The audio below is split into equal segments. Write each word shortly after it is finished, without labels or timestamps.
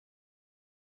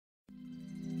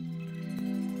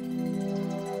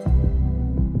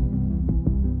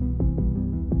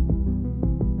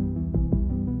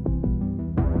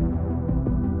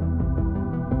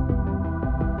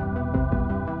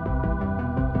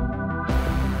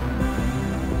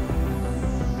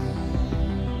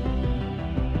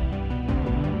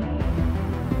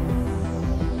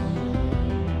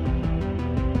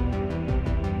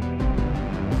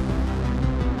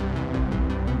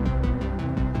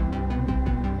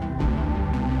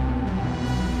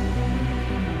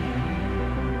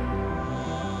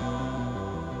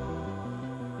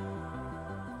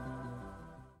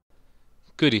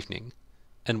Good evening,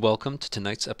 and welcome to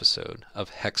tonight's episode of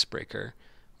Hexbreaker,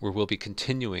 where we'll be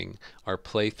continuing our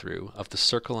playthrough of the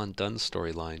Circle Undone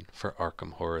storyline for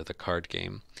Arkham Horror, the card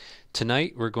game.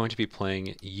 Tonight we're going to be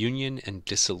playing Union and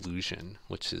Disillusion,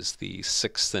 which is the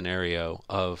sixth scenario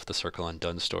of the Circle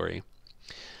Undone story.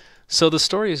 So the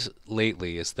story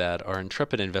lately is that our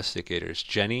intrepid investigators,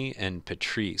 Jenny and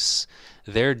Patrice,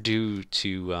 they're due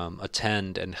to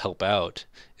attend and help out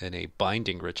in a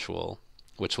binding ritual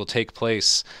which will take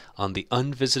place on the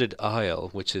Unvisited Isle,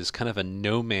 which is kind of a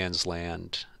no man's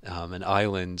land, an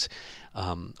island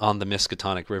on the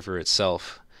Miskatonic River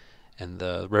itself. And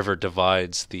the river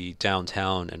divides the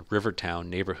downtown and Rivertown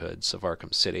neighborhoods of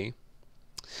Arkham City.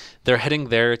 They're heading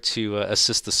there to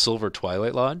assist the Silver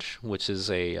Twilight Lodge, which is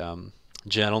a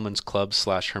gentleman's club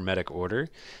slash hermetic order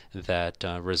that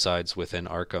resides within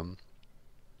Arkham.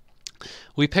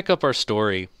 We pick up our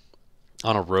story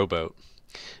on a rowboat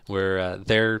where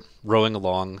they're rowing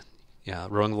along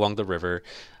the river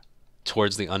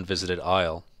towards the Unvisited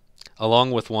Isle,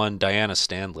 along with one Diana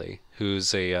Stanley,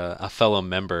 who's a fellow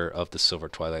member of the Silver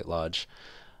Twilight Lodge.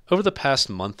 Over the past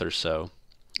month or so,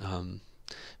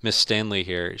 Miss Stanley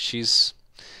here, she's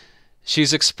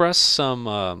expressed some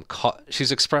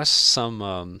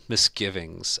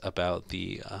misgivings about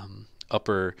the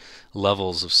upper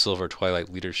levels of Silver Twilight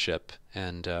leadership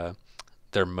and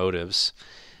their motives.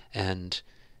 And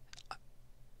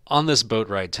on this boat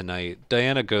ride tonight,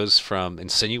 Diana goes from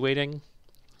insinuating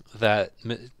that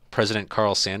President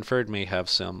Carl Sanford may have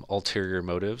some ulterior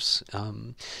motives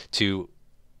to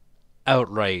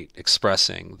outright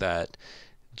expressing that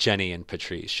Jenny and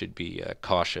Patrice should be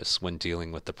cautious when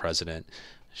dealing with the president.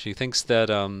 She thinks that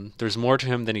there's more to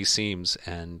him than he seems,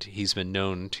 and he's been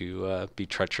known to be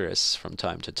treacherous from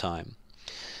time to time.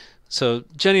 So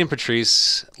Jenny and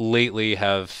Patrice lately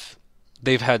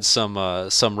they've had some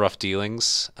rough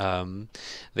dealings.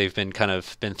 They've been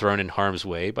thrown in harm's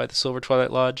way by the Silver Twilight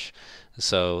Lodge,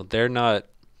 so they're a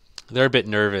bit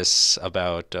nervous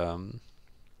about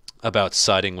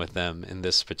siding with them in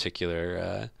this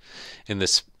particular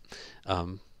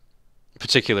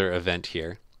event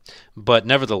here. But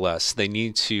nevertheless, they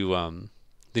need to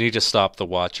stop the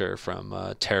Watcher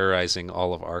from terrorizing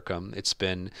all of Arkham.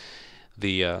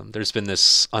 There's been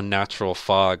this unnatural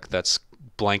fog that's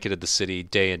blanketed the city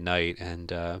day and night,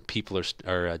 and people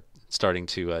are starting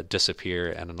to disappear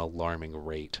at an alarming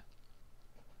rate.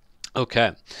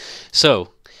 Okay,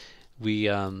 so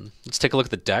let's take a look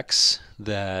at the decks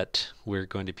that we're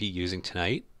going to be using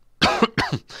tonight.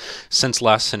 Since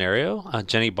last scenario,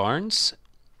 Jenny Barnes,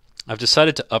 I've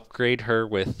decided to upgrade her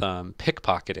with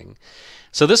pickpocketing.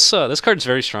 So this card is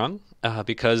very strong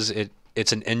because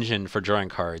it's an engine for drawing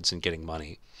cards and getting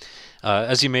money.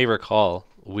 As you may recall,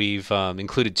 we've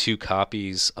included 2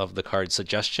 copies of the card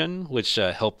Suggestion, which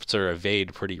helps her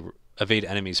evade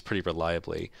enemies pretty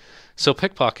reliably. So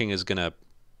pickpocketing is going to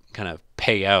kind of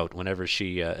pay out whenever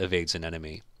she evades an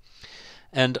enemy.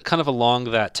 And kind of along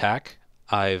that tack,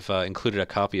 I've included a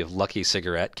copy of Lucky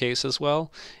Cigarette Case as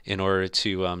well, in order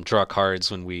to draw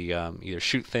cards when we either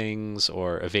shoot things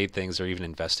or evade things or even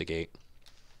investigate.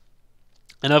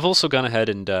 And I've also gone ahead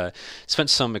and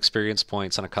spent some experience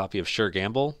points on a copy of Sure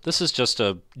Gamble. This is just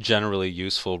a generally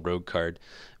useful rogue card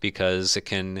because it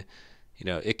can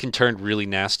turn really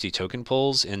nasty token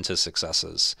pulls into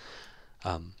successes.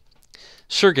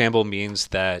 Sure Gamble means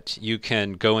that you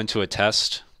can go into a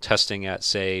testing at,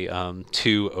 say,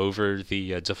 2 over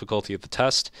the difficulty of the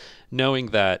test,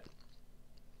 knowing that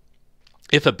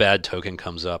if a bad token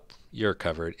comes up, you're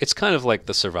covered. It's kind of like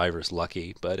the Survivor's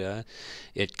Lucky, but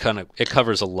it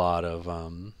covers a lot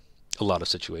of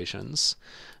situations.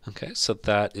 Okay, so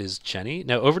that is Jenny.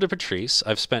 Now over to Patrice.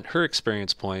 I've spent her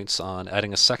experience points on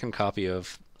adding a second copy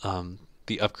of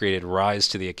the upgraded Rise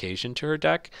to the Occasion to her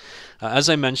deck. As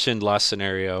I mentioned last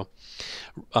scenario,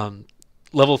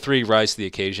 level 3 Rise to the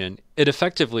Occasion, it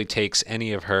effectively takes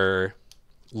any of her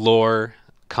lore,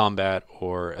 combat,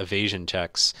 or evasion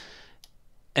checks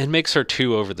and makes her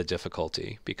 2 over the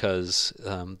difficulty because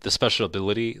the special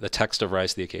ability, the text of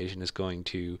Rise to the Occasion, is going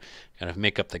to kind of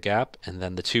make up the gap, and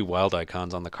then the 2 wild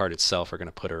icons on the card itself are going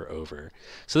to put her over.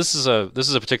 So this is a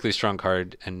particularly strong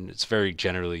card, and it's very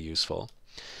generally useful.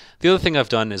 The other thing I've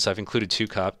done is I've included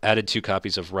added 2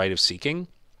 copies of Rite of Seeking.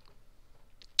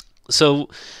 So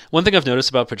one thing I've noticed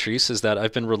about Patrice is that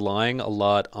I've been relying a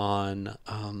lot on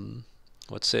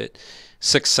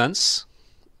Sixth Sense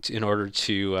in order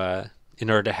to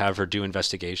have her do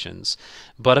investigations.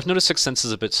 But I've noticed Sixth Sense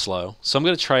is a bit slow, so I'm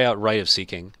going to try out Rite of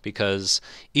Seeking, because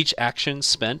each action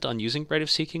spent on using Rite of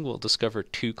Seeking will discover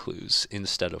 2 clues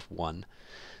instead of 1.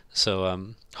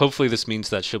 So hopefully this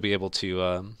means that she'll be able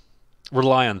to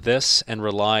rely on this and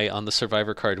rely on the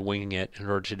survivor card winging it in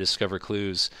order to discover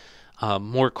clues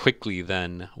more quickly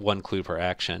than one clue per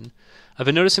action. I've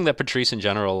been noticing that Patrice in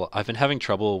general, I've been having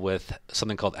trouble with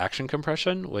something called action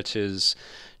compression, which is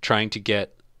trying to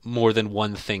get more than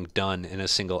one thing done in a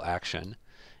single action.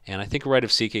 And I think Rite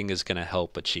of Seeking is going to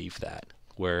help achieve that.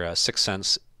 Where Sixth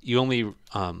Sense, you only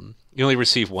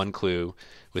receive one clue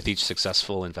with each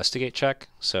successful investigate check,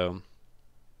 so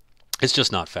it's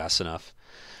just not fast enough.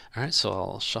 All right, so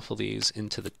I'll shuffle these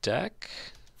into the deck.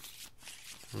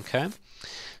 Okay,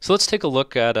 so let's take a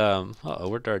look at.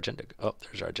 Where'd our agenda go? Oh,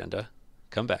 there's our agenda.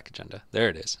 Come back, agenda. There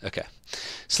it is. Okay,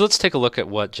 so let's take a look at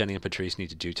what Jenny and Patrice need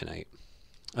to do tonight.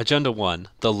 Agenda 1,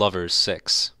 The Lovers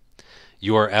 6.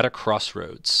 You are at a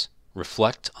crossroads.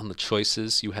 Reflect on the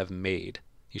choices you have made.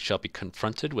 You shall be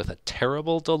confronted with a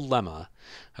terrible dilemma.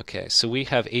 Okay, so we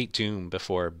have 8 doom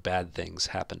before bad things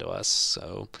happen to us,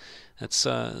 so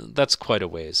that's quite a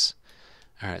ways.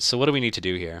 All right, so what do we need to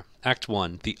do here? Act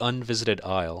 1, The Unvisited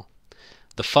Isle.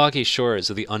 The foggy shores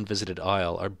of the Unvisited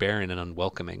Isle are barren and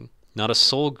unwelcoming. Not a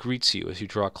soul greets you as you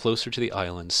draw closer to the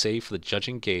island, save for the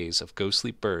judging gaze of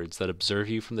ghostly birds that observe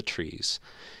you from the trees.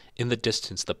 In the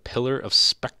distance, the pillar of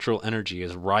spectral energy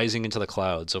is rising into the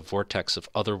clouds, a vortex of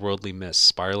otherworldly mist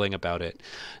spiraling about it.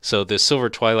 So the Silver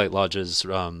Twilight Lodge's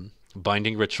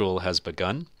binding ritual has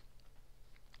begun.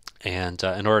 And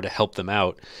in order to help them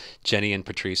out, Jenny and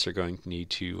Patrice are going to need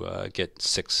to get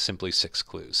simply six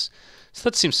clues. So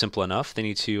that seems simple enough. They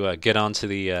need to get onto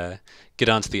the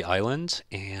island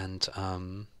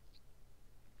and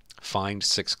find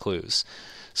 6 clues.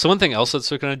 So one thing else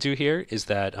that we're going to do here is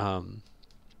that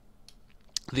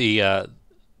the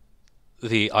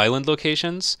island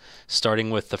locations, starting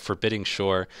with the Forbidding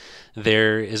Shore,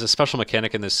 there is a special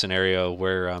mechanic in this scenario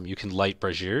where you can light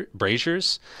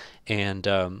braziers, and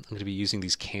I'm going to be using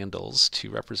these candles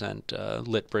to represent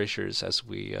lit braziers as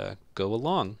we go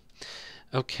along.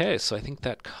 Okay, so I think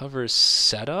that covers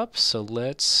setup, so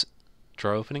let's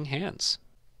draw opening hands.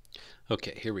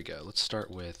 Okay, here we go. Let's start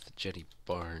with Jenny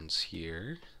Barnes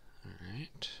here. All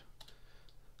right.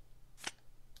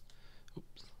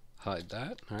 Oops. Hide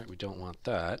that. All right, we don't want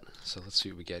that. So let's see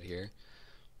what we get here.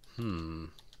 So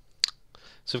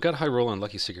we've got High Roll and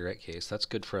Lucky Cigarette Case. That's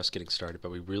good for us getting started,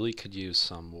 but we really could use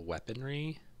some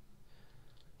weaponry.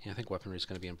 Yeah, I think weaponry is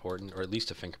going to be important, or at least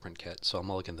a fingerprint kit. So I'll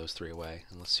mulligan those 3 away,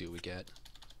 and let's see what we get.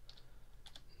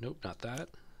 Nope, not that.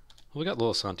 Well, we got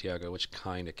Little Santiago, which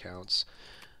kind of counts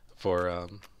for,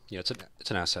 it's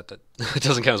an asset that it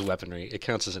doesn't count as weaponry. It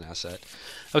counts as an asset.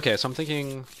 Okay, so I'm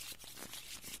thinking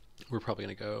we're probably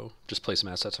going to go just play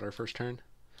some assets on our first turn.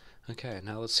 Okay,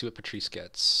 now let's see what Patrice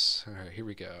gets. All right, here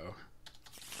we go.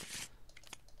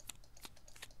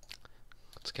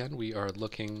 Once again, we are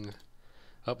looking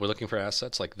up. We're looking for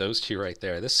assets like those 2 right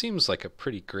there. This seems like a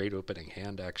pretty great opening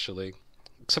hand, actually.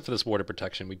 Except for this water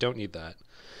protection. We don't need that.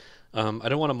 I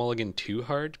don't want to mulligan too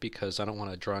hard because I don't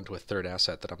want to draw into a 3rd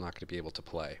asset that I'm not going to be able to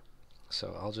play.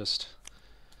 So I'll just...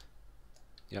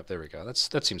 Yep, there we go. That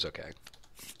seems okay.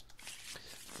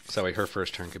 So that way her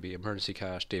first turn could be Emergency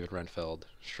Cash, David Renfeld,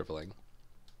 Shriveling.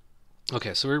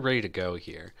 Okay, so we're ready to go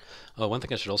here. One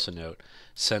thing I should also note,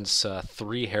 since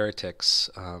 3 heretics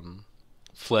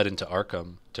fled into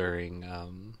Arkham during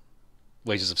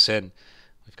Wages of Sin,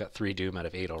 we've got 3 doom out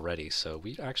of 8 already, so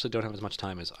we actually don't have as much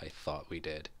time as I thought we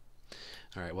did.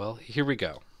 Alright, well, here we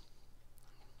go.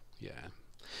 Yeah.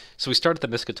 So we start at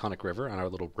the Miskatonic River on our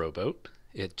little rowboat.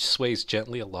 It sways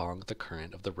gently along the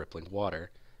current of the rippling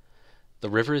water. The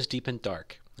river is deep and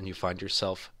dark, and you find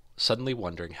yourself suddenly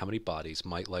wondering how many bodies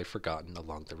might lie forgotten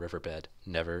along the riverbed,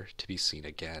 never to be seen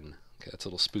again. Okay, that's a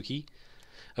little spooky.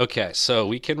 Okay, so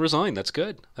we can resign. That's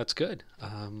good. That's good.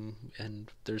 And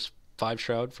there's 5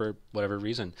 shroud for whatever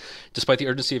reason. Despite the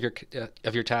urgency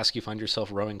of your task, you find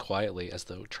yourself rowing quietly as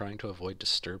though trying to avoid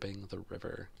disturbing the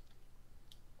river.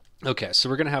 Okay, so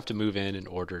we're going to have to move in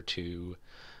order to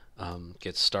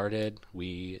get started.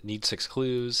 We need 6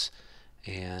 clues,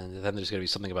 and then there's going to be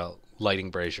something about lighting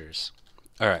braziers.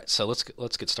 All right, so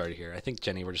let's get started here. I think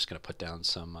Jenny, we're just going to put down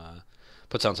some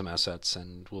assets,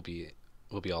 and we'll be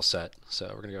all set. So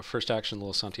we're going to go first action,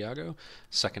 Little Santiago,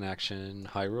 second action,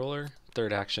 High Roller,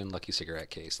 third action, Lucky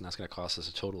Cigarette Case, and that's going to cost us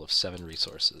a total of 7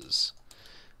 resources.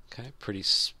 Okay, pretty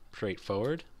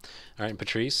straightforward. All right, and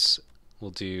Patrice, we'll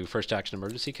do first action,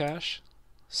 Emergency Cash,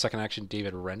 second action,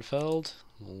 David Renfeld.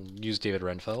 We'll use David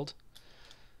Renfeld.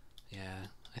 Yeah,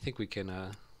 I think we can.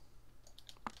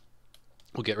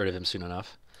 We'll get rid of him soon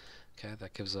enough. Okay,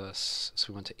 that gives us. So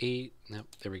we went to 8. Nope,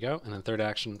 there we go. And then third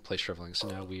action, play Shriveling. So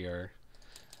now we are.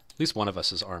 At least one of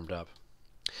us is armed up.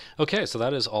 Okay, so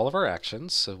that is all of our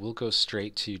actions. So we'll go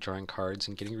straight to drawing cards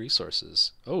and getting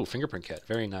resources. Oh, fingerprint kit.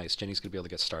 Very nice. Jenny's going to be able to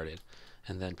get started.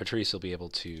 And then Patrice will be able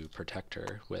to protect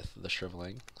her with the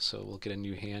shriveling. So we'll get a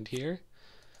new hand here.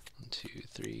 1, 2,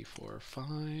 3, 4,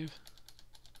 5.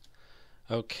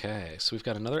 Okay, so we've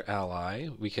got another ally.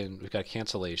 We've got a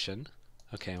cancellation.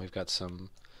 Okay, and we've got some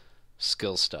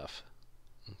skill stuff.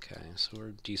 Okay, so we're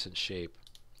in decent shape.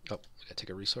 Oh, we gotta take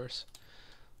a resource.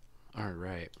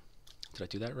 Alright. Did I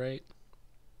do that right?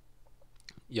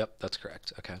 Yep, that's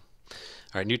correct. Okay.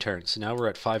 Alright, new turn. So now we're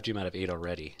at 5 doom out of 8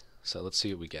 already. So let's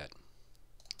see what we get.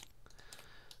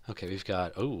 Okay, we've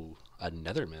got, oh,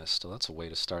 another mist. Well, that's a way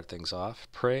to start things off.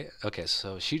 Prey. Okay,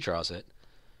 so she draws it.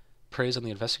 Preys on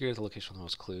the investigator at the location with the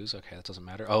most clues. Okay, that doesn't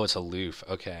matter. Oh, it's aloof.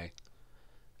 Okay.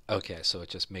 Okay, so it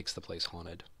just makes the place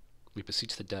haunted. We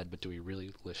beseech the dead, but do we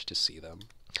really wish to see them?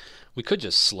 We could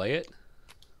just slay it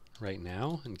right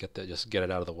now and just get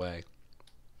it out of the way.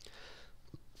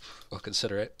 I'll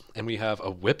consider it. And we have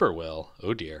a whippoorwill.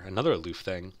 Oh dear, another aloof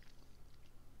thing.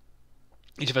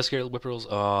 Each investigator whippoorwills.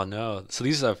 Oh no! So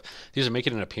these are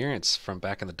making an appearance from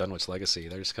back in the Dunwich Legacy.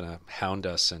 They're just gonna hound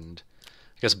us, and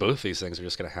I guess both these things are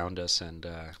just gonna hound us and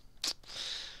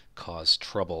cause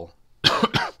trouble.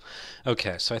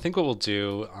 Okay, so I think what we'll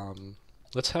do,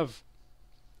 let's have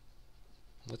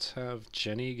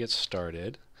Jenny get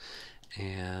started,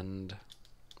 and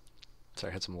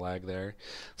sorry, I had some lag there.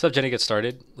 Let's have Jenny get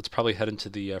started. Let's probably head into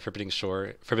the Forbidding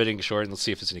Shore, and let's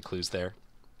see if there's any clues there.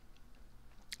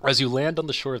 As you land on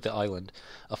the shore of the island,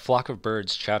 a flock of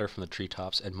birds chatter from the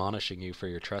treetops, admonishing you for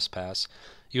your trespass.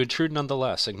 You intrude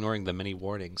nonetheless, ignoring the many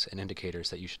warnings and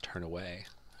indicators that you should turn away.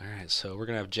 All right, so we're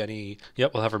gonna have Jenny.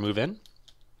 Yep, we'll have her move in.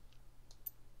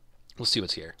 We'll see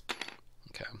what's here.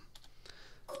 Okay.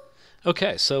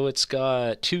 Okay, so it's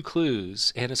got 2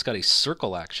 clues, and it's got a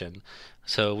circle action.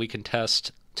 So we can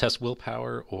test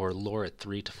willpower or lore at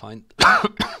 3 to find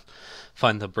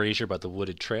find the brazier by the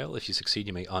wooded trail. If you succeed,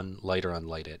 you may unlight or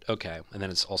unlight it. Okay, and then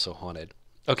it's also haunted.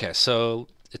 Okay, so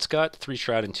it's got 3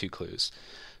 shroud and 2 clues.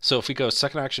 So if we go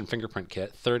second action fingerprint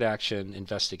kit, third action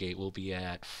investigate, we'll be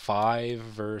at 5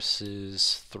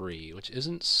 versus 3, which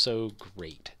isn't so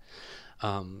great.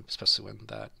 Especially when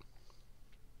that...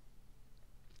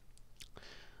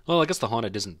 Well, I guess the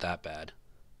haunted isn't that bad.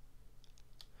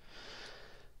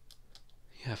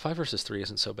 Yeah, 5 versus 3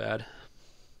 isn't so bad.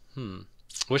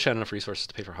 Wish I had enough resources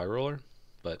to pay for High Roller,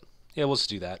 but yeah, we'll just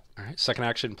do that. All right, second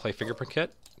action, play fingerprint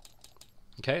kit.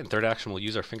 Okay, and third action, we'll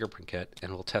use our fingerprint kit,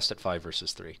 and we'll test at 5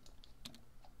 versus 3.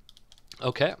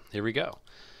 Okay, here we go.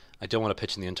 I don't want to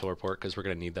pitch in the intel report because we're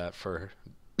going to need that for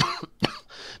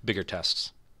bigger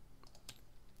tests.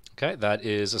 Okay, that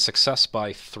is a success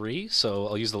by 3, so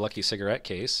I'll use the lucky cigarette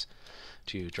case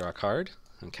to draw a card.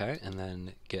 Okay, and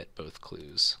then get both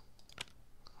clues.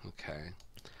 Okay,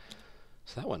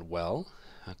 so that went well.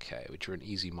 Okay, we drew an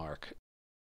easy mark.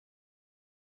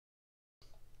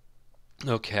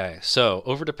 Okay, so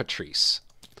over to Patrice.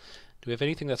 Do we have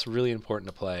anything that's really important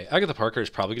to play? Agatha Parker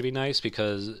is probably going to be nice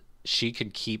because she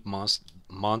can keep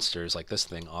monsters like this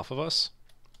thing off of us.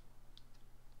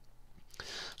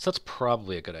 So that's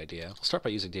probably a good idea. We'll start by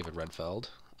using David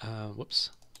Redfeld. Whoops.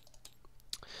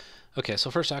 Okay, so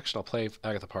first action I'll play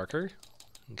Agatha Parker.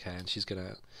 Okay, and she's going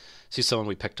to... She's someone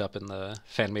we picked up in the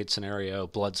fan-made scenario,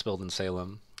 Blood Spilled in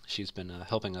Salem. She's been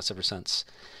helping us ever since.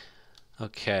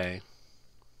 Okay.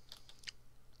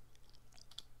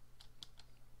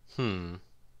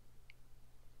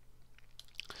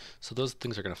 So those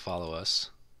things are going to follow us.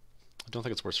 I don't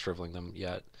think it's worth shriveling them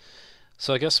yet.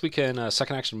 So I guess we can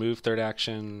second action move, third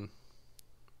action.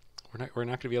 We're not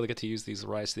going to be able to get to use these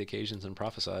rise to the occasions and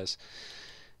prophesize.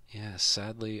 Yeah,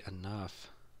 sadly enough.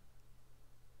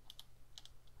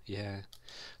 Yeah.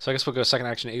 So I guess we'll go second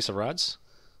action, Ace of Rods.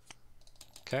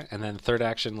 Okay, and then third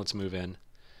action, let's move in.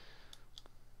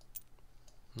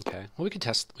 Okay. Well, we could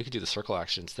do the circle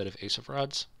action instead of Ace of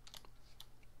Rods.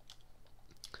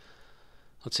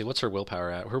 Let's see, what's her willpower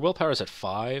at? Her willpower is at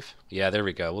 5. Yeah, there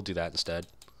we go. We'll do that instead.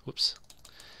 Whoops.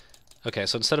 Okay,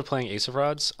 so instead of playing Ace of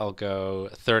Rods, I'll go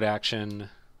third action.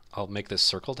 I'll make this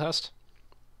circle test.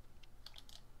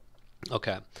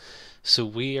 Okay. So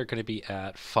we are going to be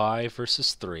at 5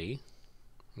 versus 3.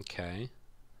 Okay.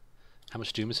 How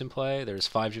much Doom is in play? There's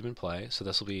 5 Doom in play. So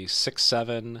this will be 6,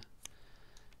 7,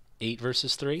 8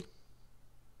 versus 3.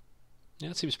 Yeah,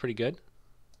 that seems pretty good.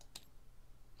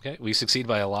 Okay, we succeed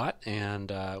by a lot,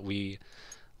 and we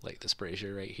light this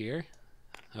brazier right here.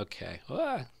 Okay,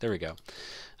 there we go.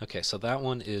 Okay, so that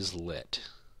one is lit.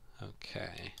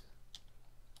 Okay.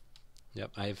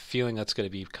 Yep, I have a feeling that's going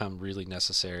to become really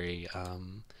necessary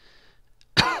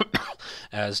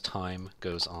as time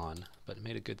goes on. But it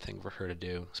made a good thing for her to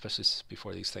do, especially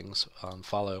before these things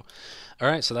follow. All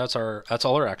right, so that's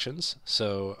all our actions.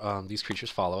 So these creatures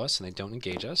follow us and they don't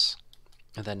engage us.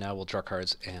 And then now we'll draw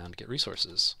cards and get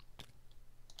resources.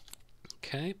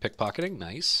 Okay, pickpocketing,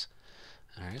 nice.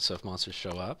 All right, so if monsters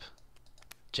show up,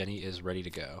 Jenny is ready to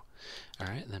go. All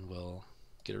right, and then we'll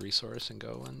get a resource and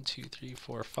go 1, 2, 3,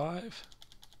 4, 5.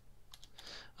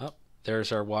 Oh,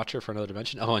 there's our watcher for another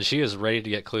dimension. Oh, and she is ready to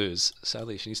get clues.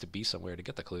 Sadly, she needs to be somewhere to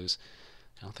get the clues.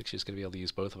 I don't think she's going to be able to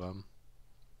use both of them.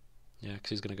 Yeah, because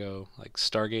she's going to go like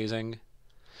stargazing,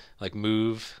 like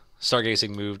move,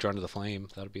 stargazing, move, drawn to the flame.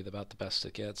 That'll be about the best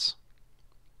it gets.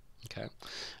 Okay.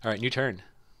 All right, new turn.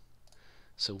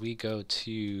 So we go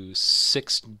to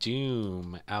 6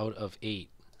 Doom out of 8.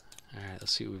 All right,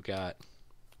 let's see what we've got.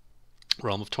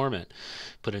 Realm of Torment.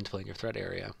 Put it into play in your threat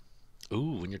area.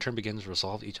 Ooh, when your turn begins,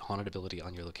 resolve each haunted ability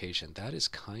on your location. That is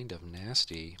kind of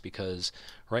nasty because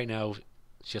right now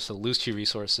she has to lose 2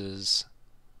 resources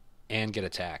and get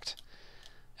attacked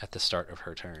at the start of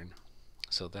her turn.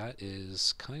 So that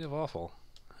is kind of awful.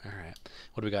 All right,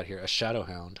 what do we got here? A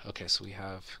Shadowhound. Okay, so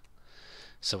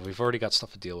we've already got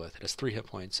stuff to deal with. It has 3 hit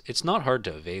points. It's not hard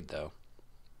to evade though.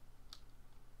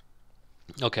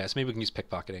 Okay, so maybe we can use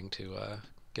pickpocketing to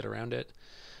get around it,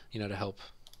 to help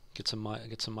get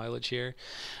some mileage here.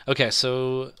 Okay,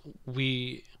 so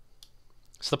the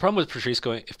problem with Patrice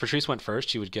if Patrice went first,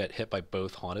 she would get hit by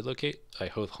both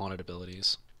haunted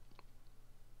abilities.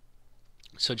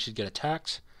 So she'd get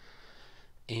attacked,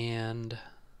 and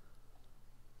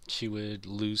she would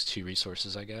lose 2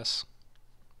 resources, I guess.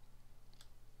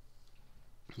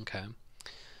 Okay.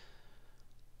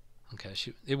 Okay,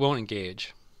 it won't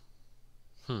engage.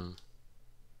 So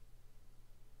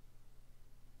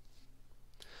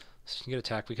you can get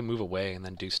attacked, we can move away and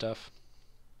then do stuff.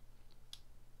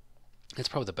 It's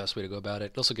probably the best way to go about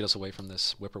it. It'll also get us away from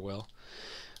this whippoorwill.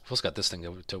 We've also got this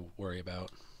thing to worry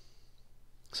about.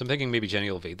 So I'm thinking maybe Jenny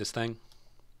will evade this thing.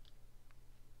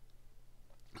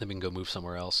 Then we can go move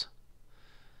somewhere else.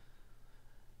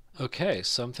 Okay,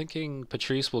 so I'm thinking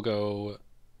Patrice will go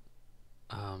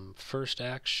first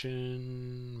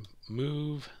action,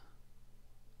 move.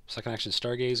 Second action,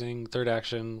 stargazing. Third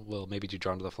action, will maybe do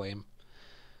drawn to the flame.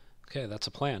 Okay, that's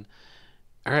a plan.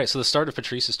 Alright, so the start of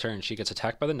Patrice's turn, she gets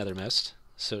attacked by the Nether Mist.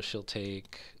 So she'll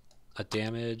take a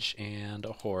damage and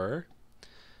a horror.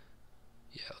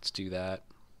 Yeah, let's do that.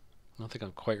 I don't think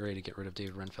I'm quite ready to get rid of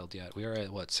David Renfeld yet. We are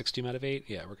at, what, 6 Doom out of 8?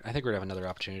 Yeah, I think we're going to have another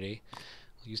opportunity.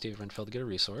 We'll use David Renfeld to get a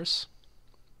resource.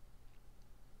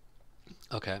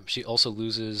 Okay, she also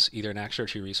loses either an action or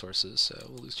 2 resources, so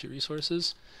we'll lose 2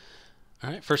 resources.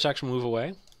 Alright, first action, move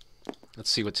away. Let's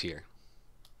see what's here.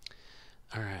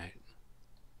 Alright.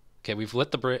 Okay, we've lit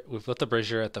the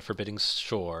brazier at the Forbidding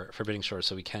Shore,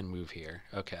 so we can move here.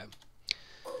 Okay.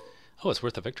 Oh, it's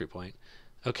worth a victory point.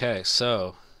 Okay,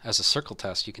 so as a circle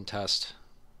test, you can test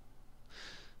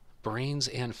brains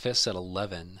and fists at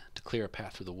 11 to clear a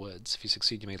path through the woods. If you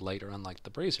succeed, you may light or unlight the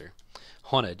brazier.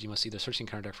 Haunted, you must either search the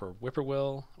encounter deck for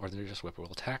whippoorwill, or the just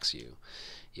whippoorwill attacks you.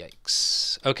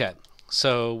 Yikes. Okay,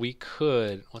 so we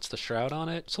could. What's the shroud on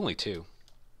it? It's only 2.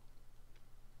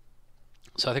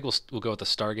 So I think we'll go with the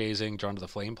stargazing, drawn to the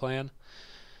flame plan.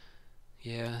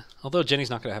 Yeah, although Jenny's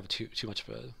not going to have too much of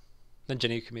a. Then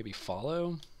Jenny could maybe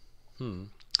follow.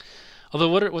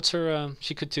 Although what's her?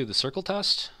 She could do the circle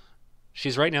test.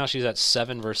 She's at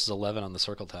 7 versus 11 on the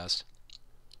circle test.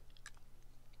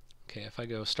 Okay, if I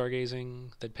go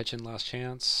stargazing, then pitch in last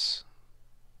chance.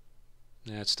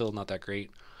 Yeah, it's still not that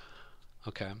great.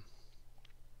 Okay. All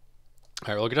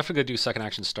right, well, we're definitely going to do second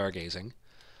action stargazing,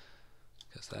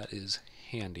 because that is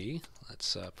handy.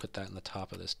 Let's put that in the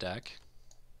top of this deck.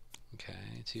 Okay,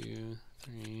 2,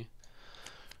 3,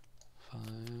 5,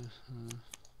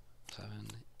 7,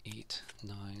 8,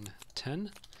 9,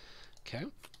 10. Okay.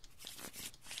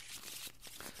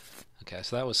 Okay,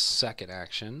 so that was second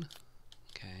action.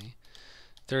 Okay.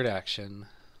 Third action.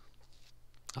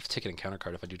 I'll have to take an encounter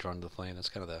card if I do drawn to the flame. That's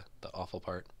kind of the awful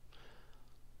part.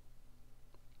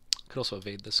 Could also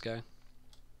evade this guy.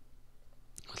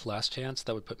 With last chance,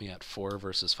 that would put me at 4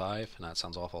 versus 5, and that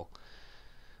sounds awful.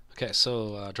 Okay,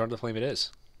 so drawn to the flame it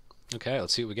is. Okay,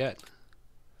 let's see what we get.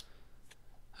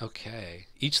 Okay,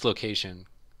 each location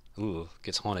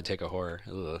gets haunted, take a horror.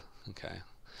 Okay.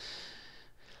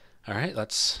 Alright,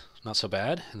 that's not so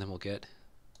bad, and then we'll get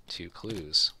 2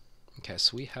 clues. Okay,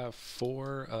 so we have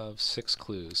 4 of 6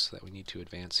 clues that we need to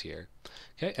advance here.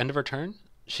 Okay, end of her turn,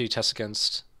 she tests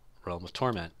against Realm of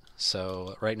Torment.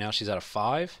 So right now she's at a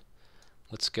 5.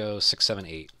 Let's go 6, 7,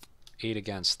 8. 8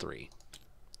 against 3.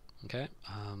 Okay,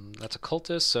 that's a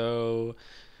cultist, so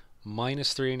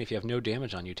 -3, and if you have no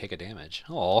damage on you, take a damage.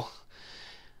 Oh,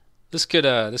 this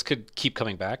could keep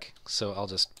coming back. So I'll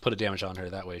just put a damage on her.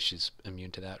 That way she's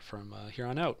immune to that from here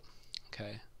on out.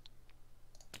 Okay.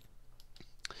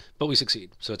 But we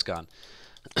succeed, so it's gone.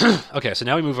 Okay, so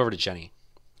now we move over to Jenny.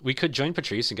 We could join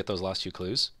Patrice and get those last 2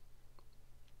 clues.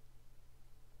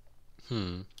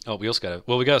 Oh, we also gotta.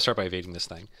 Well, we gotta start by evading this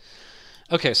thing.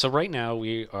 Okay, so right now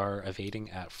we are evading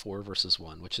at 4 versus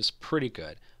 1, which is pretty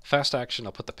good. Fast action,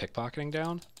 I'll put the pickpocketing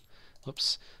down.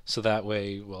 Whoops. So that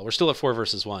way, well, we're still at 4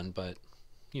 versus 1, but,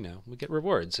 you know, we get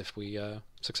rewards if we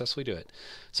successfully do it.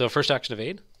 So first action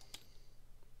evade.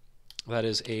 That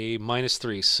is a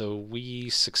 -3, so we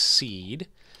succeed.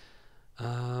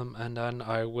 And then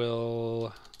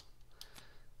I'll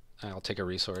take a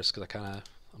resource because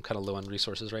I'm kind of low on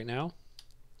resources right now.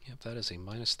 Yep, that is a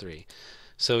 -3.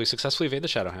 So we successfully evade the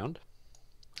Shadowhound.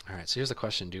 All right, so here's the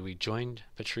question. Do we join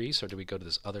Patrice or do we go to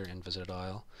this other Unvisited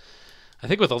Isle? I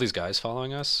think with all these guys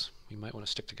following us, we might want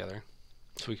to stick together.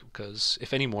 Because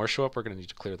if any more show up, we're going to need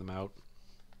to clear them out.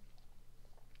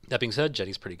 That being said,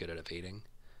 Jenny's pretty good at evading.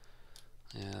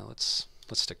 Yeah, let's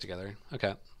stick together.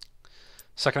 Okay.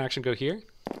 Second action, go here.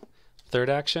 Third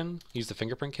action, use the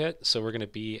fingerprint kit. So we're going to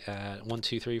be at 1,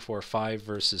 2, 3, 4, 5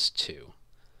 versus 2.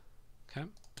 Okay.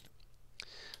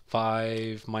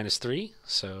 5 -3,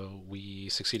 so we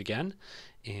succeed again.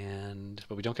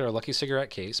 But we don't get our lucky cigarette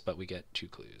case, but we get 2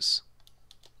 clues.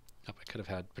 Oh, I could have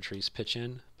had Patrice pitch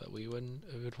in, but we wouldn't.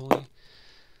 We would only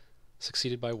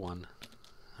succeeded by 1.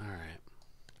 All right.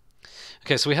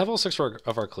 Okay, so we have all 6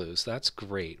 of our clues. That's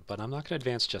great, but I'm not going to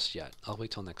advance just yet. I'll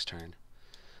wait till next turn.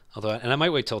 And I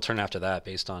might wait till turn after that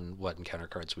based on what encounter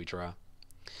cards we draw.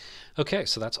 Okay,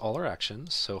 so that's all our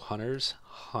actions. So Hunter's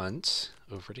Hunt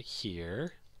over to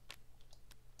here.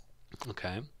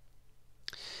 Okay.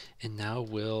 And now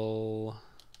we'll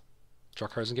draw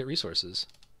cards and get resources.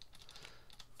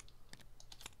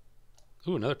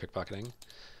 Ooh, another pickpocketing.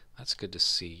 That's good to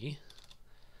see.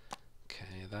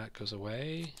 Okay, that goes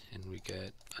away, and we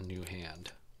get a new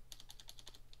hand.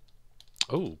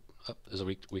 Oh, there's a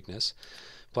weakness.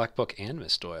 Black Book and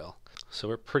Mist Oil. So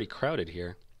we're pretty crowded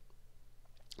here.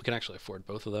 We can actually afford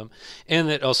both of them. And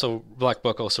that also, Black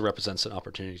Book also represents an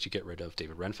opportunity to get rid of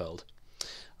David Renfeld.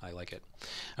 I like it.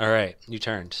 All right, new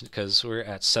turn, because we're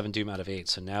at 7 doom out of 8,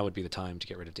 so now would be the time to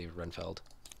get rid of David Renfeld.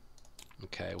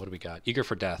 Okay, what do we got? Eager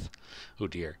for Death. Oh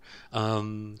dear. So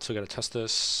we got to test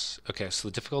this. Okay, so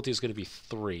the difficulty is going to be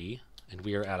 3, and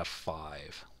we are at a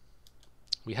 5.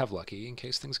 We have lucky in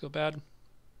case things go bad.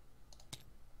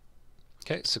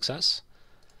 Okay, success.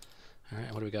 All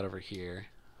right, what do we got over here?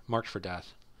 Marked for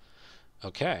Death.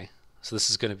 Okay, so this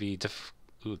is going to be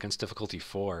against difficulty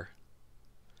 4.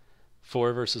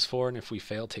 4 versus 4, and if we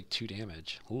fail, take 2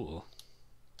 damage. Ooh.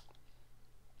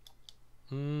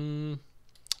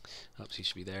 Oops, he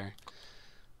should be there.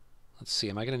 Let's see,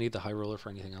 am I going to need the High Roller for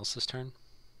anything else this turn?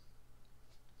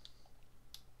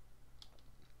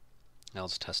 Now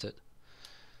let's test it.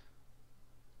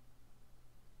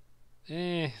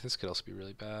 This could also be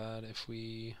really bad if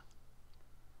we...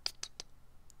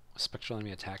 Spectral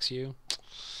enemy attacks you.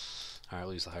 Alright,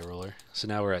 we'll use the High Roller. So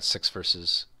now we're at 6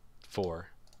 versus 4.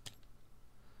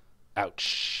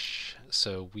 Ouch.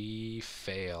 So we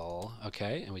fail.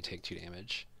 Okay, and we take 2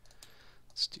 damage.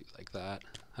 Let's do like that.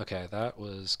 Okay, that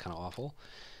was kind of awful.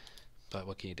 But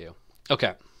what can you do?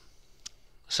 Okay.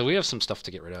 So we have some stuff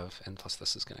to get rid of, and plus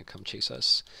this is going to come chase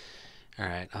us.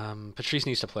 Alright, Patrice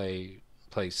needs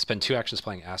to spend 2 actions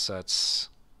playing assets.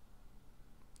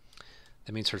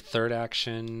 That means her third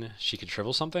action, she could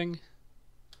shrivel something.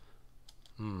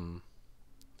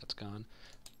 That's gone.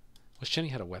 Wish Jenny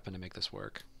had a weapon to make this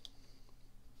work.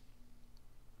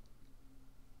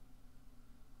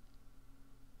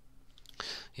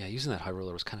 Yeah, using that High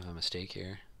Roller was kind of a mistake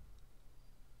here.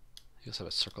 We also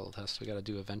have a circle test we got to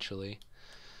do eventually.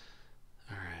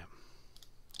 Alright.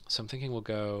 So I'm thinking we'll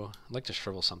go... I'd like to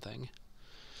shrivel something.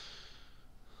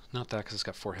 Not that, because it's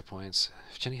got 4 hit points.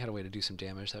 If Jenny had a way to do some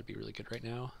damage, that'd be really good right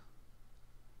now.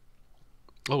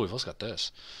 Oh, we've also got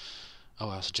this. Oh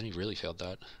wow, so Jenny really failed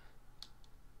that.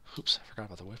 Oops, I forgot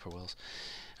about the whippoorwills.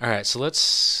 Alright, so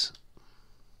let's...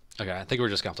 Okay, I think we're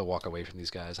just going to have to walk away from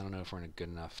these guys. I don't know if we're in a good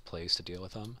enough place to deal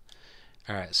with them.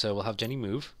 Alright, so we'll have Jenny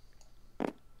move.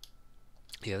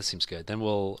 Yeah, this seems good. Then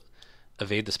we'll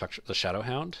evade the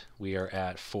Shadowhound. We are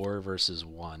at 4 versus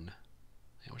 1.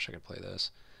 I wish I could play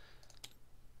this.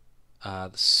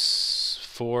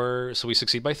 4, so we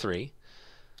succeed by 3.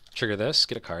 Trigger this,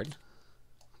 get a card.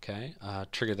 Okay,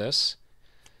 trigger this,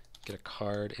 get a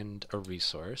card and a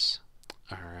resource.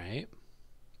 Alright.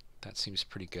 That seems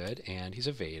pretty good, and he's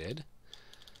evaded.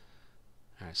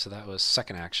 Alright, so that was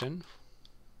second action.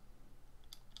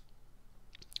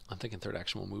 thinking third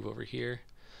action we'll move over here.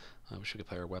 I wish we could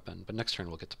play our weapon, but next turn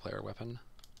we'll get to play our weapon.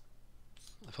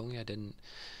 If only I didn't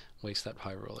waste that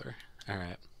high roller.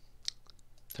 Alright.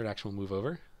 Third action we'll move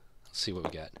over. Let's see what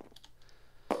we get.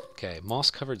 Okay,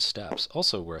 moss-covered steps,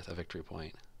 also worth a victory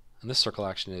point. And this circle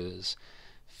action is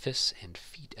fists and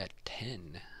feet at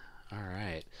 10.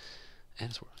 Alright.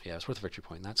 And it's worth a victory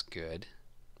point. That's good.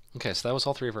 Okay, so that was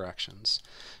all three of our actions.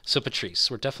 So Patrice,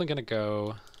 we're definitely going to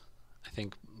go, I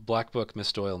think, Black Book,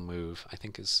 Mist Oil, move, I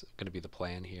think is going to be the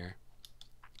plan here.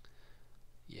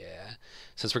 Yeah.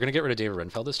 Since we're going to get rid of David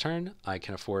Renfeld this turn, I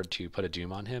can afford to put a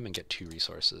Doom on him and get 2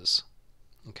 resources.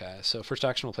 Okay, so first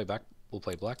action we'll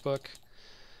play Black Book.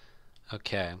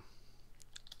 Okay.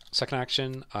 Second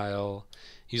action, I'll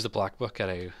use the Black Book at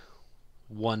a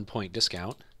 1-point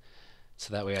discount.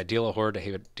 So that way I deal a Horror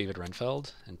to David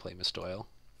Renfeld and play Mist Oil.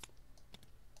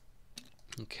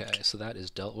 Okay, so that is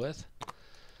dealt with.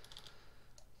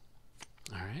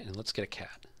 Alright, and let's get a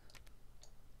cat.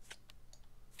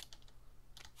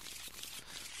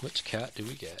 Which cat do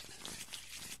we get?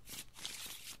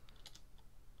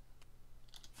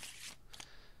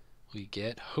 We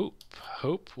get Hope.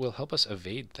 Hope will help us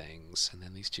evade things, and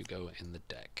then these two go in the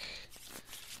deck.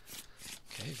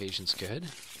 Okay, evasion's good.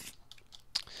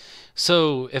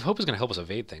 So, if Hope is going to help us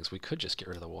evade things, we could just get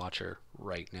rid of the Watcher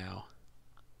right now.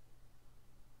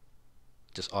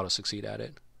 Just auto-succeed at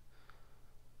it.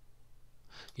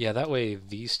 Yeah, that way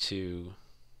these two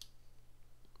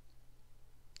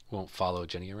won't follow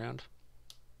Jenny around.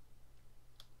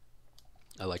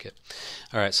 I like it.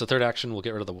 Alright, so third action, we'll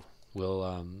get rid of the...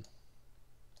 We'll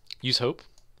use Hope,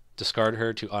 discard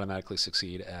her to automatically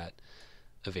succeed at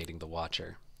evading the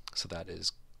Watcher. So that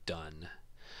is done.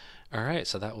 Alright,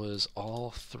 so that was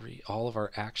all of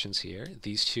our actions here.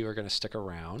 These two are going to stick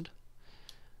around.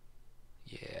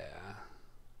 Yeah.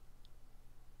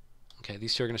 Okay,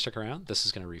 these two are going to stick around. This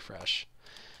is going to refresh.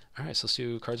 Alright, so let's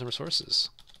do cards and resources.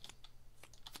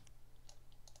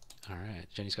 Alright,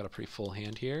 Jenny's got a pretty full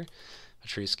hand here.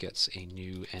 Patrice gets a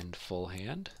new and full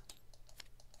hand.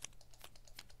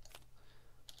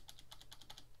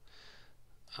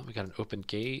 We got an open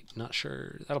gate. Not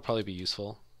sure. That'll probably be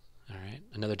useful. Alright,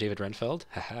 another David Renfeld.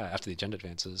 Haha, after the agenda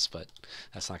advances, but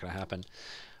that's not going to happen.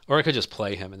 Or I could just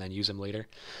play him and then use him later.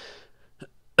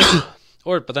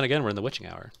 But then again, we're in the witching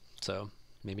hour, so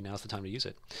maybe now's the time to use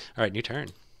it. Alright, new turn.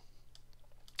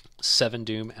 7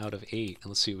 Doom out of 8,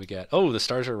 and let's see what we get. Oh, the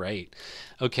stars are right.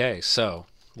 Okay, so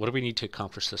what do we need to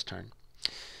accomplish this turn?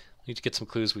 We need to get some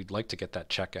clues. We'd like to get that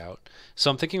check out. So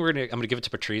I'm thinking I'm gonna give it to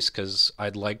Patrice because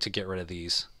I'd like to get rid of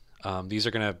these. These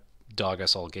are gonna dog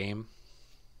us all game.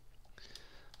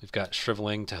 We've got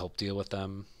Shriveling to help deal with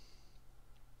them.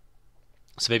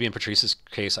 So maybe in Patrice's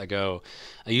case, I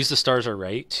use the stars are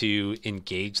right to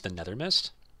engage the Nether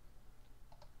Mist.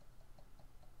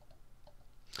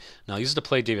 Now I'll use it to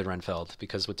play David Renfeld,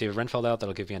 because with David Renfeld out,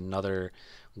 that'll give me another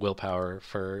willpower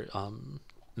for, and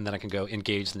then I can go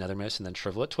engage the Nether Mist and then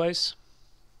shrivel it twice.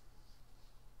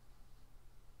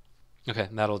 Okay,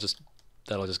 that'll just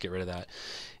get rid of that.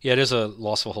 Yeah, it is a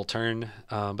loss of a whole turn,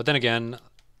 but then again,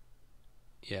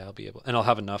 yeah, I'll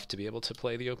have enough to be able to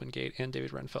play the open gate and David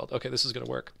Renfeld. Okay, this is gonna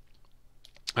work.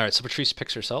 All right, so Patrice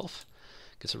picks herself,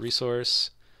 gets a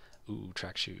resource. Ooh,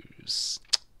 track shoes.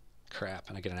 Crap,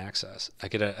 and I get an access. I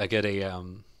get an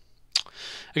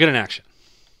action.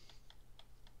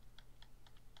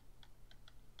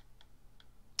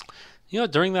 You know,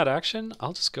 during that action,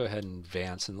 I'll just go ahead and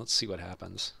advance and let's see what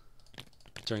happens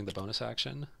during the bonus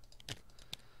action.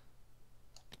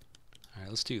 All right,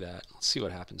 let's do that. Let's see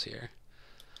what happens here.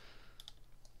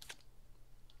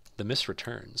 The mist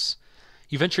returns.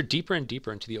 You venture deeper and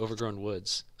deeper into the overgrown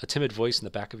woods, a timid voice in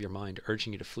the back of your mind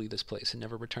urging you to flee this place and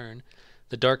never return.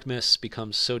 The dark mist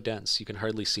becomes so dense you can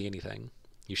hardly see anything.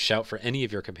 You shout for any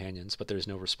of your companions, but there is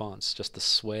no response, just the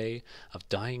sway of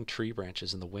dying tree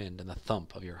branches in the wind and the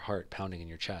thump of your heart pounding in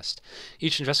your chest.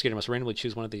 Each investigator must randomly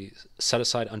choose one of the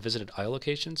set-aside unvisited isle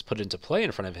locations, put it into play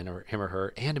in front of him or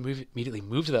her, and immediately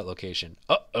move to that location.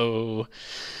 Uh-oh.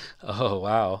 Oh,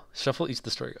 wow. Shuffle each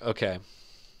the story. Okay.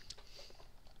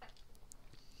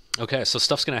 Okay, so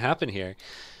stuff's going to happen here.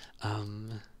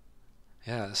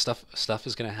 Yeah, stuff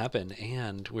is going to happen,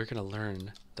 and we're going to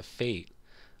learn the fate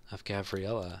of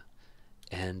Gabriella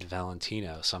and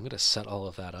Valentino. So I'm going to set all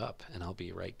of that up, and I'll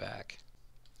be right back.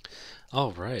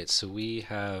 All right, so we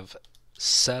have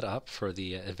set up for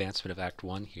the advancement of Act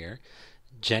 1 here.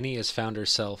 Jenny has found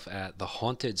herself at the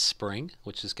Haunted Spring,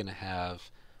 which is going to have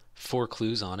 4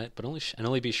 clues on it, but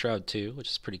only be Shroud 2, which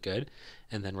is pretty good.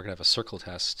 And then we're going to have a circle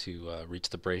test to reach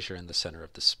the brazier in the center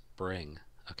of the spring.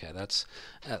 Okay, that's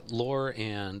at lore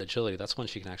and agility. That's one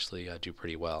she can actually do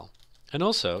pretty well. And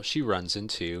also, she runs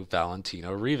into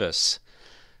Valentino Rivas.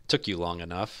 Took you long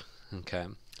enough. Okay.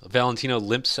 Valentino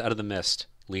limps out of the mist,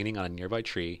 leaning on a nearby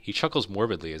tree. He chuckles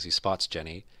morbidly as he spots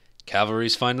Jenny.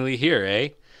 Cavalry's finally here, eh?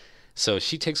 So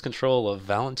she takes control of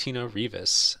Valentino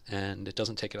Rivas, and it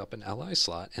doesn't take it up an ally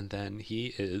slot, and then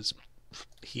he is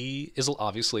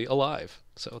obviously alive.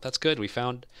 So that's good. We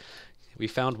found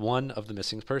one of the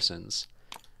missing persons.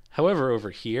 However,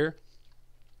 over here,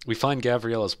 we find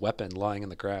Gavriella's weapon lying in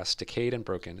the grass, decayed and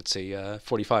broken. It's a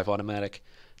 45 automatic.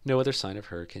 No other sign of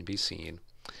her can be seen.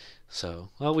 So,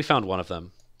 well, we found one of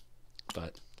them,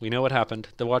 but we know what happened.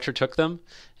 The Watcher took them,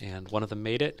 and one of them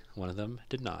made it, one of them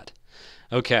did not.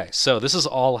 Okay, so this is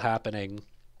all happening.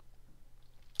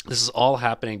 This is all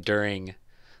happening during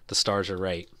the Stars Are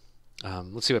Right.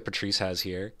 Let's see what Patrice has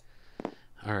here.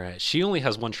 All right, she only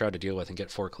has one shroud to deal with and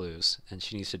get 4 clues, and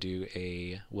she needs to do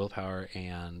a willpower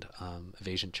and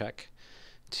evasion check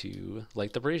to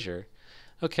light the brazier.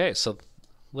 Okay, so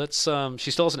let's.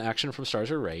 She still has an action from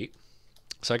Stars Are Right.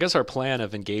 So I guess our plan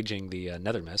of engaging the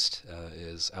Nether Mist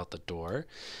is out the door,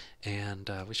 and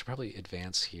we should probably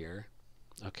advance here.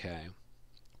 Okay,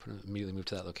 immediately move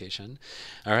to that location.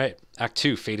 All right, Act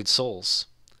 2, Fated Souls.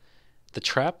 The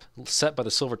trap set by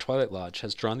the Silver Twilight Lodge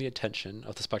has drawn the attention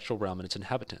of the spectral realm and its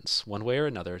inhabitants. One way or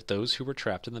another, those who were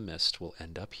trapped in the mist will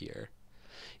end up here.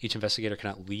 Each investigator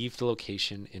cannot leave the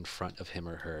location in front of him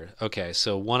or her. Okay,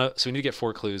 so we need to get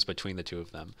 4 clues between the two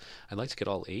of them. I'd like to get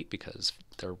all 8 because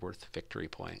they're worth victory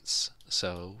points.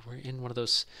 So we're in one of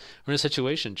those. We're in a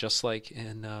situation just like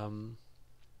in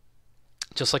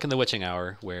the Witching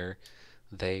Hour, where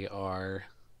they are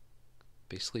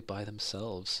basically by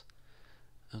themselves.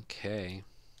 Okay.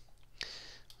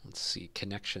 Let's see.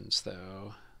 Connections,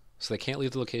 though. So they can't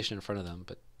leave the location in front of them,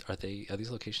 but are these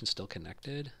locations still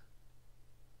connected?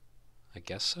 I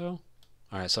guess so.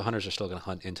 Alright, so hunters are still going to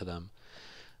hunt into them.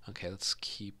 Okay, let's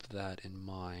keep that in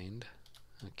mind.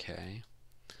 Okay.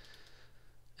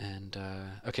 And,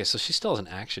 okay, so she still has an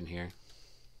action here.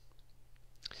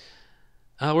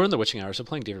 We're in the Witching Hour, so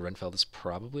playing David Renfeld is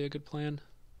probably a good plan.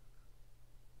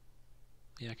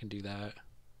 Yeah, I can do that.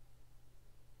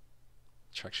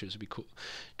 Track shoes would be cool.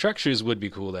 Track shoes would be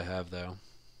cool to have, though.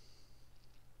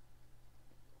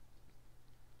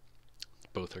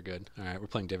 Both are good. All right, we're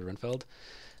playing David Renfeld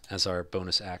as our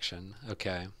bonus action.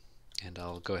 Okay, and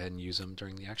I'll go ahead and use them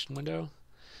during the action window.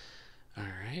 All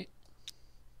right.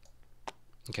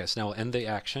 Okay, so now we'll end the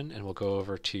action, and we'll go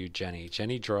over to Jenny.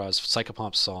 Jenny draws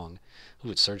Psychopomp's Song.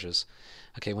 Ooh, it surges.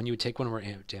 Okay, when you would take 1 more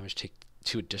damage, take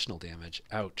 2 additional damage.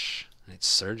 Ouch. And it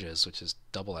surges, which is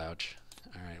double ouch.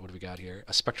 All right, what do we got here?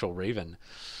 A Spectral Raven.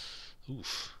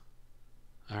 Oof.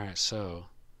 All right, so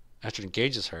after it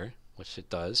engages her, which it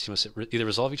does, she must either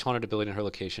resolve each haunted ability in her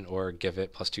location or give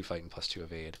it +2 fight and +2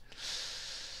 evade.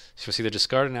 She must either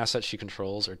discard an asset she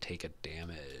controls or take a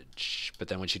damage. But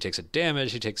then when she takes a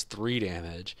damage, she takes 3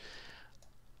 damage.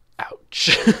 Ouch.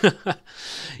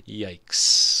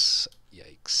 Yikes.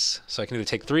 Yikes. So I can either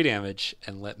take 3 damage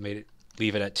and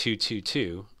leave it at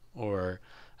 2/2/2, or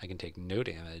I can take no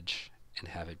damage and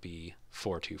have it be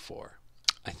 4/2/4.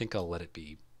 I think I'll let it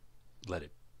be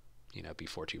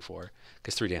 4/2/4,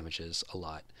 because 3 damage is a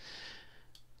lot.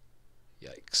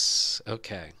 Yikes.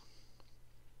 Okay.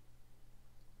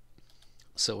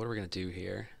 So what are we going to do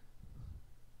here?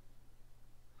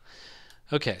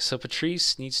 Okay, so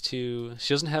Patrice she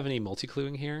doesn't have any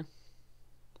multi-cluing here,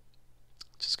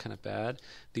 which is kind of bad.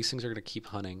 These things are going to keep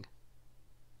hunting.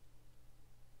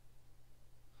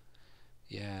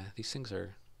 Yeah, these things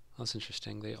are, that's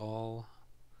interesting. They're all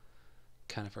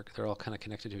kind of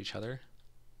connected to each other.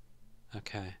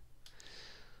 Okay.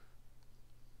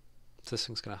 So this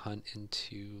thing's going to hunt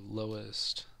into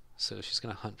lowest. So he's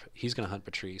going to hunt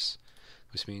Patrice,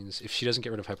 which means if she doesn't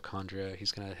get rid of Hypochondria,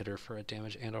 he's going to hit her for a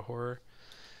damage and a horror.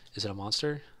 Is it a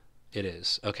monster? It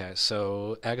is. Okay,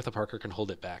 so Agatha Parker can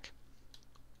hold it back.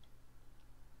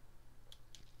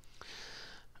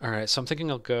 Alright, so I'm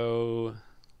thinking I'll go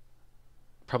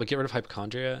probably get rid of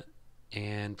Hypochondria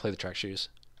and play the Track Shoes.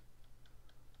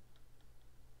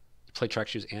 Play Track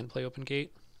Shoes and play Open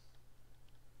Gate.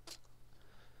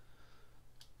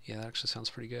 Yeah, that actually sounds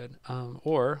pretty good.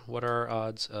 Or what are our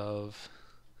odds of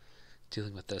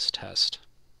dealing with this test?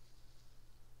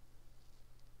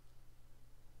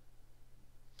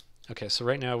 Okay, so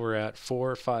right now we're at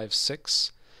 4, 5,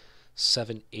 6,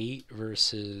 7, 8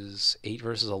 versus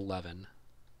 11.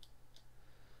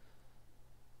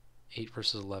 8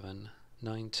 versus 11.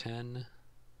 9, 10.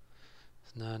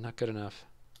 No, not good enough.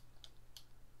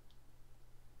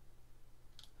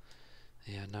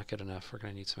 Yeah, not good enough. We're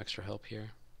going to need some extra help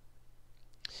here.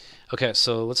 Okay,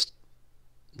 so let's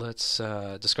let's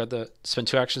spend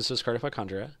 2 actions to discard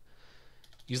Hypochondria.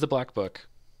 Use the black book.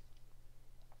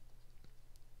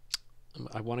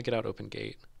 I want to get out Open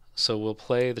Gate. So we'll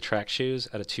play the Track Shoes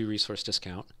at a 2 resource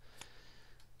discount.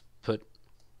 Put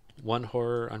 1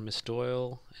 horror on Miss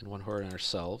Doyle and 1 horror on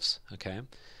ourselves. Okay.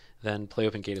 Then play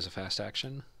Open Gate as a fast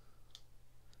action.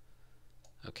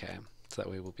 Okay. So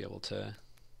that way we'll be able to,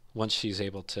 once she's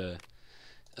able to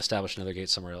establish another gate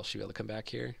somewhere else, she'll be able to come back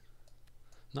here.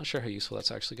 Not sure how useful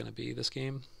that's actually going to be this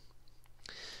game.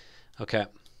 Okay.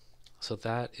 So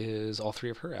that is all 3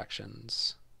 of her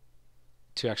actions.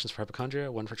 2 actions for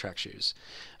Hypochondria, 1 for Track Shoes.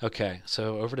 Okay,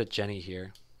 so over to Jenny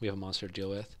here. We have a monster to deal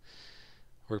with.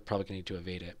 We're probably going to need to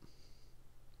evade it.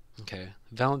 Okay,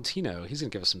 Valentino, he's going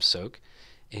to give us some soak.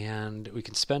 And we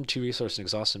can spend 2 resources and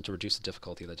exhaust him to reduce the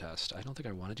difficulty of the test. I don't think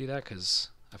I want to do that because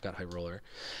I've got High Roller.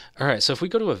 Alright, so if we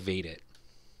go to evade it,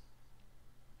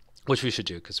 which we should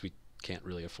do because we can't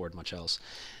really afford much else,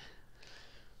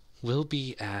 we'll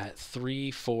be at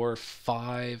 3, 4,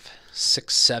 5,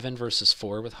 6, 7 versus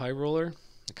 4 with High Roller.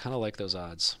 I kind of like those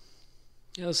odds.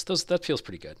 Yeah, that feels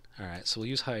pretty good. All right, so we'll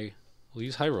use High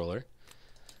Roller.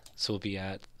 So we'll be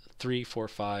at 3, 4,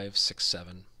 5, 6,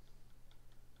 7.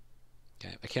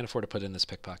 Okay, I can't afford to put in this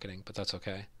pickpocketing, but that's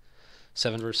okay.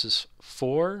 7 versus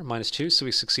 4, -2, so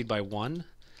we succeed by 1.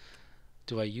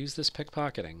 Do I use this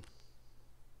pickpocketing?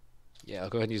 Yeah, I'll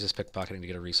go ahead and use this pickpocketing to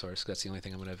get a resource. That's the only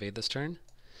thing I'm going to evade this turn.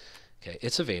 Okay,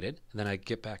 it's evaded, and then I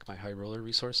get back my High Roller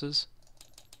resources.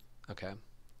 Okay.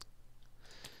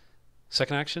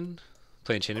 Second action,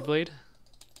 play Enchanted Blade.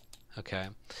 Okay.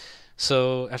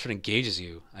 So after it engages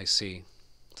you, I see.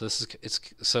 So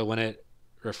so when it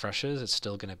refreshes, it's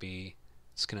still gonna be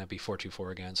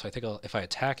 4/2/4 again. So I think if I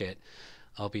attack it,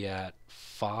 I'll be at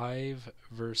 5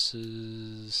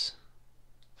 versus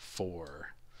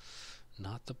 4.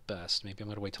 Not the best. Maybe I'm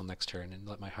gonna wait till next turn and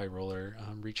let my High Roller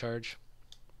recharge.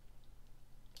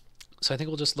 So I think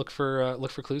we'll just look for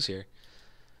clues here.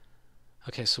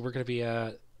 Okay, so we're going to be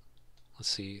at, let's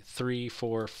see, 3,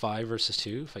 4, 5 versus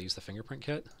 2 if I use the fingerprint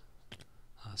kit.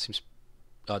 Odds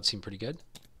seem pretty good.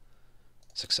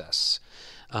 Success.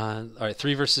 All right,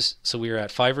 3 versus, so we are at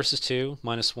 5 versus 2,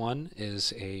 -1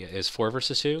 is 4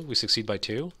 versus 2. We succeed by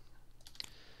 2.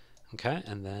 Okay,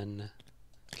 and then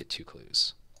get 2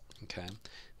 clues. Okay,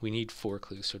 we need 4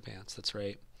 clues to advance. That's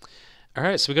right. All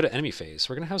right, so we go to enemy phase.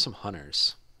 We're going to have some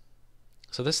hunters.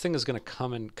 So this thing is going to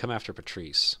come after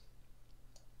Patrice.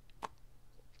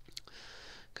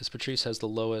 Because Patrice has the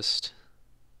lowest...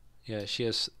 Yeah, she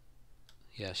has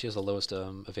the lowest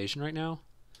evasion right now.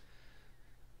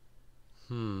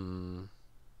 They're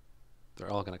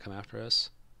all going to come after us.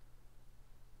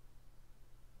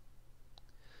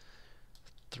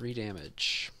 3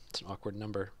 damage. It's an awkward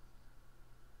number.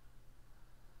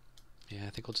 Yeah, I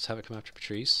think we'll just have it come after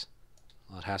Patrice.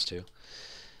 Well, it has to.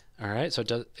 Alright, so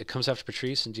it comes after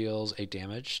Patrice and deals 8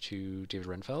 damage to David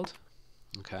Renfeld.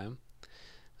 Okay. And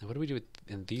what do we do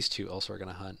and these 2 also are going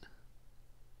to hunt.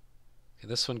 Okay,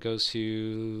 this one goes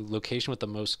to location with the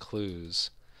most clues.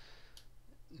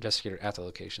 Investigator at the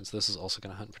location. So this is also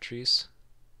going to hunt Patrice.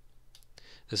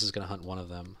 This is going to hunt one of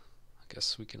them. I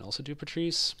guess we can also do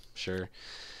Patrice. Sure.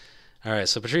 Alright,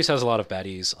 so Patrice has a lot of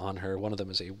baddies on her. One of them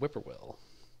is a Whippoorwill.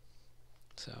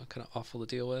 So kind of awful to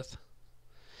deal with.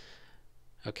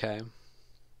 Okay.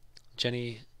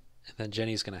 Jenny, and then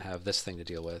Jenny's going to have this thing to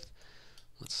deal with.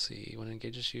 Let's see, when it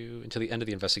engages you until the end of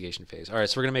the investigation phase. All right,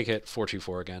 so we're going to make it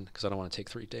 4/2/4 again because I don't want to take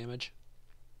 3 damage.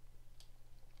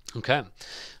 Okay,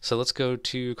 so let's go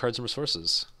to cards and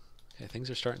resources. Okay, things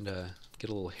are starting to get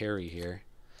a little hairy here.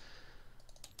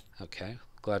 Okay,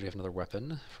 glad we have another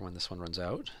weapon for when this one runs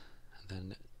out. And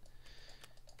then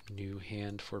new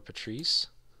hand for Patrice.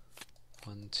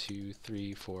 1, 2,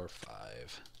 3, 4,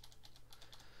 5.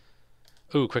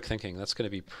 Ooh, quick thinking. That's going to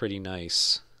be pretty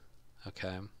nice.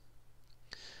 Okay.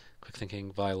 Quick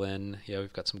thinking, violin. Yeah,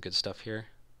 we've got some good stuff here.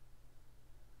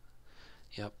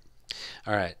 Yep.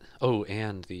 All right. Oh,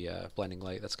 and the blinding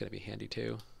light. That's going to be handy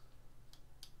too.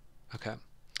 Okay.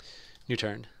 New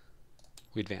turn.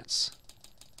 We advance.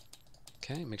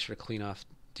 Okay, make sure to clean off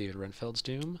David Renfeld's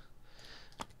doom.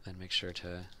 Then make sure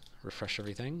to refresh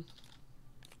everything.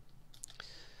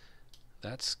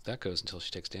 That goes until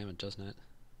she takes damage, doesn't it?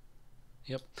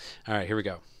 Yep. All right, here we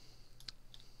go.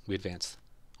 We advance.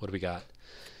 What do we got?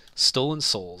 Stolen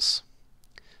Souls.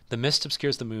 The mist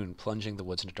obscures the moon, plunging the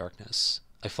woods into darkness.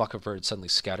 A flock of birds suddenly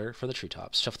scatter for the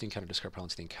treetops. Shuffle the encounter, discard pile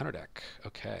into the encounter deck.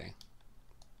 Okay.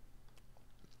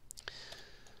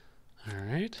 All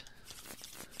right.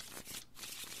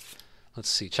 Let's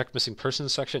see. Check missing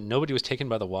persons section. Nobody was taken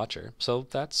by the Watcher, so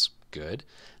that's good.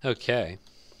 Okay.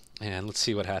 And let's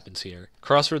see what happens here.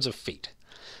 Crossroads of Fate.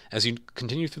 As you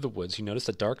continue through the woods, you notice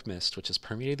the dark mist which has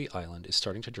permeated the island is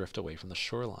starting to drift away from the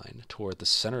shoreline toward the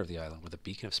center of the island, where the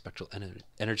beacon of spectral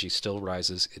energy still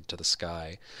rises into the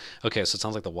sky. Okay, so it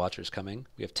sounds like the Watcher's coming.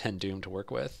 We have 10 Doom to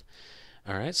work with.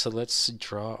 Alright, so let's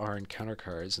draw our encounter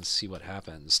cards and see what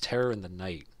happens. Terror in the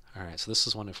Night. Alright, so this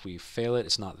is one, if we fail it,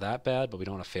 it's not that bad, but we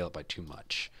don't want to fail it by too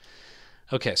much.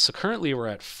 Okay, so currently we're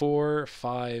at 4,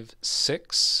 5,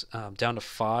 6, down to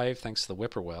 5 thanks to the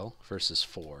Whippoorwill versus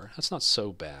 4. That's not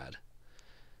so bad.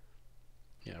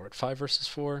 Yeah, we're at 5 versus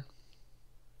 4.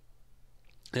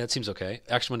 Yeah, that seems okay.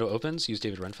 Action window opens. Use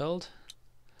David Renfeld,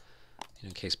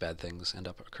 in case bad things end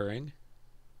up occurring.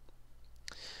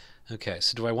 Okay,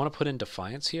 so do I want to put in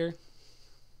Defiance here?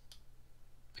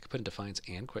 I could put in Defiance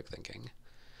and Quick Thinking.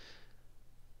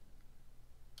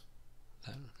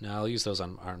 No, I'll use those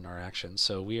on our actions.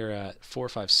 So we are at 4,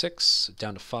 5, 6,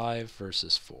 down to 5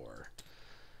 versus 4.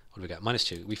 What do we got?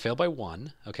 -2. We fail by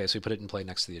 1. Okay, so we put it in play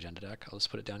next to the agenda deck. I'll just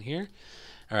put it down here.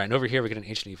 All right, and over here we get an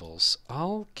Ancient Evils.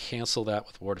 I'll cancel that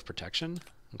with Ward of Protection,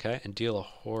 okay, and deal a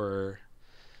horror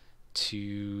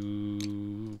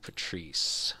to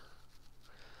Patrice.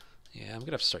 Yeah, I'm going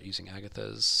to have to start using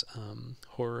Agatha's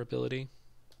horror ability,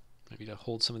 maybe to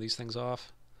hold some of these things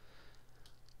off.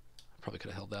 Probably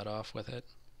could have held that off with it.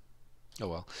 Oh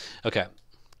well. Okay.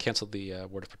 Canceled the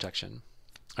Word of Protection.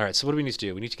 Alright, so what do we need to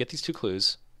do? We need to get these 2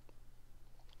 clues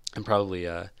and probably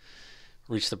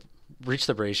reach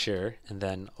the brazier, and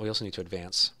then we also need to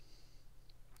advance.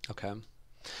 Okay.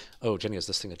 Oh, Jenny has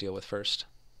this thing to deal with first.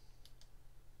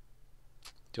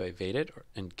 Do I evade it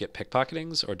and get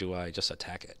pickpocketings, or do I just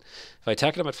attack it? If I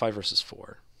attack it, I'm at 5 versus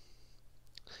 4.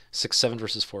 6, 7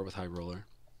 versus 4 with High Roller.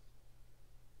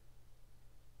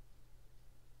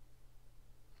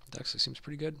 That actually seems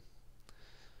pretty good.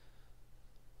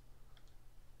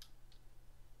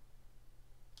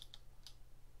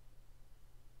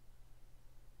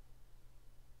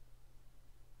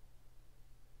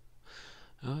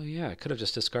 Oh yeah, I could have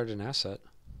just discarded an asset.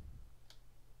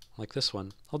 Like this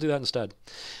one. I'll do that instead.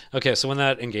 Okay, so when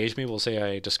that engaged me, we'll say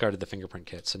I discarded the fingerprint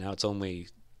kit. So now it's only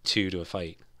 2 to a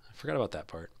fight. I forgot about that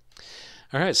part.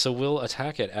 Alright, so we'll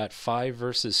attack it at 5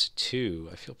 versus 2.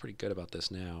 I feel pretty good about this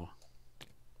now.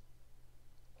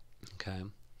 Okay.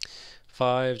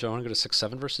 5. Do I want to go to 6,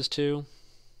 7 versus 2?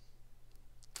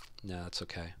 No, that's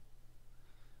okay.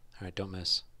 Alright, don't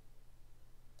miss.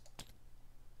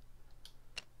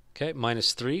 Okay,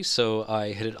 -3, so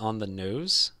I hit it on the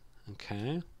nose.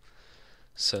 Okay.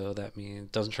 So that means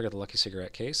it doesn't trigger the lucky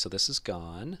cigarette case, so this is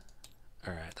gone.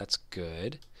 Alright, that's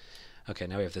good. Okay,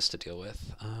 now we have this to deal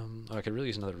with. Oh, I could really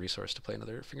use another resource to play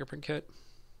another fingerprint kit.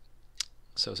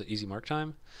 So is it easy mark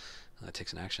time? Oh, that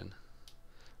takes an action.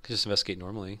 Could just investigate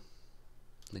normally,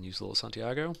 and then use Little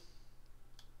Santiago.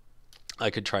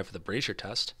 I could try for the brazier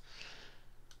test.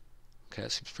 Okay,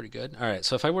 that seems pretty good. All right,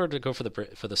 so if I were to go for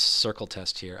the circle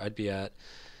test here, I'd be at,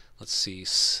 let's see,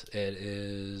 it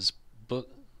is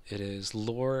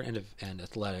lore and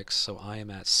athletics. So I am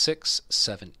at 6,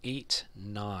 7, 8,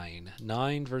 9,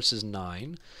 9 versus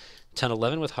 9, 10,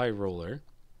 11 with High Roller.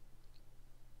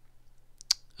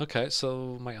 Okay,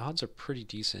 so my odds are pretty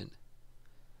decent.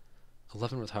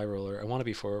 11 with High Roller. I want to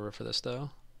be 4 for this,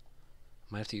 though.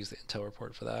 Might have to use the intel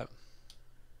report for that.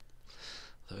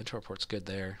 The intel report's good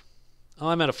there. Oh,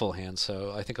 I'm at a full hand,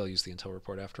 so I think I'll use the intel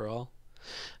report after all.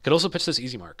 I could also pitch this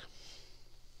easy mark.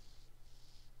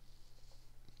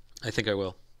 I think I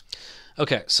will.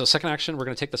 Okay, so second action, we're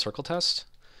going to take the circle test.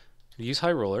 Use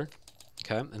High Roller.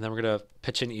 Okay, and then we're going to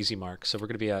pitch in easy mark. So we're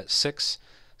going to be at 6,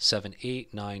 7,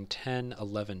 8, 9, 10,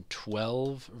 11,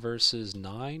 12 versus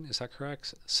 9. Is that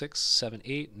correct? 6, 7,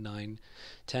 8, 9,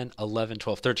 10, 11,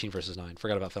 12, 13 versus 9.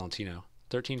 Forgot about Valentino.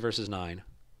 13 versus 9.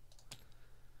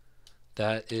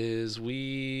 That is,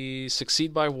 we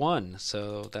succeed by 1.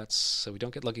 So we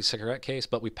don't get lucky cigarette case,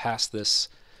 but we pass this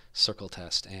circle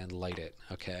test and light it.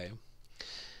 Okay.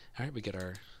 All right, we get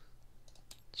our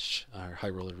High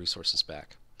Roller resources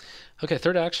back. Okay,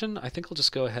 third action, I think I'll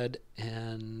just go ahead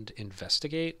and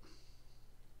investigate.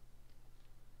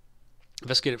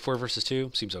 Investigate at 4 versus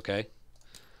 2, seems okay.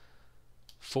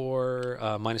 4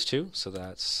 -2, so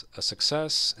that's a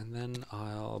success, and then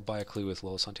I'll buy a clue with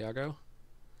Lola Santiago.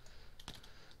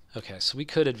 Okay, so we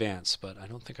could advance, but I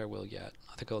don't think I will yet.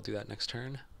 I think I'll do that next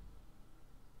turn.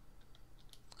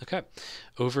 Okay,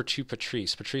 over to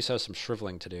Patrice. Patrice has some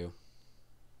shriveling to do.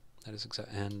 That is exact,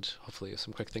 and hopefully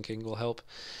some quick thinking will help.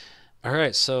 All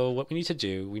right, so what we need to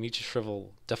do, we need to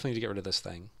shrivel. Definitely need to get rid of this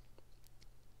thing.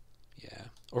 Yeah,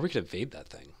 or we could evade that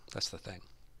thing. That's the thing.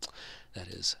 That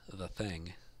is the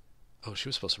thing. Oh, she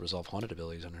was supposed to resolve haunted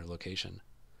abilities on her location.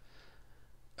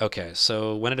 Okay,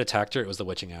 so when it attacked her, it was the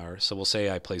witching hour. So we'll say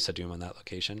I placed a doom on that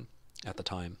location at the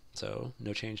time. So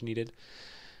no change needed.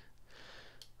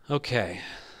 Okay.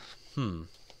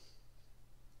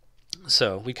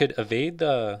 So we could evade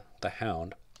the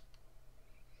hound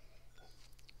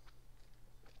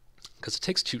because it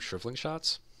takes 2 shriveling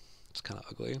shots. It's kind of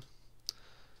ugly.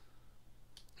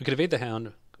 We could evade the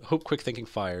hound, hope quick thinking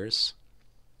fires,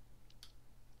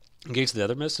 engage the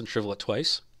other mist, and shrivel it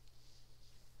twice.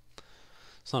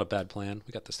 It's not a bad plan.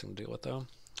 We got this thing to deal with though.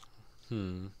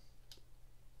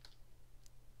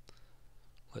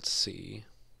 Let's see.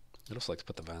 I'd also like to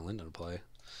put the violin into play.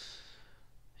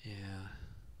 Yeah.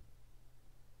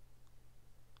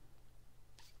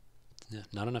 Yeah,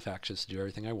 not enough actions to do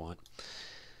everything I want.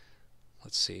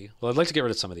 Let's see. Well, I'd like to get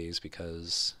rid of some of these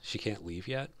because she can't leave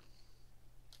yet.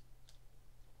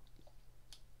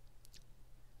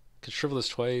 Could shrivel this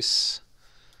twice.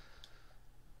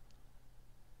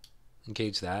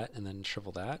 Engage that and then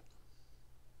shrivel that.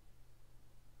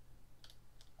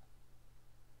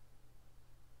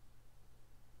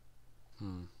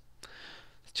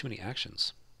 Too many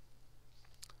actions.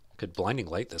 Could blinding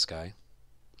light this guy.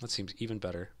 That seems even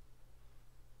better.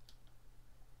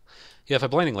 Yeah, if I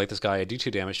blinding light this guy, I do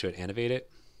 2 damage to it and evade it,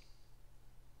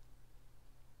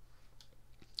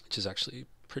 which is actually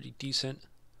pretty decent.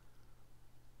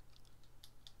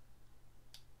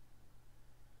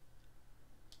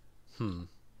 Yeah,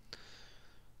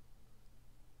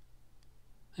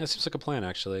 it seems like a plan,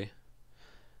 actually.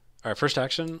 Alright, first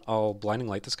action, I'll blinding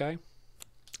light this guy.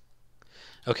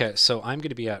 Okay, so I'm going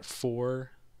to be at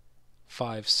 4,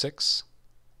 5, 6.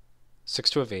 6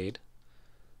 to evade.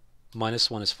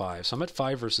 -1 is 5. So I'm at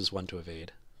 5 versus 1 to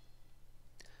evade.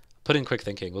 Put in quick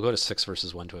thinking. We'll go to 6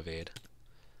 versus 1 to evade.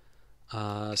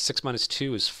 6 minus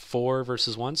 2 is 4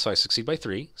 versus 1, so I succeed by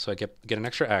 3. So I get an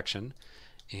extra action.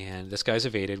 And this guy's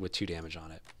evaded with 2 damage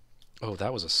on it. Oh,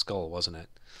 that was a skull, wasn't it?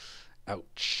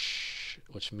 Ouch.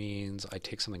 Which means I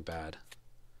take something bad.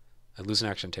 I lose an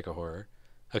action, take a horror.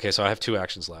 Okay, so I have 2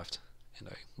 actions left. And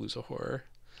I lose a horror.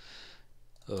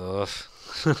 Ugh.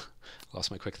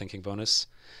 Lost my quick thinking bonus.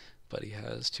 But he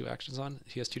has 2 actions on.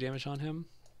 He has 2 damage on him.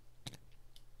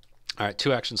 Alright,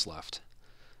 2 actions left.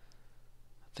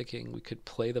 Thinking we could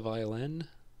play the violin.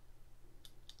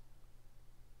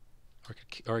 Or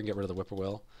I can get rid of the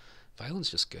whippoorwill.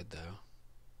 Violin's just good, though.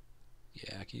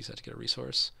 Yeah, I can use that to get a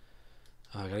resource.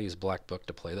 Oh, I gotta use Black Book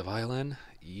to play the violin.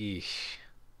 Eesh.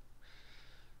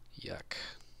 Yuck.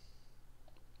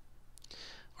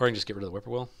 Or I can just get rid of the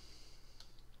whippoorwill.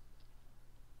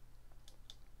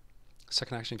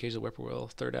 Second action, engage the whippoorwill.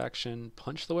 Third action,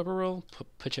 punch the whippoorwill.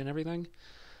 Pitch in everything.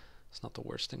 It's not the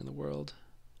worst thing in the world.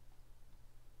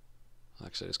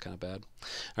 Actually, it's kind of bad.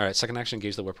 Alright, second action,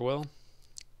 engage the whippoorwill.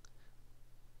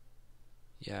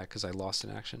 Yeah, because I lost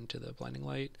an action to the blinding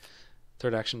light.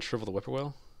 Third action, shrivel the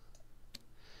whippoorwill.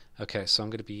 Okay, so I'm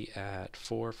going to be at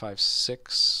 4, 5,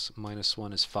 6.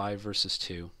 -1 is 5 versus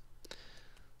 2.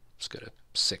 Let's go to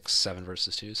 6, 7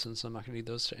 versus 2 since I'm not going to need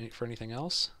those for anything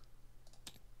else.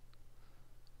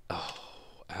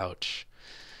 Oh, ouch.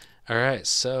 Alright,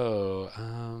 so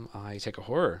I take a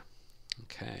horror.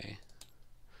 Okay.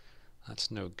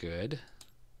 That's no good.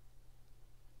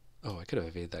 Oh, I could have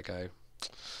evaded that guy.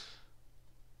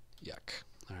 Yuck.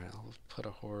 Alright, I'll put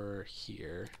a horror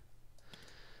here.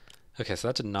 Okay, so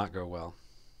that did not go well.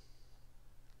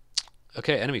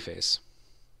 Okay, enemy phase.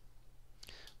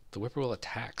 The whippoorwill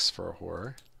attacks for a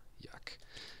horror. Yuck.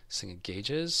 This thing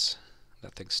engages.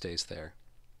 That thing stays there.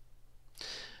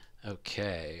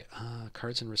 Okay,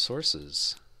 cards and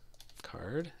resources.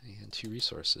 Card and 2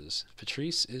 resources.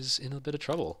 Patrice is in a bit of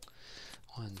trouble.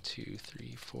 1, 2,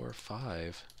 3, 4,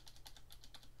 5.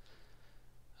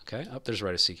 Okay, oh, there's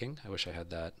Rite of Seeking. I wish I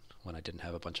had that when I didn't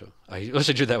have a bunch of... I wish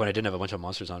I drew that when I didn't have a bunch of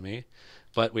monsters on me.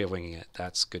 But we have Winging It.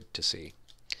 That's good to see.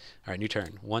 Alright, new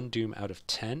turn. 1 Doom out of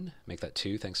 10. Make that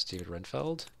 2, thanks to David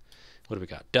Renfeld. What do we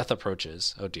got? Death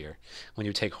Approaches. Oh dear. When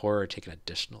you take horror, take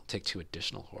 2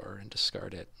 additional horror and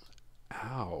discard it.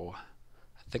 Ow.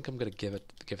 I think I'm gonna give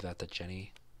that to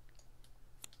Jenny.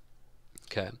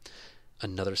 Okay.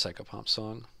 Another Psychopomp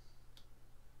song.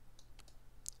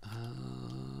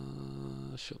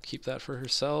 She'll keep that for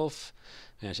herself.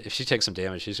 Man, if she takes some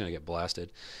damage, she's gonna get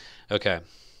blasted. Okay.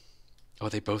 Oh,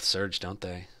 they both surge, don't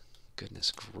they?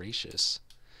 Goodness gracious.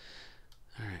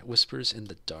 Alright, Whispers in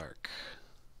the Dark.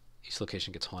 Each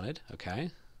location gets haunted.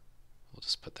 Okay. We'll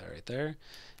just put that right there.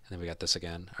 And then we got this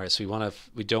again. Alright, so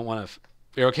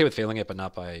we're okay with failing it, but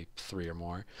not by 3 or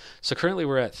more. So currently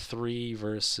we're at 3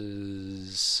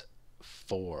 versus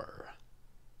 4.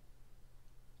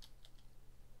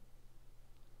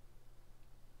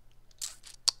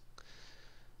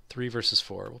 3 versus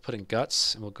 4. We'll put in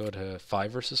guts, and we'll go to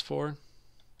 5 versus 4.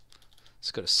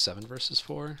 Let's go to 7 versus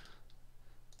 4.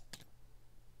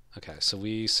 Okay, so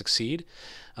we succeed.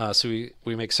 So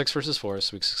we make 6 versus 4,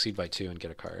 so we succeed by 2 and get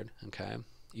a card. Okay,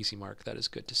 easy mark. That is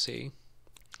good to see.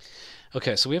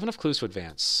 Okay, so we have enough clues to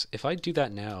advance. If I do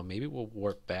that now, maybe we'll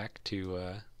warp back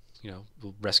to,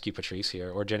 we'll rescue Patrice here,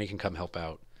 or Jenny can come help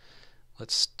out.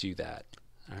 Let's do that.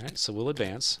 All right, so we'll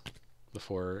advance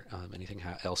before anything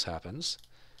else happens.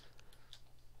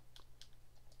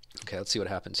 Okay, let's see what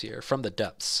happens here. From the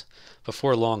depths.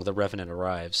 Before long, the Revenant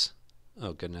arrives.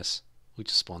 Oh, goodness. We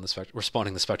just spawned we're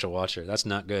spawning the Spectral Watcher. That's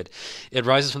not good. It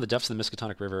rises from the depths of the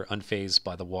Miskatonic River, unfazed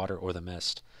by the water or the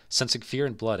mist. Sensing fear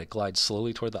and blood, it glides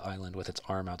slowly toward the island with its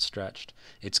arm outstretched.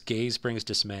 Its gaze brings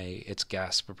dismay. Its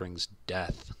gasp brings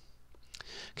death.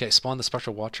 Okay, spawn the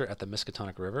Spectral Watcher at the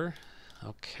Miskatonic River.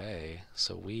 Okay,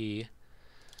 so we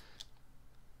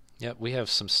have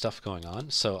some stuff going on.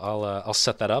 So I'll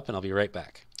set that up and I'll be right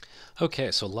back.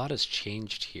 Okay, so a lot has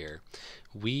changed here.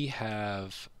 We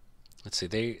have, let's see,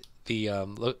 the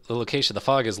location, the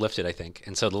fog is lifted, I think,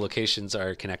 and so the locations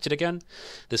are connected again.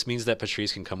 This means that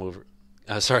Patrice can come over.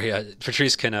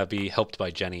 Patrice can be helped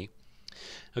by Jenny.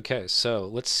 Okay, so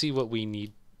let's see what we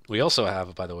need. We also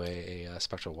have, by the way, a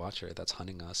Spectral Watcher that's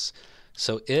hunting us.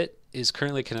 So it is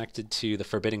currently connected to the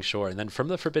Forbidding Shore, and then from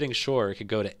the Forbidding Shore, it could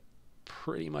go to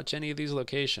pretty much any of these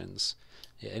locations.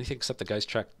 Yeah, anything except the guy's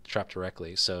trapped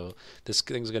directly. So this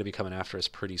thing's going to be coming after us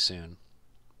pretty soon.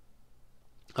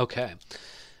 Okay.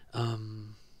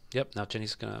 Yep. Now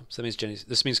Jenny's gonna. So that means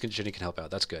This means Jenny can help out.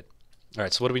 That's good. All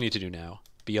right. So what do we need to do now?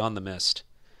 Beyond the mist.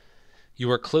 You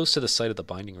are close to the site of the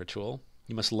binding ritual.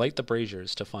 You must light the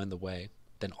braziers to find the way.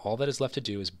 Then all that is left to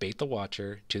do is bait the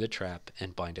Watcher to the trap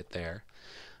and bind it there.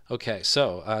 Okay,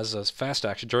 so as a fast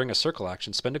action, during a circle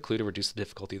action, spend a clue to reduce the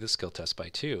difficulty of the skill test by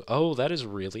 2. Oh, that is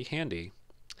really handy.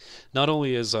 Not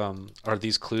only are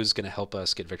these clues going to help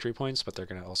us get victory points, but they're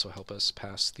going to also help us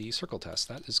pass the circle test.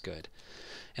 That is good.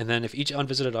 And then if each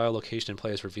unvisited isle location in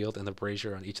play is revealed and the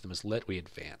brazier on each of them is lit, we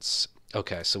advance.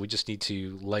 Okay, so we just need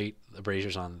to light the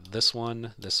braziers on this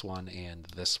one, and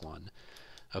this one.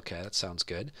 Okay, that sounds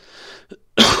good.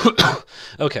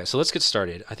 Okay, so let's get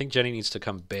started. I think Jenny needs to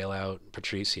come bail out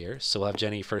Patrice here. So we'll have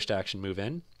Jenny first action move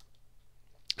in.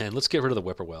 And let's get rid of the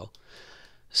Whippoorwill.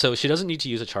 So she doesn't need to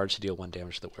use a charge to deal 1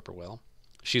 damage to the Whippoorwill.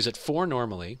 She's at 4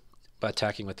 normally, by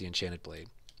attacking with the Enchanted Blade.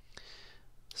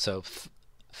 So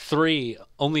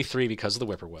only 3 because of the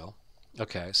Whippoorwill.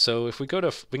 Okay, so if we can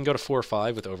go to 4 or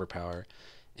 5 with Overpower,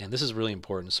 and this is really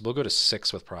important. So we'll go to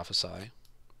 6 with Prophesy.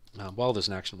 While there's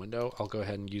an action window, I'll go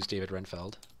ahead and use David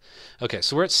Renfeld. Okay,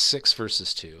 so we're at 6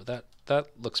 versus 2. That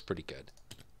looks pretty good.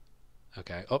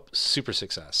 Okay, oh, super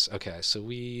success. Okay, so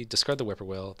we discard the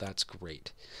Whippoorwill. That's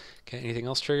great. Okay, anything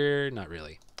else trigger? Not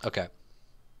really. Okay.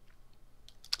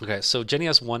 Okay, so Jenny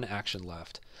has 1 action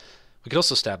left. We could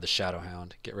also stab the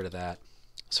Shadowhound, get rid of that.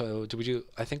 So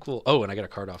I think oh, and I got a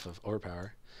card off of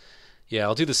Overpower. Yeah,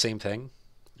 I'll do the same thing.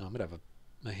 Oh, I'm going to have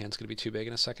my hand's going to be too big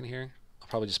in a second here. I'll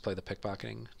probably just play the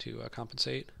pickpocketing to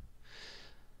compensate.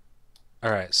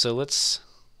 All right, so let's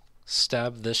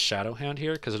stab this Shadowhound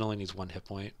here because it only needs 1 hit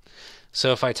point.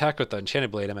 So if I attack with the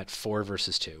Enchanted Blade, I'm at 4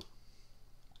 versus 2.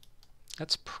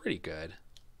 That's pretty good.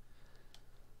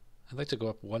 I'd like to go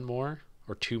up 1 more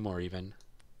or 2 more even.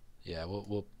 Yeah,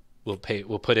 we'll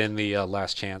put in the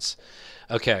last chance.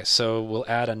 Okay, so we'll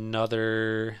add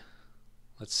another.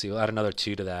 Let's see, we'll add another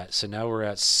 2 to that. So now we're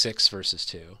at 6 versus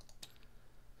 2.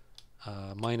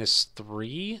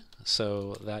 -3,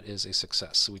 so that is a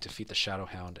success. So we defeat the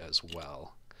Shadowhound as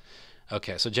well.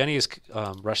 Okay, so Jenny has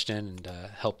rushed in and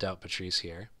helped out Patrice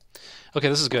here. Okay,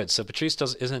 this is good. So Patrice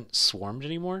isn't swarmed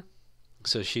anymore,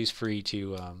 so she's free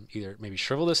to either maybe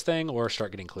shrivel this thing or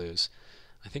start getting clues.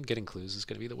 I think getting clues is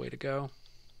going to be the way to go.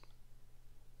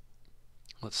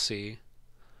 Let's see.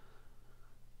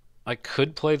 I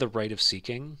could play the Rite of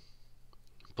Seeking,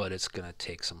 but it's going to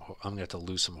take some. I'm going to have to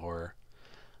lose some horror.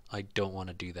 I don't want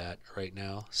to do that right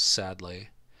now, sadly,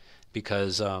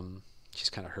 because she's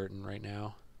kind of hurting right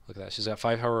now. Look at that. She's got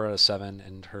 5 horror out of 7,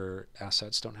 and her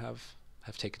assets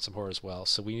have taken some horror as well.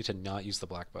 So we need to not use the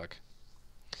Black Book.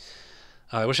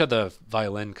 I wish I had the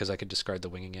Violin because I could discard the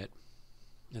Winging It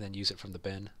and then use it from the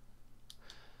bin.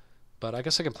 But I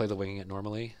guess I can play the Winging It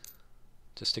normally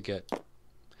just to get...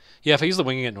 Yeah, if I use the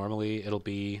Winging It normally, it'll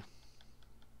be...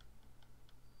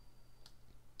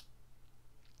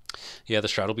 Yeah, the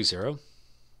Shroud will be 0.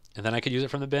 And then I could use it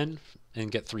from the bin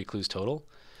and get 3 clues total.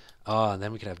 And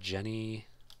then we could have Jenny...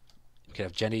 We could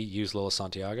have Jenny use Lola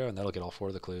Santiago, and that'll get all 4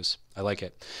 of the clues. I like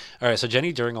it. All right, so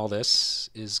Jenny, during all this,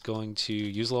 is going to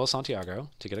use Lola Santiago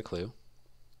to get a clue.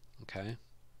 Okay.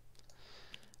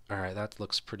 All right, that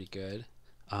looks pretty good.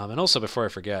 And also, before I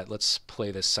forget, let's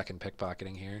play this second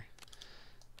pickpocketing here.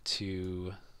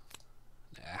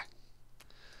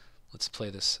 Let's play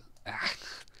this.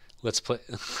 Let's play.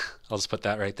 I'll just put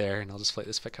that right there, and I'll just play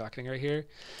this pickpocketing right here.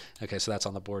 Okay, so that's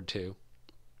on the board too.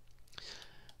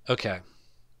 Okay,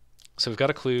 so we've got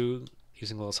a clue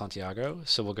using Little Santiago.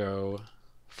 So we'll go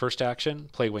first action,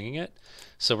 play winging it.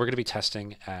 So we're going to be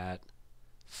testing at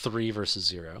 3 versus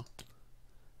 0.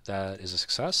 That is a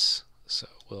success. So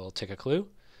we'll take a clue.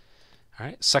 All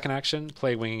right, second action,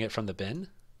 play winging it from the bin.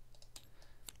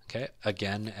 Okay,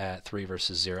 again at 3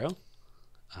 versus 0.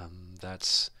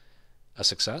 That's a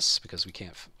success because we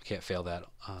can't fail that.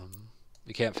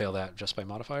 We can't fail that just by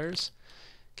modifiers.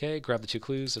 Okay, grab the 2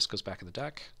 clues. This goes back in the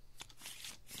deck.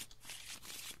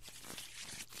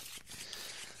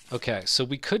 Okay, so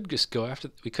we could just go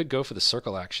for the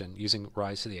circle action using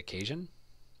Rise to the Occasion.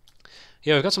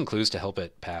 Yeah, we've got some clues to help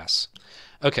it pass.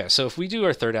 Okay, so if we do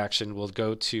our third action, we'll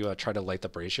go to try to light the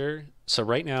brazier. So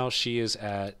right now she is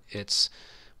at its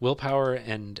willpower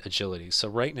and agility. So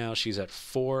right now she's at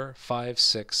 4, 5,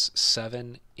 6,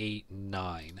 7, 8,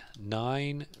 9.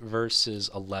 9 versus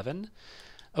 11.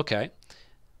 Okay,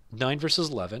 9 versus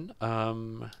 11.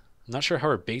 I'm not sure how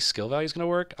her base skill value is going to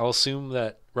work. I'll assume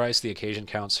that Rise to the Occasion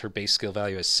counts her base skill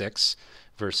value as 6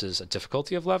 versus a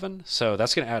difficulty of 11. So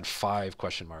that's going to add 5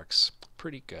 question marks.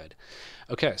 Pretty good.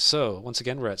 Okay, so once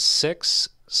again, we're at 6,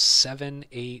 7,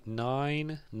 8,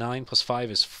 9. 9 plus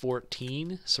 5 is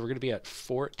 14. So we're going to be at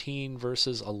 14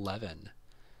 versus 11.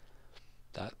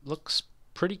 That looks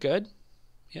pretty good.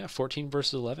 Yeah, 14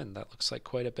 versus 11. That looks like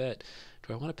quite a bit.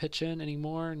 Do I want to pitch in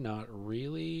anymore? Not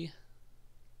really.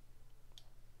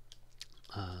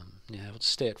 Yeah, we'll just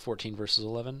stay at 14 versus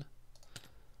 11.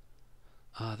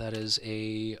 That is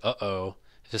a... Uh-oh.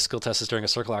 If this skill test is during a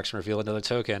circle action, reveal another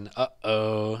token.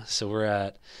 Uh-oh. So we're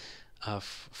at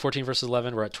 14 versus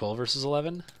 11. We're at 12 versus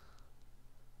 11.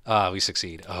 We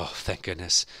succeed. Oh, thank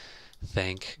goodness.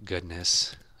 Thank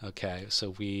goodness. Okay, so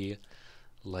we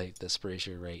light this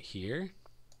brazier right here.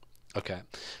 Okay,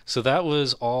 so that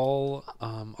was all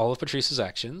of Patrice's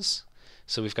actions.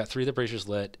 So we've got 3 of the braziers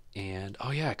lit, and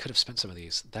oh yeah, I could have spent some of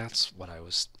these. That's what I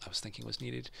was thinking was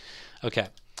needed. Okay,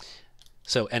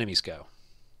 so enemies go.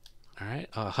 All right,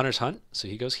 Hunter's Hunt. So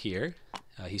he goes here.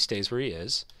 He stays where he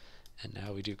is, and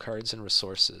now we do cards and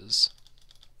resources.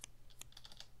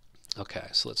 Okay,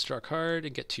 so let's draw a card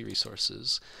and get 2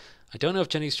 resources. I don't know if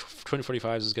Jenny's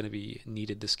 2045s is going to be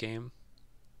needed this game.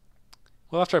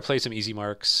 Well, after I play some easy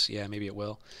marks, yeah, maybe it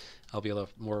will. I'll be able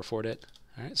to more afford it.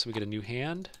 All right, so we get a new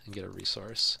hand and get a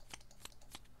resource.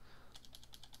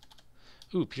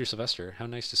 Ooh, Peter Sylvester, how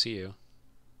nice to see you.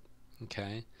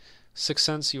 Okay. 6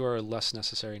 cents, you are less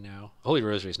necessary now. Holy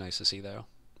Rosary is nice to see, though.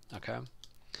 Okay. All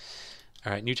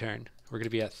right, new turn. We're going to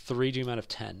be at 3 doom out of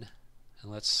 10.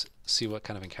 And let's see what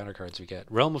kind of encounter cards we get.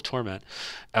 Realm of Torment.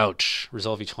 Ouch.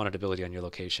 Resolve each haunted ability on your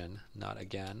location. Not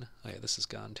again. Oh, yeah, this is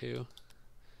gone, too.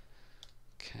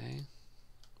 Okay.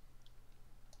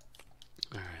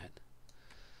 All right.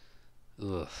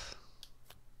 Ugh.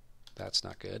 That's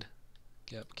not good.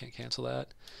 Yep, can't cancel that.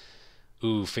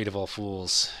 Ooh, Fate of All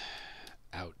Fools.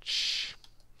 Ouch.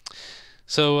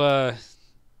 So,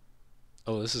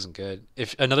 oh, this isn't good.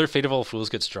 If another Fate of All Fools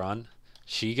gets drawn,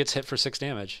 she gets hit for 6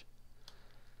 damage.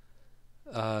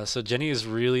 So Jenny is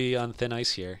really on thin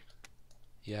ice here.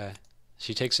 Yeah.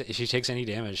 If she takes any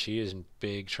damage, she is in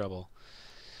big trouble.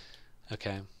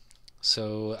 Okay.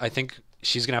 So I think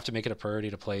she's going to have to make it a priority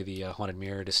to play the Haunted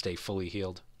Mirror to stay fully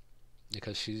healed,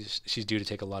 because she's due to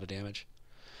take a lot of damage.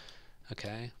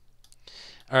 Okay.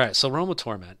 All right, so Realm of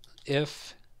Torment.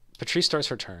 If Patrice starts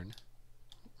her turn,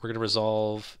 we're going to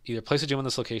resolve either place a doom on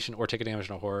this location or take a damage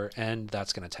in a horror, and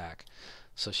that's going to attack.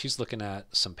 So she's looking at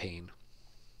some pain.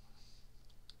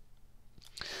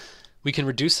 We can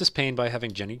reduce this pain by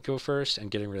having Jenny go first and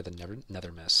getting rid of the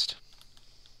Nether Mist.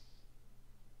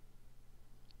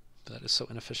 That is so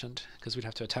inefficient, because we'd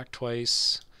have to attack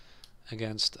twice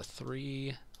against a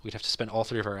 3. We'd have to spend all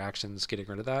 3 of our actions getting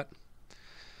rid of that.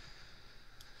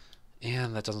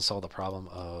 And that doesn't solve the problem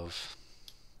of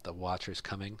the Watchers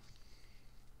coming.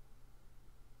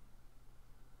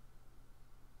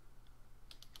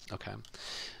 Okay.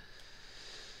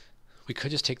 We could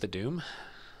just take the Doom.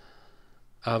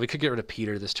 We could get rid of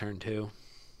Peter this turn too.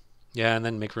 Yeah, and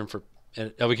then make room for...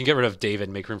 we can get rid of David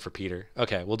and make room for Peter.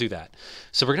 Okay, we'll do that.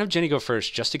 So we're going to have Jenny go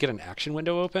first just to get an action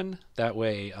window open. That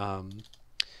way,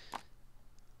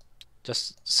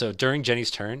 just so during Jenny's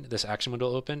turn, this action window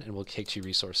will open, and we'll take 2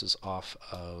 resources off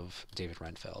of David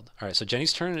Renfeld. All right, so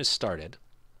Jenny's turn is started.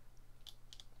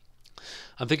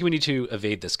 I'm thinking we need to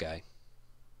evade this guy,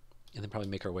 and then probably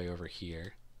make our way over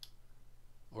here.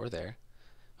 or there.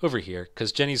 Over here,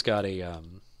 because Jenny's got a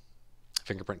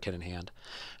fingerprint kit in hand.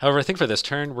 However, I think for this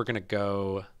turn, we're going to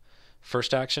go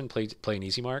first action, play an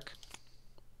easy mark.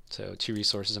 So 2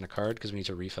 resources and a card, because we need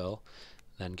to refill.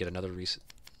 Then get another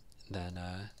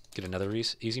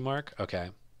easy mark. Okay.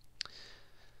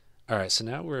 All right, so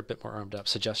now we're a bit more armed up.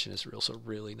 Suggestion is also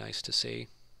really nice to see.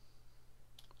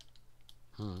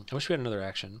 I wish we had another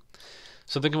action.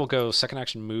 So I'm thinking we'll go second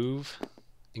action move,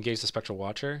 engage the Spectral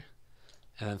Watcher,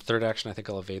 and then third action I think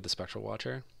I'll evade the Spectral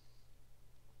Watcher.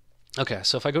 Okay,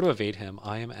 so if I go to evade him,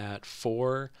 I am at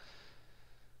 4,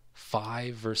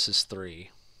 5 versus 3.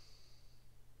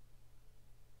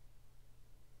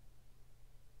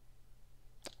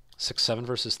 Six, 7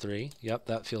 versus 3. Yep,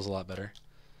 that feels a lot better.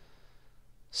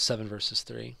 7 versus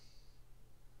 3.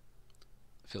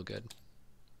 Feel good.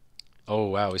 Oh,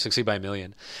 wow, we succeed by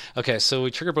 1,000,000. Okay, so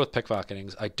we trigger both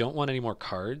pickpocketings. I don't want any more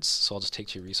cards, so I'll just take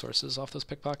 2 resources off those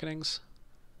pickpocketings.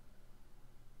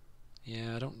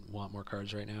 Yeah, I don't want more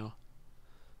cards right now,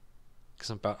 because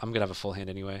I'm going to have a full hand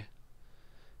anyway.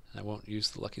 And I won't use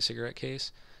the lucky cigarette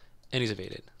case. And he's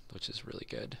evaded, which is really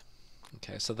good.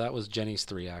 Okay, so that was Jenny's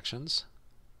 3 actions.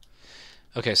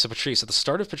 Okay, so Patrice, at the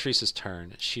start of Patrice's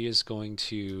turn, she is going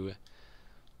to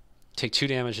take 2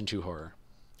 damage and 2 horror.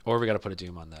 Or we got to put a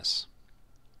doom on this.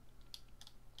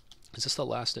 Is this the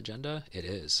last agenda? It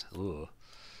is. Ooh.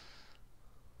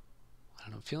 I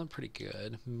don't know, I'm feeling pretty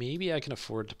good. Maybe I can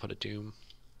afford to put a doom.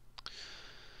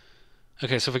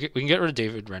 Okay, so if we can get rid of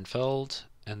David Renfeld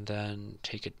and then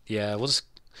take it. Yeah, we'll just.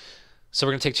 So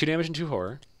we're going to take 2 damage and 2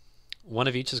 horror. 1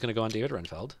 of each is going to go on David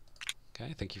Renfeld.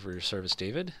 Okay, thank you for your service,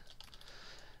 David.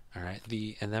 All right,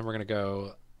 and then we're going to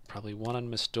go probably 1 on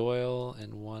Miss Doyle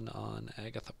and 1 on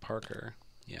Agatha Parker.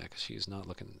 Yeah, because she's not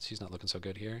looking so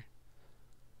good here.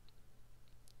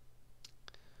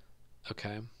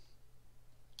 Okay.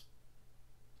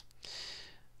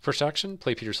 First action,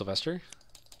 play Peter Sylvester.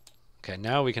 Okay,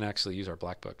 now we can actually use our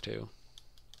black book too.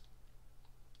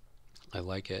 I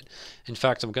like it. In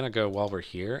fact, I'm going to go, while we're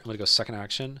here, I'm going to go second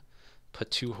action,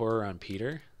 put 2 horror on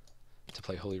Peter to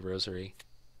play Holy Rosary.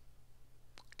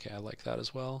 Okay, I like that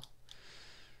as well.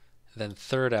 Then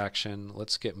third action,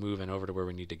 let's get moving over to where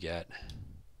we need to get. I'm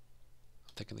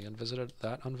thinking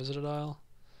that unvisited isle.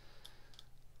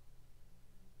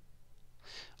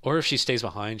 Or if she stays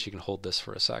behind, she can hold this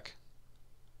for a sec.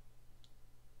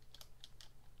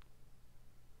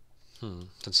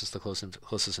 Since it's the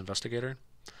closest investigator.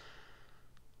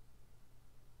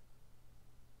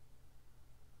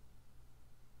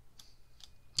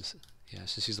 Yeah,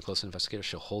 since she's the closest investigator,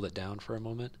 she'll hold it down for a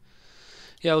moment.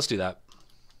 Yeah, let's do that.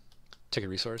 Take a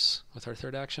resource with our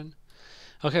third action.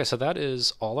 Okay, so that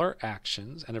is all our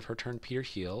actions. End of her turn, Peter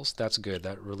heals. That's good.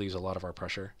 That relieves a lot of our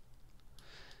pressure.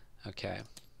 Okay.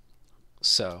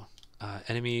 So,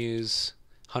 enemies,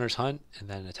 hunters hunt, and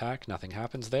then attack. Nothing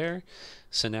happens there.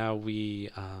 So now we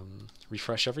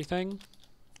refresh everything,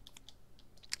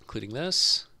 including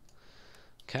this.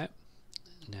 Okay.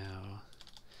 Now,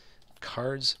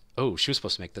 cards. Oh, she was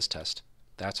supposed to make this test.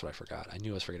 That's what I forgot. I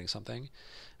knew I was forgetting something.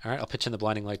 All right, I'll pitch in the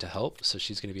Blinding Light to help. So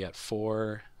she's going to be at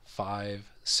 4,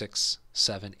 5, 6,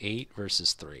 7, 8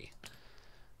 versus 3.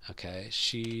 Okay,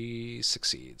 she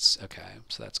succeeds. Okay,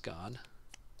 so that's gone.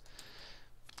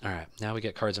 All right, now we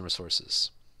get cards and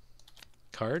resources.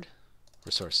 Card,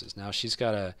 resources. Now she's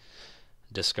got to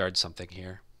discard something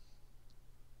here.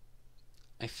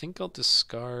 I think I'll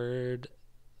discard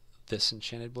this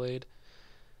Enchanted Blade.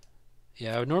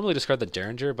 Yeah, I would normally discard the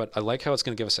Derringer, but I like how it's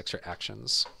going to give us extra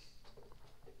actions.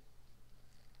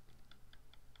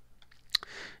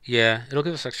 Yeah, it'll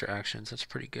give us extra actions. That's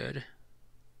pretty good.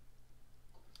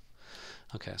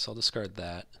 Okay, so I'll discard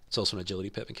that. It's also an agility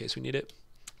pip in case we need it.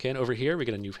 Okay, and over here we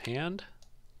get a new hand.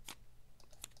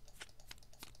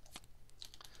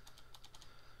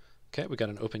 Okay, we got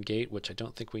an open gate, which I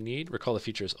don't think we need. Recall the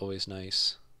Future is always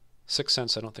nice. Sixth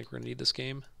Sense, I don't think we're going to need this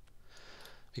game,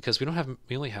 because we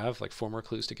only have like 4 more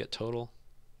clues to get total.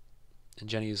 And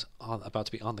Jenny's about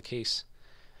to be on the case.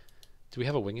 Do we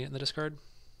have a Wing It in the discard?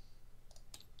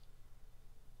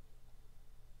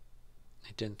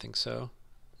 I didn't think so.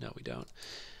 No, we don't.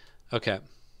 Okay.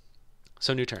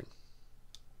 So new turn.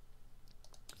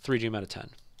 3 Doom out of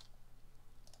 10.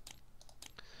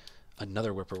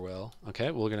 Another Whippoorwill.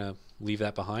 Okay, we're going to leave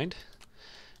that behind.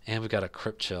 And we've got a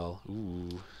Crypt Chill.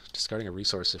 Ooh, discarding a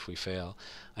resource if we fail.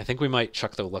 I think we might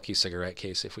chuck the Lucky Cigarette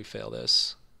case if we fail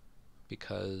this,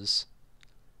 because,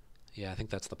 yeah, I think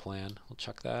that's the plan. We'll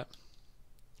chuck that.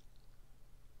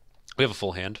 We have a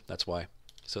full hand, that's why.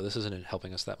 So this isn't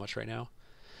helping us that much right now.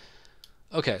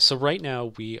 Okay, so right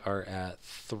now we are at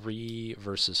 3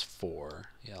 versus 4.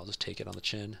 Yeah, I'll just take it on the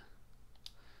chin.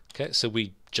 Okay, so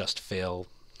we just fail,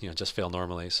 just fail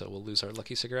normally, so we'll lose our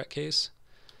lucky cigarette case.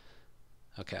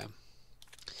 Okay.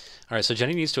 All right, so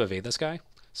Jenny needs to evade this guy,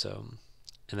 so,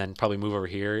 and then probably move over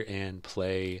here and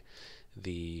play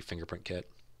the fingerprint kit.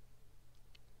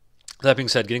 That being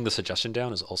said, getting the suggestion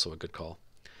down is also a good call.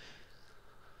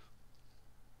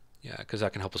 Yeah, because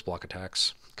that can help us block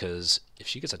attacks, because if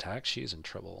she gets attacked, she is in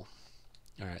trouble.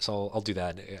 All right, so I'll do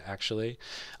that, actually.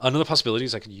 Another possibility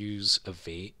is I could use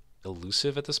evade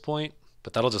elusive at this point,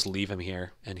 but that'll just leave him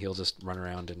here, and he'll just run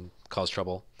around and cause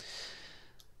trouble.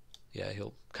 Yeah,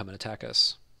 he'll come and attack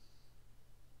us.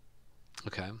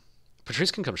 Okay.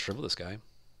 Patrice can come shrivel this guy.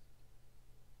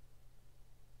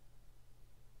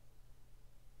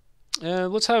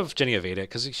 Let's have Jenny evade it,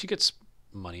 because she gets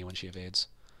money when she evades.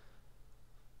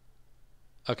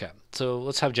 Okay, so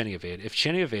let's have Jenny evade. If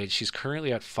Jenny evades, she's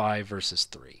currently at 5 versus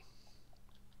 3.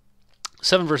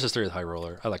 7 versus 3 with high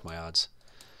roller. I like my odds.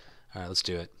 All right, let's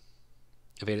do it.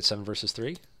 Evade at 7 versus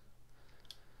 3.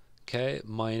 Okay,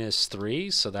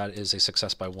 -3, so that is a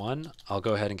success by 1. I'll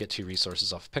go ahead and get 2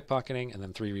 resources off of pickpocketing, and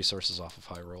then 3 resources off of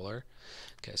high roller.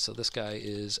 Okay, so this guy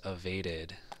is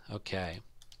evaded. Okay.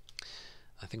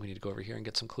 I think we need to go over here and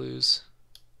get some clues.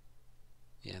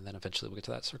 Yeah, and then eventually we'll get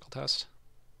to that circle test.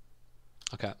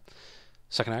 Okay.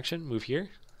 Second action, move here.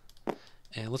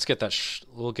 And let's get that,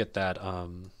 we'll get that,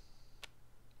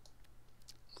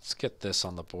 let's get this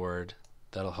on the board.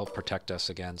 That'll help protect us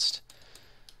against,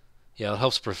 yeah, it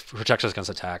helps protect us against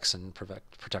attacks and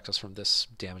protect us from this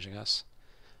damaging us.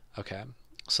 Okay,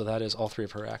 so that is all 3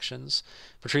 of her actions.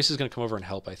 Patrice is going to come over and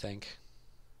help, I think.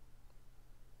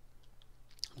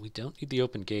 We don't need the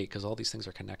open gate because all these things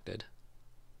are connected.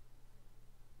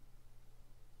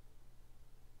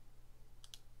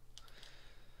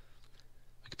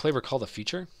 We could play Recall the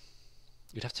Future.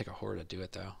 You'd have to take a horror to do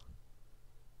it, though.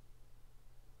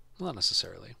 Well, not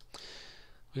necessarily.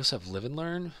 We also have Live and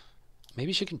Learn.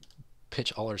 Maybe she can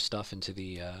pitch all her stuff into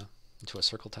the into a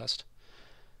circle test.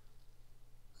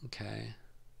 Okay,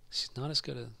 she's not as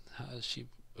good as she.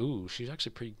 Ooh, she's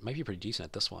actually might be pretty decent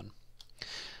at this one.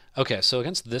 Okay, so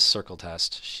against this circle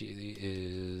test, she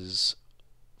is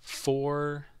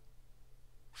 4,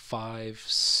 5,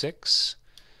 6.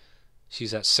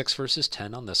 She's at 6 versus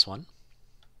 10 on this one.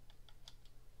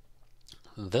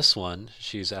 This one,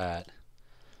 she's at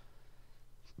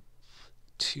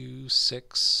 2,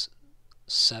 6,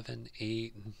 7,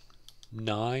 8,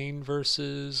 9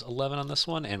 versus 11 on this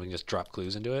one, and we can just drop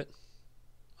clues into it.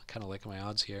 I kind of like my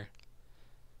odds here.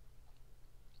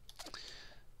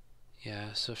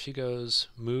 Yeah, so if she goes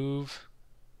move,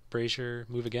 Brazier,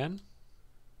 move again.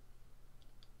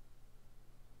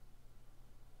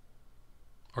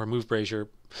 Or move Brazier,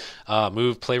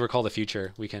 move, play Recall the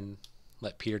Future. We can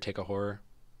let Peter take a horror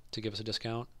to give us a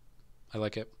discount. I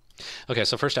like it. Okay,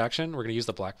 so first action, we're going to use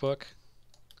the Black Book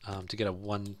to get a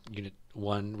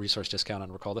 1 resource discount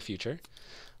on Recall the Future.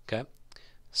 Okay.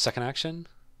 Second action,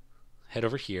 head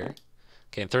over here.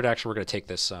 Okay, and third action, we're going to take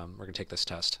this. We're going to take this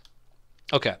test.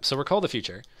 Okay, so Recall the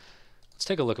Future. Let's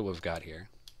take a look at what we've got here.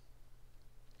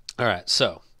 All right,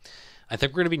 so I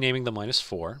think we're going to be naming the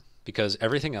 -4 because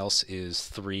everything else is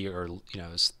 3 or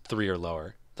is 3 or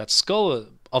lower. That skull,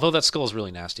 although that skull is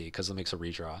really nasty because it makes a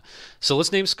redraw. So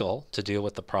let's name Skull to deal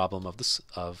with the problem of this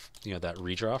that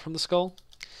redraw from the skull.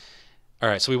 All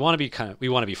right, so we want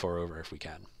to be 4 over if we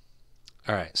can.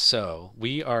 All right, so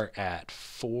we are at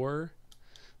 4.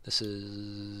 This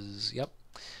is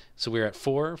So we're at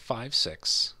 4, 5,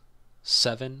 6,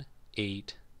 7,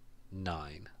 8,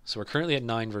 9. So we're currently at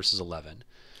 9 versus 11.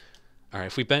 All right,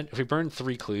 if we burn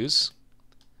 3 clues,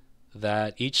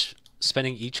 that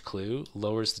spending each clue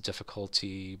lowers the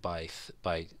difficulty by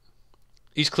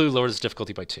each clue lowers the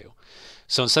difficulty by 2.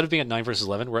 So instead of being at 9 versus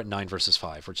 11, we're at 9 versus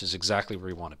 5, which is exactly where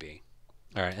we want to be.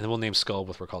 All right, and then we'll name Skull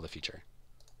with Recall the Future.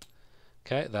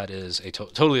 Okay, that is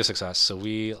totally a success. So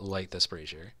we light this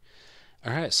Brazier.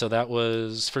 All right, so that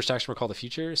was first action, Recall the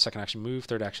Future, second action, move,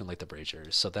 third action, light the Brazier.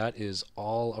 So that is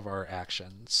all of our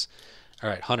actions. All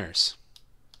right, Hunters.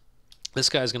 This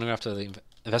guy is going to have to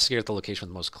investigate the location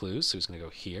with the most clues, so he's going to go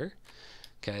here.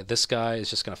 Okay, this guy is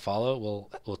just going to follow.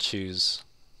 We'll choose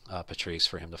Patrice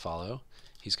for him to follow.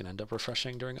 He's going to end up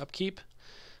refreshing during upkeep.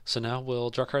 So now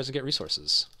we'll draw cards and get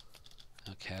resources.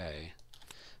 Okay,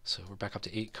 so we're back up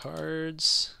to 8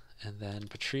 cards, and then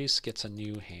Patrice gets a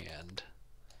new hand.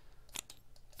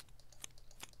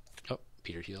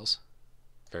 Peter heals.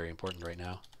 Very important right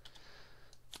now.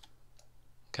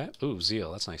 Okay. Ooh,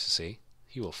 Zeal. That's nice to see.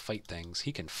 He will fight things.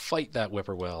 He can fight that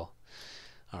whippoorwill.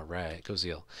 All right. Go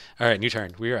Zeal. All right. New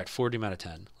turn. We are at 4 doom out of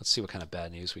 10. Let's see what kind of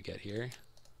bad news we get here.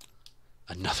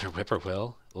 Another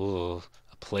whippoorwill. Ooh,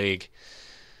 a plague.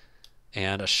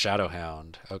 And a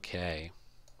Shadowhound. Okay.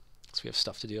 So we have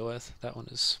stuff to deal with. That one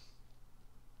is...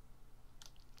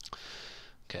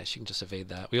 Okay, she can just evade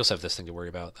that. We also have this thing to worry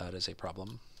about. That is a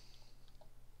problem.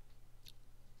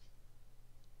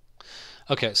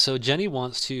 Okay, so Jenny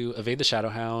wants to evade the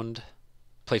Shadowhound,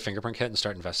 play Fingerprint Kit, and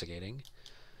start investigating.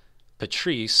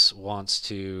 Patrice wants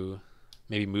to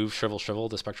maybe move Shrivel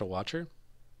the Spectral Watcher.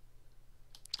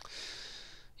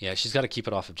 Yeah, she's got to keep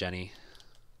it off of Jenny,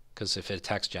 because if it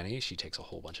attacks Jenny, she takes a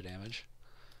whole bunch of damage.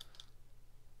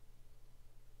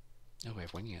 Oh, we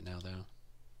have winging it now, though.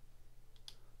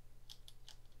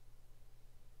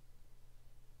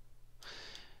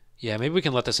 Yeah, maybe we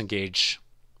can let this engage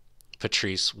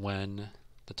Patrice when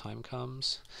the time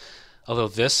comes. Although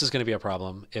this is going to be a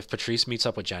problem. If Patrice meets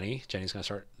up with Jenny, Jenny's going to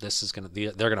start...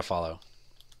 they're going to follow.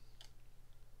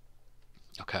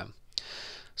 Okay.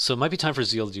 So it might be time for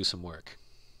Zeal to do some work.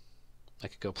 I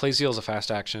could go play Zeal as a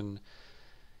fast action,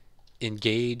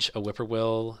 engage a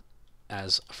Whippoorwill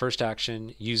as a first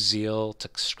action, use Zeal to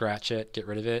scratch it, get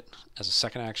rid of it as a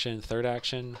second action, third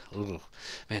action. Ooh.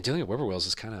 Man, dealing with Whippoorwills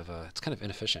is kind of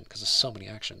inefficient because there's so many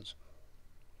actions.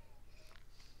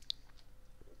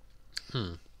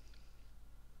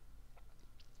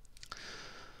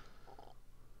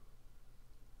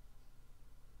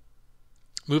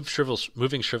 Moving,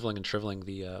 shriveling, and shriveling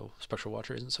the Spectral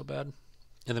Watcher isn't so bad.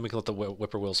 And then we can let the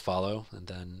Whippoorwills follow, and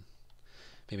then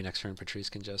maybe next turn Patrice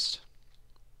can just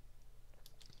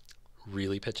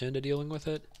really pitch into dealing with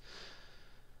it.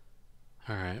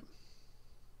 Alright.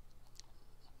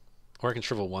 Or I can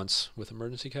shrivel once with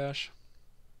Emergency Cache.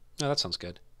 No, that sounds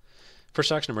good.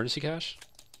 First action, Emergency Cache.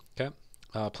 Okay.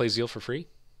 Play Zeal for free.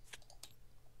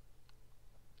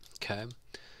 Okay.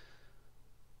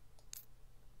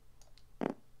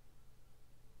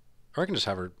 Or I can just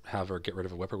have her get rid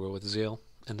of a Whippoorwill with Zeal,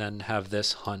 and then have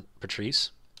this hunt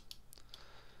Patrice.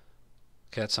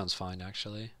 Okay, that sounds fine,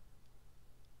 actually.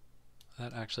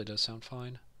 That actually does sound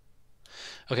fine.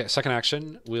 Okay, second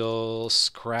action, we'll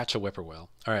scratch a Whippoorwill.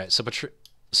 All right,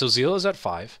 so Zeal is at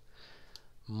 5.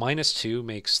 -2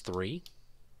 makes 3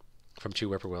 from 2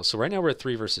 Whippoorwills. So right now we're at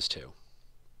 3 versus 2.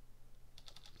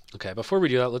 Okay, before we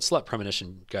do that, let's let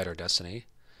Premonition guide our destiny.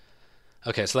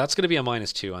 Okay, so that's going to be a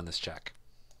 -2 on this check.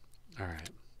 All right.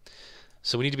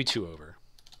 So we need to be 2 over.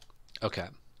 Okay.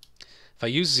 If I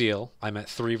use Zeal, I'm at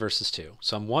 3 versus 2.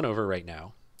 So I'm 1 over right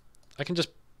now. I can just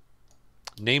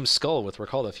name Skull with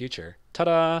Recall the Future.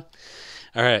 Ta-da!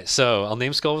 All right, so I'll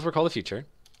name Skull with Recall the Future.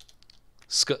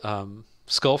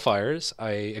 Skull fires.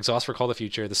 I exhaust Recall the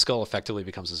Future. The Skull effectively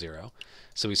becomes a 0.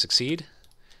 So we succeed.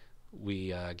 We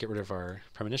get rid of our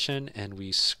Premonition, and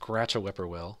we scratch a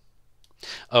Whippoorwill.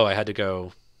 Oh, I had to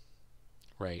go...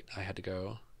 Right, I had to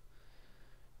go...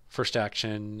 First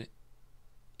action,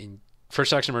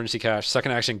 Emergency Cache.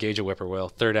 Second action, engage a Whippoorwill.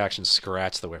 Third action,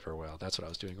 scratch the Whippoorwill. That's what I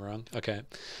was doing wrong. Okay,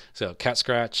 so cat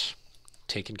scratch,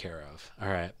 taken care of. All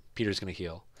right, Peter's gonna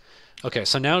heal. Okay,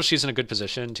 so now she's in a good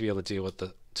position to be able to deal with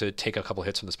to take a couple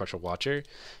hits from the Spectral Watcher,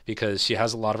 because she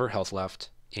has a lot of her health left,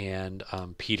 and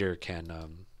Peter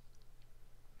can,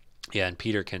 and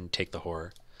Peter can take the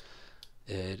horror.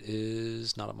 It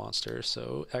is not a monster,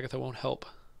 so Agatha won't help.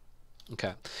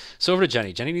 Okay, so over to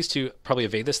Jenny. Jenny needs to probably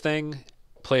evade this thing,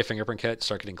 play a Fingerprint Kit,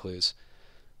 start getting clues.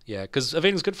 Yeah, because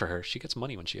evading's good for her. She gets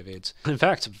money when she evades. In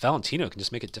fact, Valentino can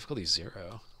just make it difficulty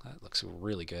 0. That looks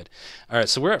really good. All right,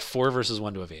 so we're at 4 versus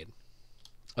 1 to evade.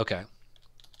 Okay.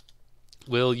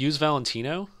 We'll use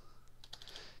Valentino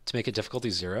to make it difficulty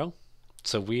 0.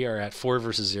 So we are at 4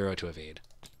 versus 0 to evade.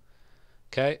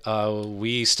 Okay,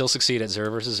 we still succeed at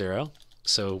 0 versus 0,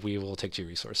 so we will take 2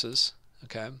 resources.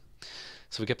 Okay.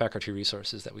 So we get back our 2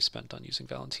 resources that we spent on using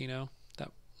Valentino.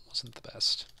 That wasn't the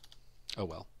best. Oh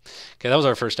well. Okay, that was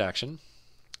our first action.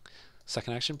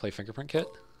 Second action, play Fingerprint Kit.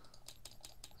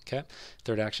 Okay.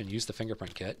 Third action, use the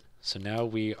Fingerprint Kit. So now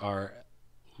we are...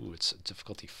 Ooh, it's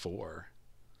difficulty 4.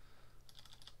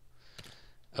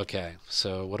 Okay,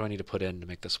 so what do I need to put in to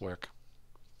make this work?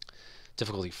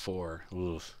 Difficulty 4.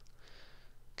 Oof.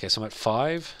 Okay, so I'm at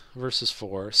 5 versus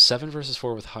 4. 7 versus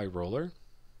 4 with High Roller.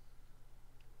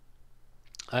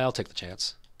 I'll take the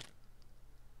chance.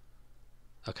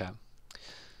 Okay.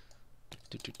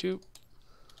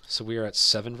 So we are at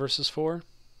 7 versus 4.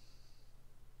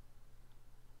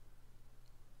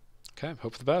 Okay,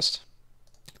 hope for the best.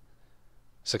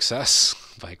 Success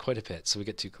by quite a bit, so we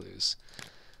get 2 clues.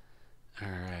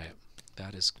 Alright,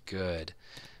 that is good.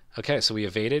 Okay, so we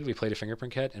evaded, we played a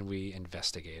Fingerprint Kit, and we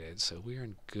investigated, so we're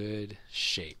in good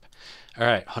shape.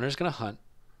 Alright, Hunter's going to hunt.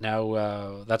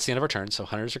 Now, that's the end of our turn, so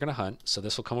Hunters are going to hunt. So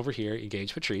this will come over here,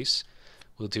 engage Patrice.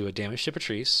 We'll do a damage to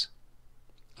Patrice.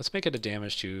 Let's make it a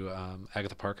damage to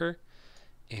Agatha Parker.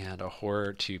 and a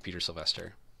horror to Peter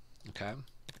Sylvester. Okay,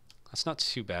 that's not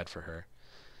too bad for her.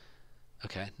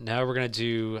 Okay, now we're gonna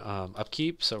do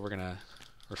upkeep, so we're gonna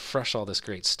refresh all this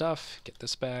great stuff, get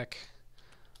this back.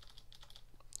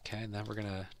 Okay, and then we're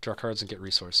gonna draw cards and get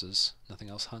resources. Nothing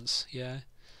else hunts, yeah.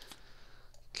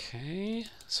 Okay,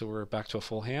 so we're back to a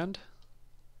full hand.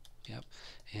 Yep,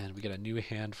 and we get a new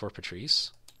hand for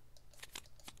Patrice.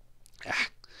 Ah,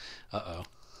 uh-oh.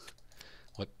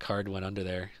 What card went under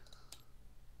there?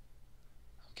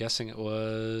 I'm guessing it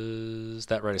was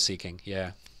that Rite of Seeking,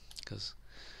 yeah.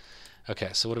 Okay,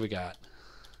 so what do we got?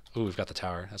 Ooh, we've got the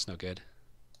tower. That's no good.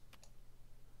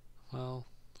 Well,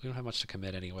 we don't have much to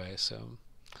commit anyway, so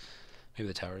maybe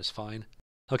the tower is fine.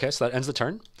 Okay, so that ends the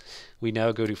turn. We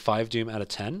now go to 5 Doom out of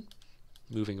 10,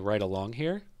 moving right along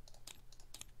here.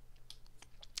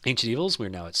 Ancient Evils, we're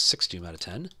now at 6 Doom out of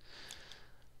 10.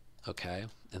 Okay,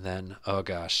 and then, oh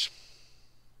gosh.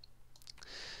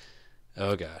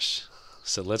 Oh gosh.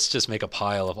 So let's just make a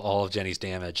pile of all of Jenny's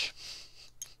damage.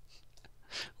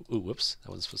 Ooh, whoops, I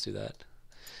wasn't supposed to do that.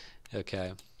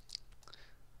 Okay.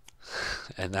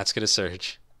 And that's going to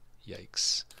surge.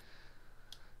 Yikes.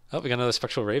 Oh, we got another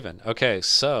Spectral Raven. Okay,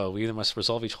 so we either must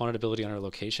resolve each haunted ability on our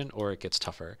location or it gets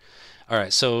tougher.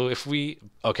 Alright, so if we...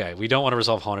 Okay, we don't want to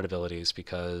resolve haunted abilities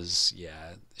because,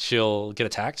 yeah, she'll get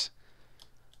attacked.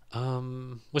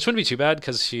 Which wouldn't be too bad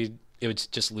because it would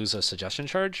just lose a suggestion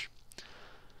charge.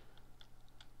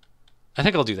 I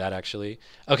think I'll do that, actually.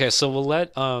 Okay, so we'll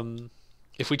let...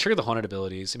 if we trigger the haunted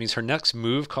abilities, it means her next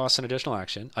move costs an additional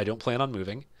action. I don't plan on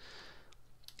moving.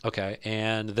 Okay,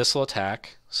 and this will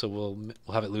attack, so we'll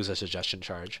have it lose a suggestion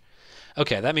charge.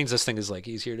 Okay, that means this thing is like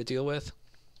easier to deal with.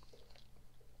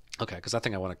 Okay, because that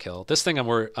thing I want to kill. This thing I'm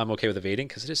okay with evading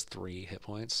because it is 3 hit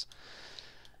points.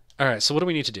 All right, so what do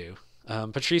we need to do?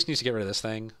 Patrice needs to get rid of this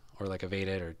thing, or like evade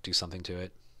it, or do something to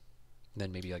it. And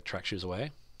then maybe like track shoes away.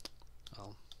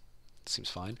 Well, seems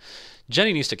fine.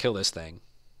 Jenny needs to kill this thing,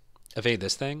 evade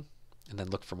this thing, and then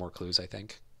look for more clues. I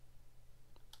think.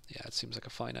 Yeah, it seems like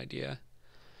a fine idea.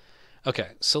 Okay,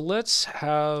 so let's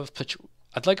have...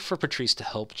 I'd like for Patrice to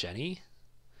help Jenny.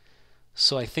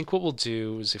 So I think what we'll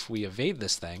do is if we evade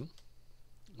this thing,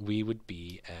 we would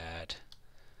be at...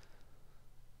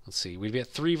 Let's see, we'd be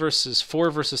at 4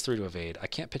 versus 3 to evade. I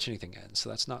can't pitch anything in, so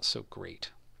that's not so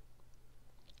great.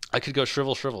 I could go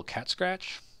Shrivel, Shrivel, Cat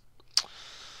Scratch.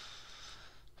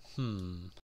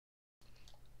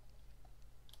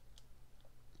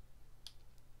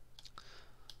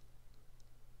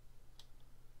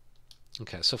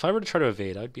 Okay, so if I were to try to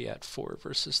evade, I'd be at 4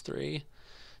 versus 3.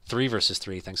 3 versus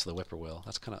 3 thanks to the Whippoorwill.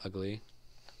 That's kind of ugly.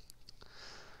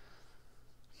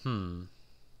 3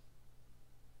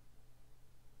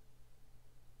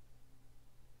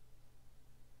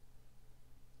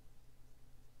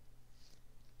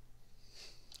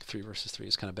 versus 3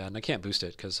 is kind of bad, and I can't boost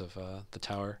it because of the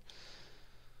tower.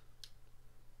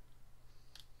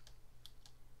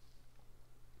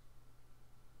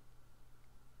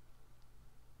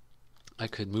 I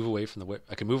could move away from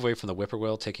the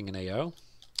Whippoorwill, taking an AO.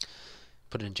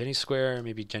 Put it in Jenny's square.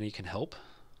 Maybe Jenny can help.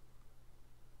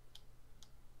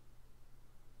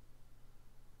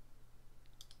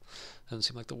 Doesn't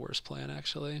seem like the worst plan,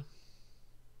 actually.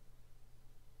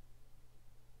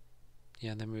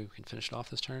 Yeah, and then we can finish it off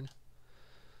this turn.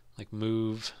 Like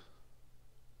move,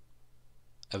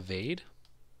 evade.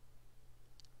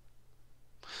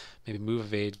 Maybe move,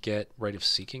 evade, get Rite of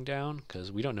Seeking down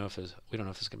because we don't know if there's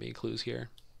gonna be any clues here.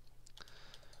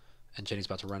 And Jenny's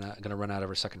gonna run out of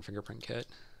her second fingerprint kit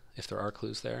if there are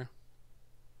clues there.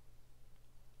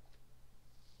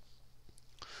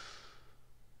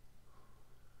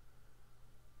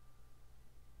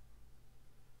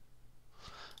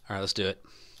 All right, let's do it.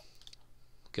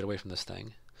 Get away from this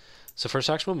thing. So first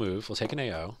action we'll move. We'll take an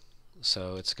AO.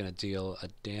 So it's going to deal a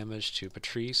damage to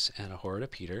Patrice and a horror to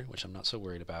Peter, which I'm not so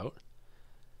worried about.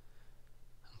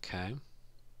 Okay.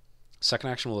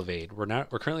 Second action will evade. We're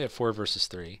currently at 4 versus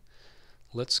 3.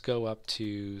 Let's go up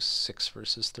to 6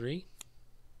 versus 3.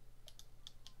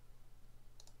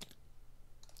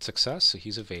 Success, so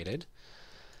he's evaded.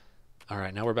 All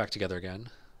right, now we're back together again.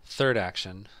 Third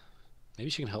action. Maybe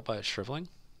she can help by shriveling.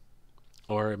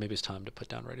 Or maybe it's time to put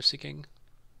down Rite of Seeking.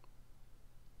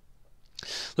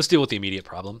 Let's deal with the immediate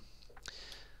problem.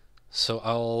 So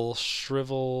I'll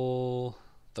shrivel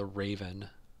the Raven.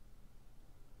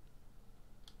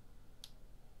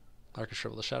 I can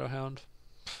shrivel the Shadowhound.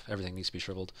 Everything needs to be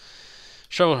shriveled.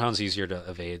 Shadowhound's easier to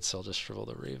evade, so I'll just shrivel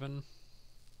the Raven.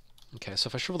 Okay, so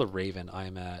if I shrivel the Raven,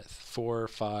 I'm at 4,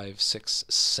 5, 6,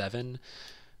 7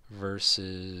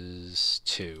 versus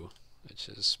 2, which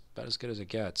is about as good as it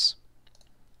gets.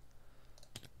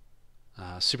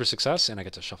 Super success, and I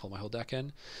get to shuffle my whole deck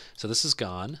in. So this is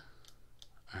gone.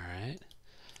 All right.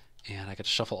 And I get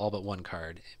to shuffle all but one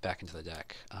card back into the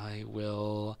deck. I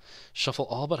will shuffle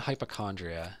all but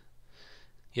Hypochondria.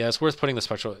 Yeah, it's worth putting the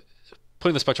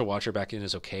Spectral Watcher back in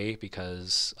is okay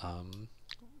because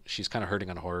she's kind of hurting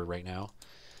on horror right now.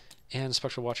 And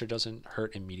Spectral Watcher doesn't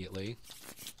hurt immediately.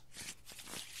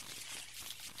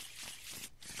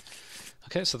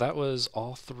 Okay, so that was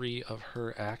all 3 of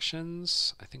her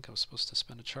actions. I think I was supposed to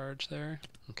spend a charge there.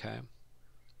 Okay.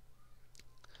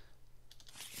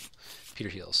 Peter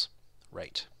heals.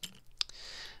 Right.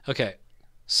 Okay,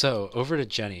 so over to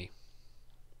Jenny.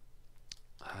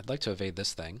 I'd like to evade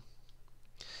this thing.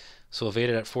 So evade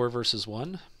it at 4 versus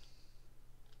 1.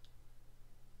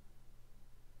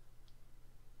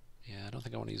 Yeah, I don't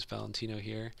think I want to use Valentino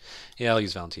here. Yeah, I'll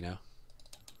use Valentino.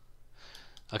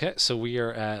 Okay, so we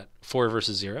are at 4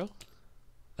 versus 0.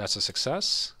 That's a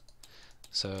success.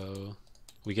 So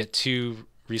we get 2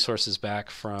 resources back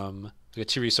from... We get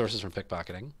 2 resources from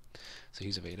pickpocketing. So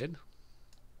he's evaded.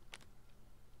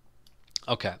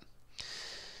 Okay.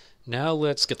 Now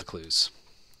let's get the clues.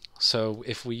 So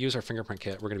if we use our fingerprint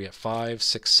kit, we're going to be at 5,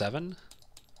 6, 7.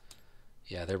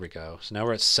 Yeah, there we go. So now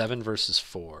we're at 7 versus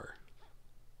 4.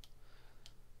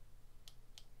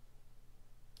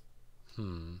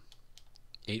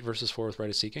 8 versus 4 with Rite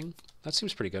of Seeking. That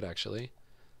seems pretty good, actually.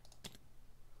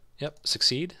 Yep,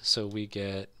 succeed. So we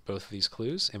get both of these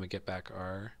clues, and we get back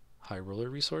our High Roller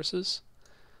resources.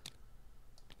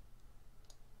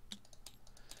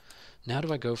 Now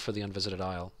do I go for the Unvisited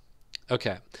Isle?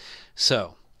 Okay,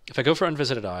 so if I go for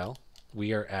Unvisited Isle,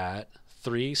 we are at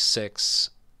 3, 6,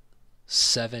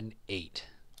 7, 8.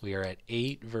 We are at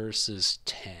 8 versus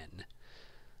 10.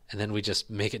 And then we just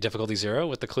make it difficulty 0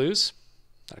 with the clues.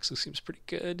 That actually seems pretty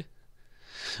good.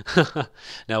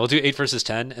 Now we'll do 8 versus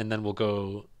 10, and then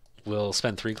we'll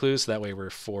spend 3 clues. So that way we're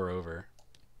 4 over.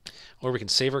 Or we can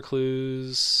save our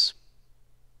clues.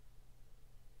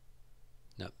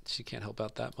 No, she can't help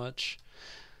out that much.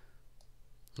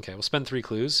 Okay, we'll spend 3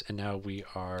 clues, and now we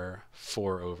are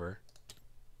 4 over.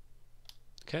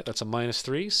 Okay, that's a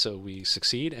 -3, so we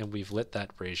succeed, and we've lit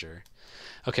that brazier.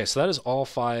 Okay, so that is all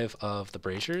 5 of the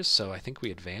braziers, so I think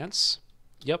we advance.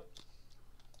 Yep.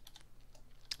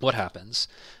 What happens?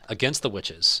 Against the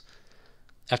witches.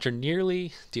 After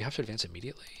nearly... Do you have to advance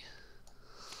immediately?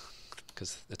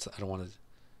 Because I don't want to...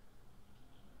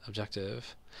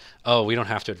 Objective. Oh, we don't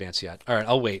have to advance yet. All right,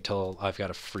 I'll wait till I've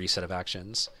got a free set of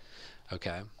actions.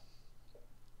 Okay.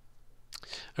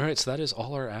 All right, so that is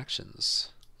all our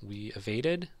actions. We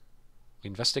evaded, we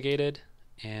investigated,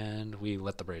 and we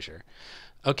lit the brazier.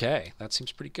 Okay, that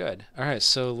seems pretty good. All right,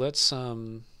 so let's...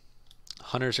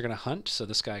 Hunters are going to hunt, so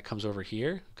this guy comes over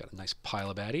here. We've got a nice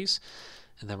pile of baddies.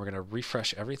 And then we're going to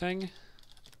refresh everything.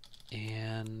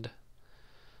 And...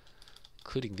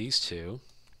 including these 2.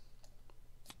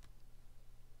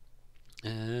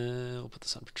 We'll put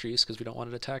this on Patrice because we don't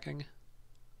want it attacking.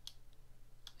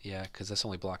 Yeah, because this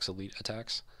only blocks elite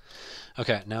attacks.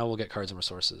 Okay, now we'll get cards and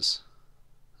resources.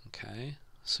 Okay,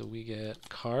 so we get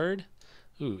card.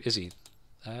 Ooh, Izzy.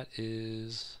 That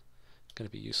is going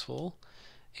to be useful.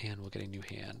 And we'll get a new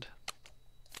hand.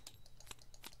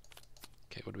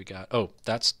 Okay, what do we got? Oh,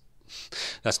 that's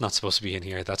not supposed to be in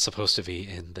here. That's supposed to be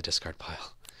in the discard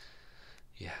pile.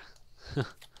 Yeah.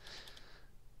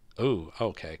 Oh,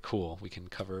 okay, cool. We can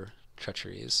cover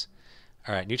treacheries.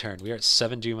 All right, new turn. We are at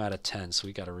 7 doom out of 10, so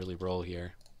we got to really roll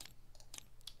here.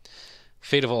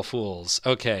 Fate of All Fools.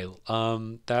 Okay,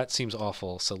 that seems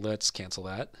awful, so let's cancel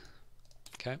that.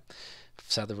 Okay.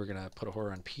 Sadly, we're going to put a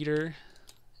horror on Peter.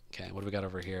 Okay, what do we got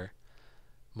over here?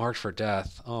 Marked for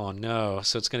Death. Oh, no.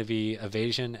 So it's going to be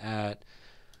evasion at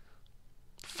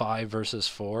 5 versus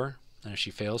 4. And if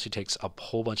she fails, she takes a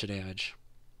whole bunch of damage.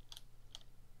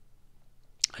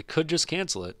 I could just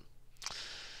cancel it.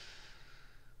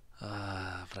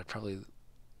 But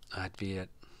I'd be at...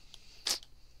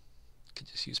 Could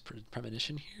just use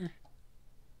Premonition here.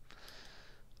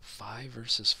 5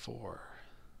 versus 4.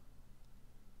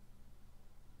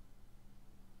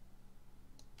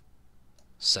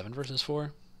 7 versus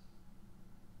 4.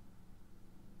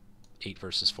 8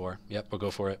 versus 4. Yep, we'll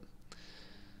go for it.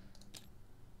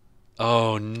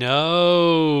 Oh,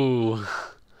 no!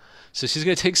 So she's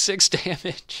going to take 6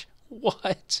 damage.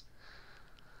 What?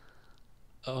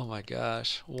 Oh my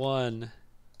gosh. 1,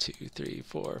 2, 3,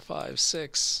 4, 5,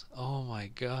 6. Oh my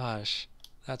gosh.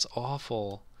 That's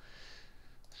awful.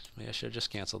 Maybe I should have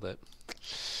just canceled it.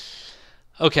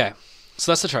 Okay.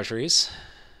 So that's the treacheries.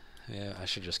 Yeah, I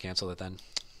should just cancel it then.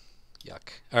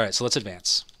 Yuck. Alright, so let's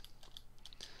advance.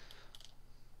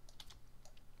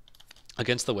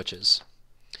 Against the witches.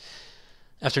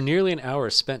 After nearly an hour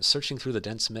spent searching through the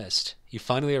dense mist, you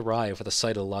finally arrive at the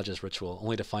site of the lodge's ritual,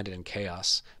 only to find it in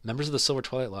chaos. Members of the Silver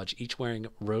Twilight Lodge, each wearing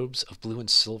robes of blue and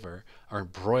silver, are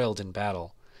embroiled in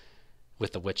battle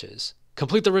with the witches.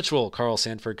 Complete the ritual, Carl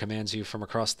Sanford commands you from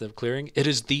across the clearing. It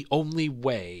is the only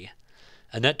way.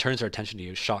 Annette turns her attention to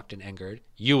you, shocked and angered.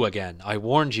 You again. I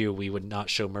warned you we would not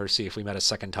show mercy if we met a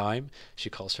second time, she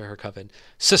calls to her coven.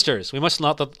 Sisters, we must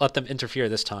not let them interfere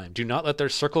this time. Do not let their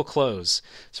circle close.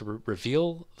 So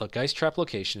reveal the Geist Trap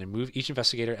location and move each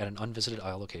investigator at an unvisited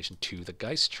isle location to the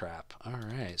Geist Trap. All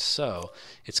right, so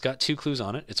it's got 2 clues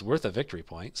on it. It's worth a victory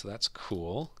point, so that's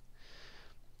cool.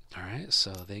 All right,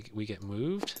 so we get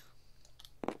moved.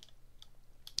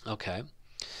 Okay.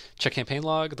 Check campaign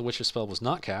log. The Witcher spell was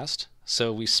not cast.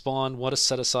 So we spawn what is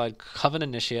set aside Coven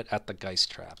Initiate at the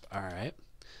Geist Trap. Alright.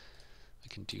 We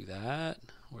can do that.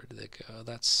 Where did they go?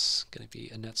 That's going to be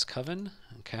Annette's Coven.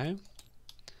 Okay.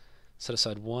 Set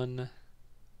aside 1.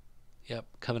 Yep.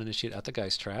 Coven Initiate at the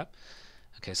Geist Trap.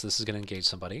 Okay, so this is going to engage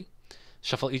somebody.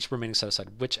 Shuffle each remaining set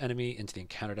aside witch enemy into the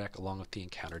encounter deck along with the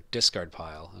encounter discard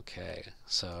pile. Okay,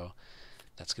 so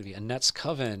that's going to be Annette's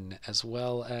Coven as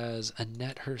well as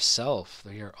Annette herself.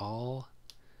 They are all...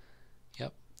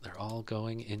 Yep, they're all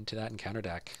going into that encounter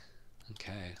deck.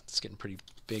 Okay, it's getting pretty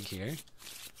big here.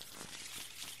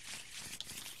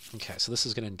 Okay, so this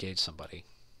is going to engage somebody.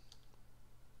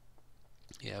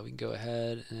 Yeah, we can go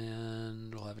ahead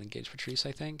and we'll have an engage Patrice,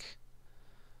 I think.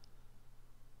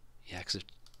 Yeah, because...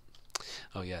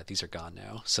 Oh yeah, these are gone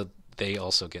now. So they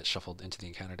also get shuffled into the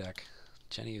encounter deck.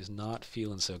 Jenny is not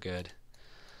feeling so good.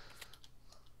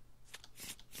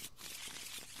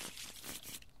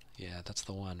 Yeah, that's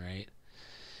the one, right?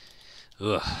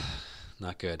 Ugh,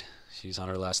 not good. She's on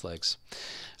her last legs.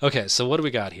 Okay, so what do we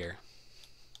got here?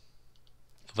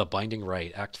 The Binding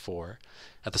Rite, Act 4.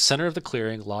 At the center of the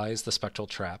clearing lies the spectral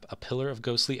trap, a pillar of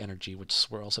ghostly energy which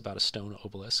swirls about a stone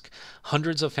obelisk.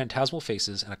 Hundreds of phantasmal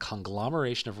faces and a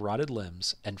conglomeration of rotted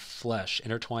limbs and flesh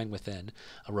intertwine within,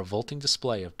 a revolting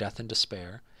display of death and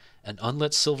despair. An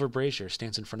unlit silver brazier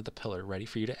stands in front of the pillar, ready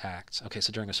for you to act. Okay,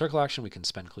 so during a circle action, we can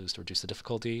spend clues to reduce the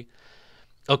difficulty.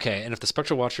 Okay, and if the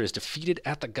Spectral Watcher is defeated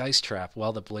at the Geist Trap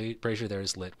while the brazier there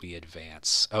is lit, we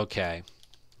advance. Okay,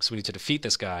 so we need to defeat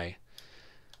this guy.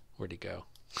 Where'd he go?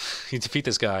 You defeat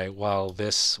this guy while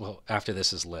this, well, after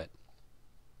this is lit.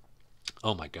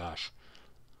 Oh my gosh.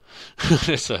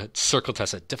 It's a circle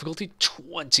test at difficulty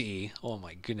 20. Oh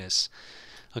my goodness.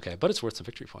 Okay, but it's worth some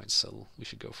victory points, so we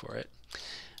should go for it.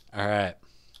 All right.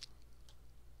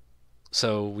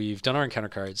 So we've done our encounter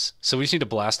cards. So we just need to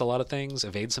blast a lot of things,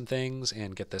 evade some things,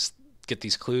 and get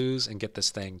these clues and get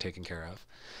this thing taken care of.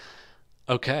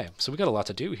 Okay, so we got a lot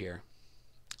to do here.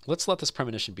 Let's let this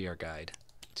premonition be our guide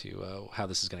to how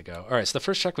this is going to go. All right, so the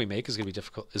first check we make is going to be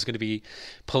difficult. Is going to be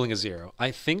pulling a 0.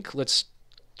 I think let's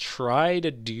try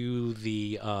to do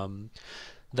the.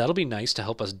 That'll be nice to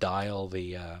help us dial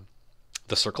the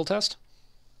circle test.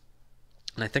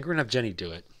 And I think we're gonna have Jenny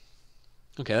do it.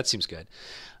 Okay, that seems good.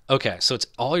 Okay, so it's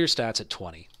all your stats at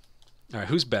 20. All right,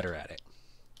 who's better at it?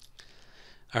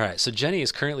 All right, so Jenny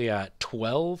is currently at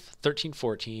 12, 13,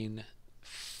 14,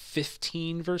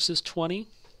 15 versus 20.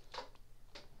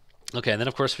 Okay, and then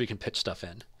of course we can pitch stuff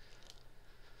in.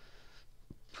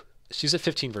 She's at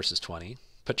 15 versus 20.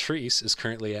 Patrice is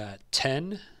currently at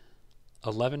 10,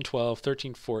 11, 12,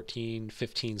 13, 14,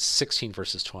 15, 16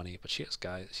 versus 20. But she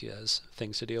has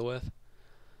things to deal with.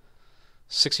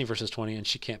 16 versus 20, and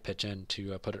she can't pitch in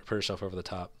to put herself over the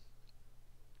top.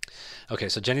 Okay,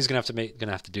 so Jenny's gonna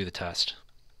have to do the test.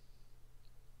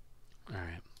 All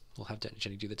right, we'll have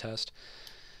Jenny do the test.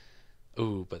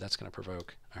 Ooh, but that's gonna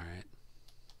provoke. All right.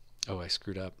 Oh, I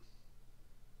screwed up.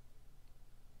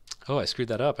 Oh, I screwed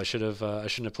that up. I shouldn't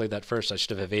have played that first. I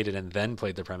should have evaded and then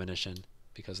played the premonition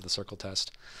because of the circle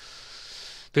test.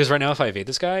 Because right now, if I evade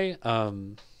this guy,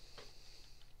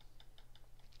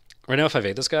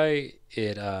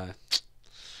 it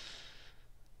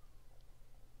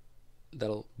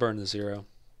that'll burn the 0.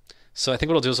 So I think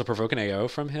what I'll do is I'll provoke an AO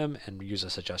from him and use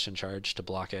a suggestion charge to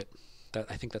block it.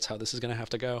 I think that's how this is going to have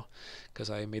to go because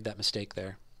I made that mistake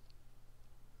there.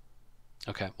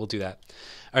 Okay, we'll do that.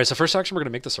 All right, so first action, we're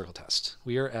going to make the circle test.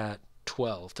 We are at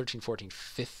 12, 13, 14,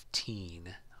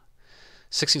 15,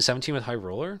 16, 17 with High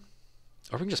Roller.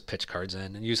 Or we can just pitch cards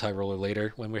in and use High Roller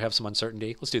later when we have some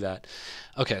uncertainty. Let's do that.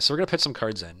 Okay, so we're going to pitch some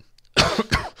cards in.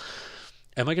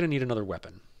 Am I going to need another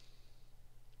weapon?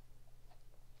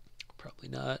 Probably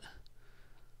not.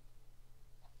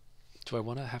 Do I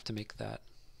want to have to make that?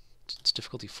 It's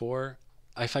difficulty 4.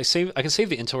 If I can save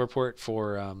the intel report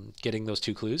for getting those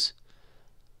 2 clues.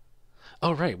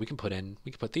 Oh right, we can put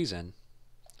these in.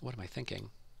 What am I thinking?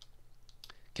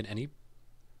 Can any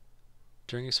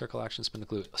During a circle action, spin the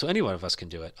clue. So any one of us can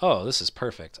do it. Oh, this is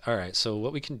perfect. All right, so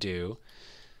what we can do...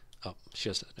 Oh, she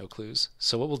has no clues.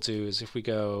 So what we'll do is if we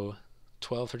go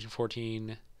 12, 13,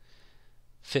 14,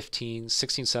 15,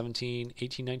 16, 17,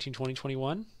 18, 19, 20,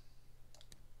 21.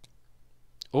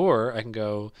 Or I can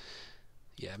go,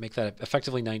 yeah, make that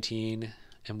effectively 19,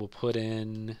 and we'll put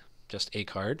in just a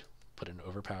card. Put in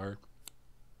Overpower.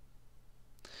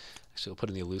 Actually, we'll put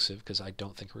in the Elusive because I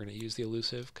don't think we're going to use the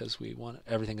Elusive because we want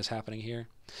everything is happening here.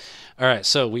 All right,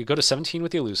 so we go to 17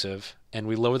 with the Elusive, and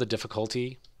we lower the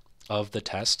difficulty of the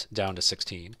test down to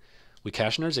 16. We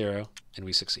cash in our 0, and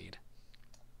we succeed.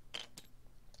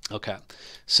 Okay,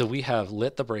 so we have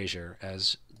lit the Brazier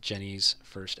as Jenny's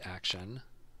first action.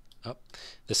 Oh,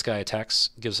 this guy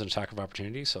attacks, gives an attack of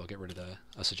opportunity, so I'll get rid of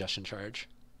a suggestion charge.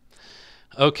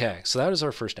 Okay, so that is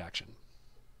our first action.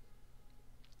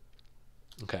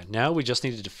 Okay, now we just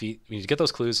need to get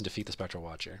those clues and defeat the Spectral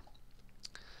Watcher.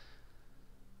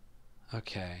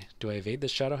 Okay, do I evade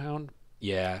this Shadowhound?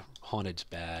 Yeah, Haunted's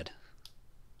bad.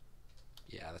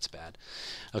 Yeah, that's bad.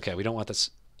 Okay, we don't want this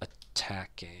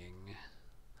attacking.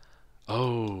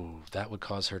 Oh, that would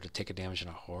cause her to take a damage in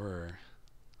a horror.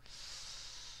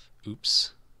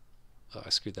 Oops. Oh, I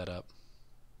screwed that up.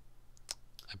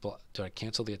 Did I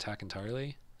cancel the attack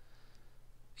entirely?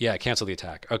 Yeah, I canceled the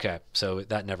attack. Okay, so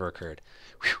that never occurred.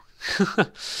 Whew.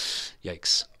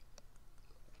 Yikes.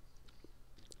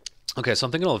 Okay, so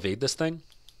I'm thinking I'll evade this thing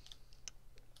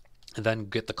and then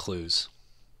get the clues.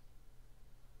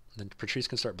 And then Patrice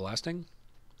can start blasting.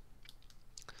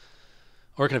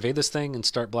 Or I can evade this thing and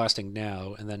start blasting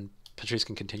now, and then Patrice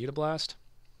can continue to blast.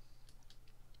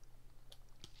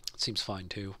 It seems fine,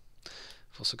 too.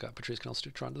 I've also got Patrice can also do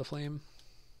Tron to the Flame.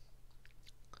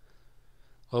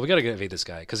 Well, we gotta evade this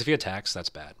guy, because if he attacks, that's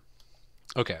bad.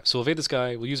 Okay, so we'll evade this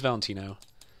guy. We'll use Valentino.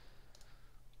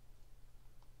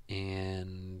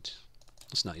 And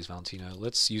let's not use Valentino.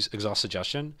 Let's use Exhaust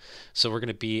Suggestion. So we're going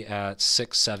to be at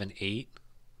 6, 7, 8.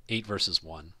 8 versus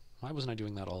 1. Why wasn't I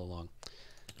doing that all along?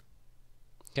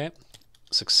 Okay.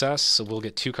 Success. So we'll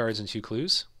get 2 cards and 2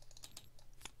 clues.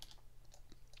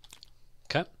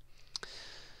 Okay.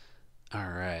 All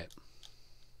right.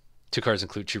 2 cards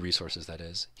include 2 resources, that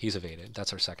is. He's evaded.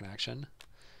 That's our second action.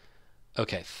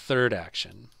 Okay, third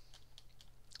action.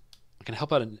 I can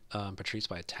help out Patrice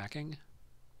by attacking.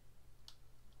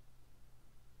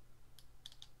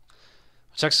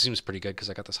 Which actually seems pretty good because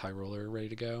I got this high roller ready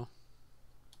to go.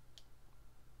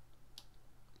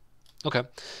 Okay,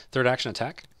 third action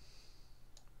attack.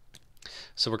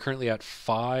 So we're currently at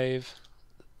 5,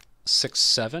 6,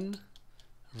 7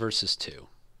 versus 2.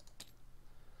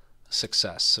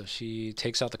 Success. So she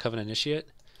takes out the Covenant Initiate.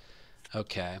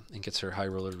 Okay, and gets her high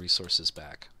roller resources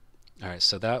back. All right,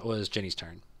 so that was Jenny's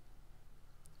turn.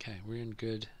 Okay, we're in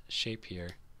good shape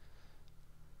here.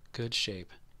 Good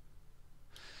shape.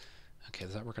 Okay,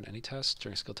 does that work on any test?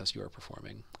 During skill test you are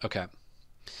performing. Okay.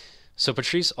 So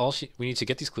Patrice, we need to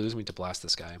get these clues, we need to blast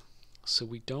this guy. So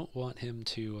we don't want him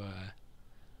to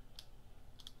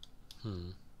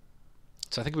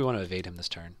So I think we want to evade him this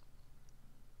turn.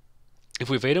 If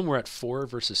we evade him, we're at 4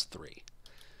 versus 3.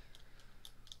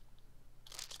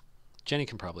 Jenny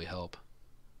can probably help.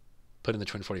 Put in the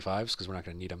twin 45s because we're not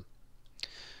going to need them.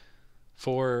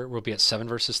 4, we'll be at 7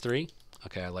 versus 3.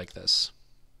 Okay, I like this.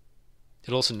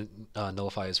 It also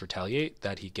nullifies Retaliate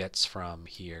that he gets from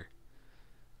here.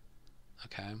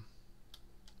 Okay.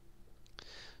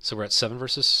 So we're at 7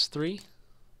 versus 3.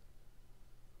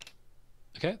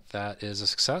 Okay, that is a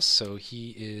success, so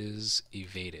he is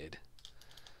evaded.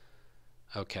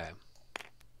 Okay.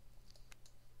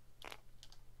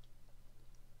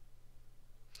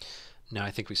 Now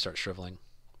I think we start shriveling.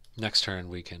 Next turn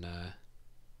we can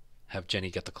have Jenny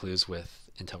get the clues with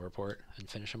Intel Report and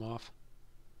finish him off.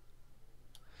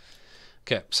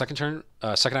 Okay, second turn,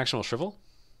 second action will shrivel.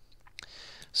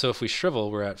 So if we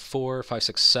shrivel, we're at 4, 5,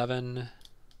 6, 7.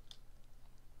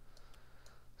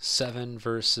 7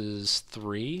 versus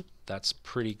 3. That's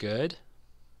pretty good.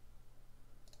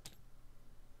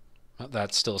 Well,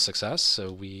 that's still a success,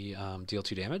 so we deal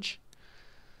 2 damage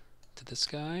to this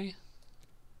guy.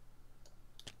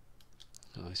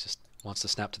 Oh, he just wants to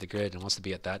snap to the grid and wants to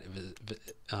be at that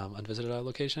unvisited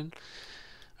location.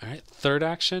 All right, third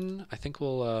action. I think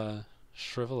we'll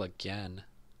shrivel again.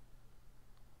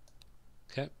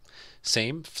 Okay,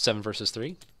 same 7 versus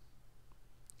 3.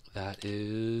 That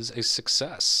is a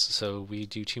success. So we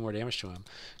do 2 more damage to him.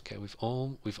 Okay, we've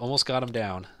almost got him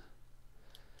down.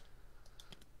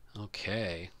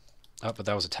 Okay. Oh, but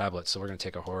that was a tablet, so we're gonna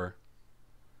take a horror.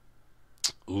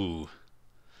 Ooh.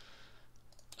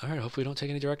 All right. Hope we don't take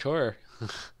any direct horror.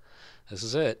 This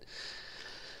is it.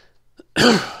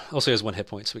 Also, he has 1 hit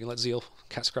point, so we can let Zeal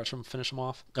cat scratch him, finish him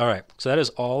off. All right, so that is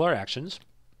all our actions.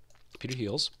 Peter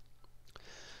heals.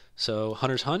 So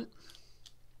Hunter's Hunt.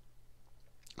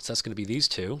 So that's going to be these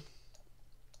two.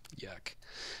 Yuck.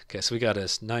 Okay, so we got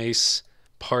this nice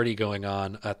party going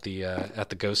on at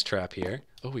the ghost trap here.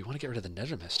 Oh, we want to get rid of the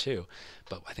Nether Mist too,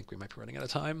 but I think we might be running out of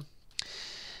time.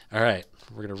 All right,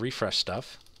 we're going to refresh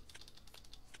stuff.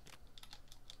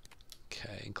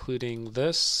 Okay, including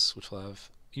this, which will have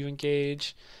you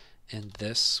engage, and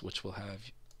this, which will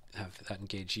have that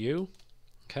engage you.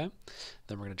 Okay,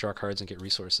 then we're going to draw cards and get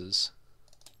resources.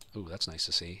 Ooh, that's nice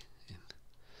to see.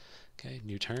 Okay,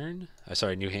 new turn.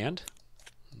 Sorry, new hand.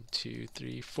 1, 2,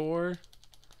 3, 4.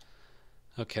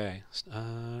 Okay,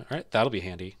 all right, that'll be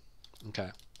handy. Okay,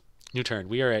 new turn.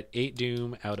 We are at 8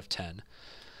 doom out of 10.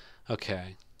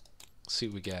 Okay, let's see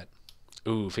what we get.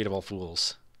 Ooh, Fate of All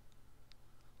Fools.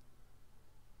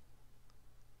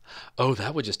 Oh,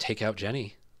 that would just take out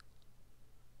Jenny.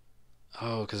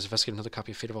 Oh, because investigate another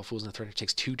copy of Fate of All Fools and the threat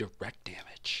takes 2 direct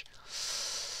damage.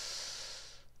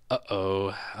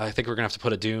 Uh-oh. I think we're going to have to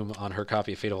put a doom on her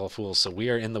copy of Fate of All Fools, so we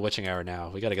are in the witching hour now.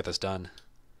 We got to get this done.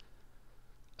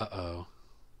 Uh-oh.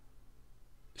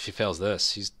 If she fails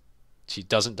this, she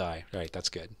doesn't die. Right, that's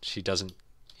good. She doesn't...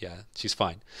 Yeah, she's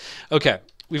fine. Okay.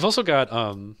 We've also got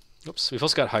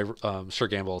Sir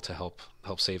Gamble to help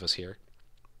save us here.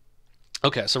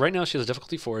 Okay, so right now she has a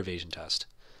difficulty 4 evasion test.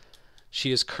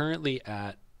 She is currently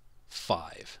at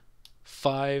 5.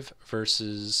 5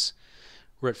 versus...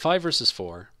 We're at 5 versus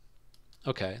 4.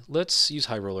 Okay, let's use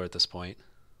High Roller at this point.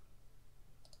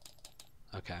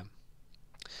 Okay.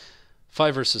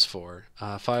 5 versus 4.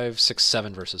 5, 6,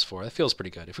 7 versus 4. That feels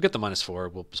pretty good. If we get the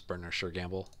 -4, we'll just burn our Sure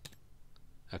Gamble.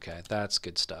 Okay, that's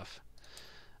good stuff.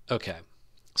 Okay,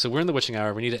 so we're in the witching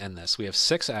hour. We need to end this. We have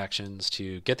 6 actions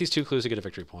to get these 2 clues to get a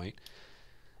victory point.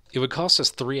 It would cost us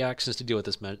 3 actions to deal with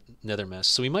this Nether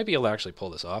Mist, so we might be able to actually pull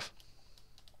this off.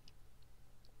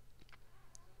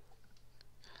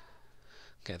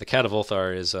 Okay, the Cat of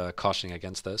Ulthar is cautioning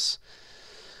against this.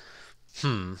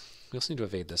 We also need to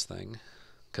evade this thing,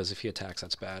 because if he attacks,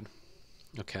 that's bad.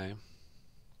 Okay.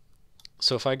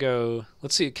 So if I go,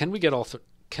 let's see, can we get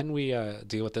can we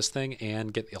deal with this thing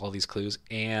and get all these clues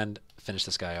and finish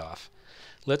this guy off?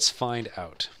 Let's find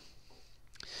out.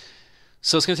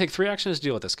 So it's going to take 3 actions to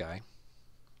deal with this guy.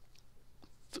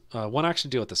 1 action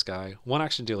to deal with this guy. 1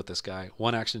 action to deal with this guy.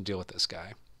 1 action to deal with this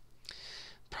guy.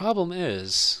 Problem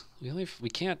is, we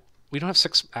don't have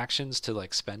 6 actions to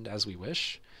like spend as we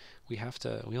wish. We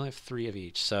only have 3 of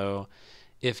each. So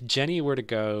if Jenny were to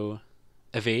go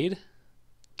evade,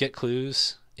 get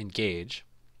clues, engage,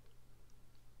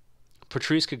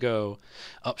 Patrice could go,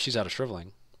 oh, she's out of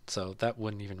shriveling. So that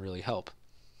wouldn't even really help.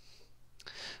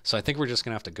 So I think we're just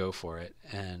going to have to go for it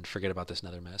and forget about this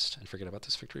Nether Mist and forget about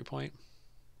this victory point.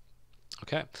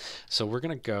 Okay, so we're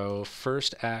going to go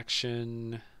first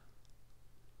action.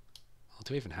 Well,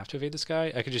 do we even have to evade this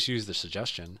guy? I could just use the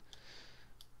suggestion.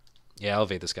 Yeah, I'll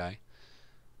evade this guy.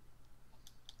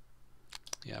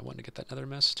 Yeah, I wanted to get that Nether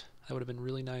Mist. That would have been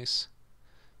really nice.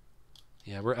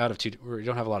 Yeah, we're out of 2. We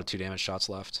don't have a lot of 2 damage shots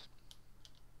left.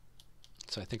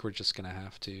 So I think we're just going to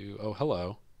have to... Oh,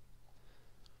 hello.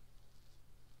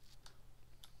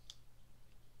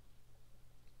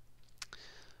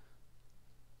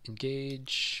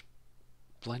 Engage.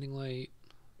 Blinding Light.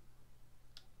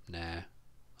 Nah. I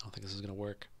don't think this is going to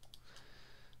work.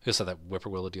 I just have that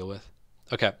Whippoorwill to deal with.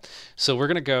 Okay. So we're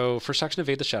going to go first action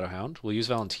evade the Shadowhound. We'll use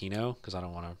Valentino because I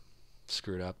don't want to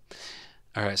screw it up.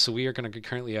 All right. So we are going to be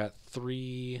currently at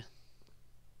 3,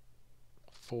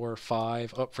 4,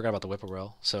 5. Oh, forgot about the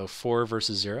Whippoorwill. So 4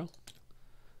 versus 0.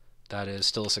 That is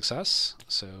still a success.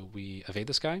 So we evade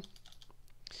this guy.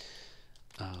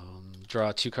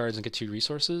 Draw 2 cards and get 2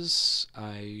 resources.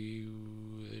 I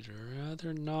would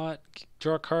rather not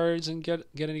draw cards and get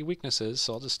any weaknesses,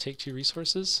 so I'll just take 2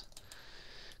 resources.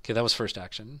 Okay, that was first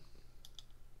action.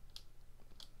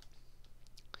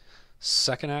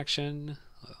 Second action,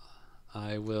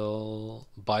 I will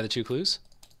buy the 2 clues.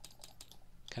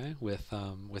 Okay, with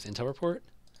Intel Report.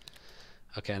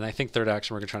 Okay, and I think third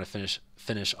action we're gonna try to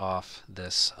finish off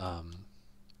this. We'll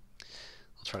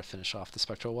try to finish off the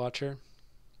Spectral Watcher.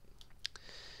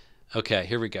 Okay,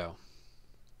 here we go.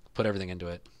 Put everything into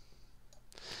it.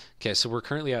 Okay, so we're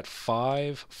currently at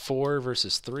 5, 4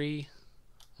 versus 3.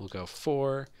 We'll go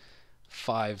 4,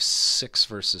 5, 6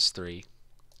 versus 3,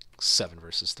 7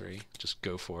 versus 3. Just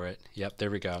go for it. Yep,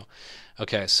 there we go.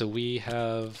 Okay, so we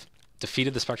have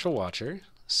defeated the Spectral Watcher.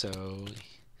 So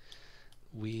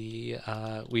we've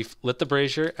lit the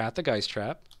Brazier at the Geist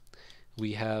Trap.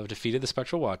 We have defeated the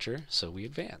Spectral Watcher, so we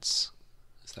advance.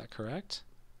 Is that correct?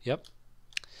 Yep.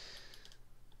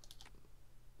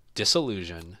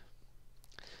 Disillusion.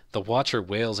 The Watcher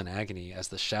wails in agony as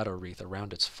the shadow wreath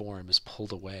around its form is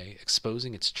pulled away,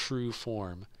 exposing its true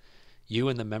form. You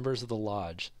and the members of the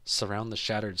Lodge surround the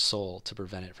shattered soul to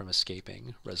prevent it from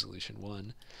escaping. Resolution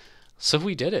 1. So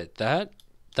we did it. That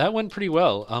went pretty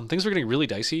well. Things were getting really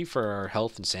dicey for our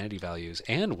health and sanity values,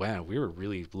 and wow, we were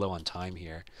really low on time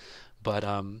here. But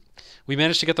we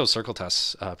managed to get those circle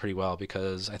tests pretty well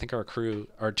because I think our crew,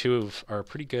 are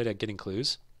pretty good at getting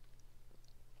clues,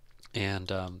 and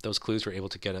those clues were able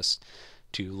to get us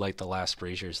to light the last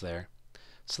braziers there.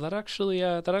 So that actually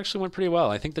went pretty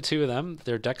well. I think the two of them,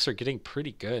 their decks are getting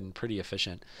pretty good and pretty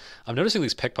efficient. I'm noticing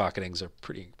these pickpocketings are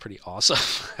pretty awesome.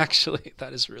 Actually,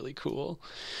 that is really cool.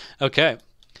 Okay,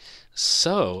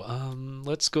 so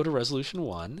let's go to resolution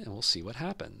 1 and we'll see what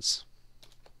happens.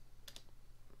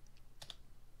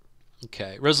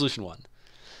 Okay, resolution 1.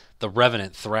 The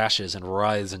Revenant thrashes and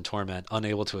writhes in torment,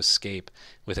 unable to escape,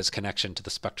 with its connection to the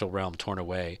spectral realm torn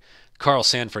away. Carl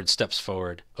Sanford steps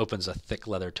forward, opens a thick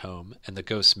leather tome, and the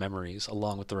ghost's memories,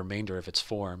 along with the remainder of its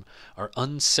form, are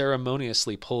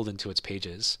unceremoniously pulled into its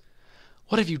pages.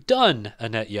 "What have you done?"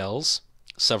 Annette yells.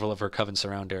 Several of her coven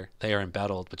surround her. They are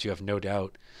embattled, but you have no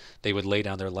doubt they would lay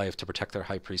down their life to protect their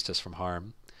high priestess from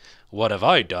harm. "What have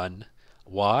I done?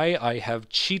 Why, I have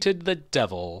cheated the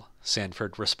devil,"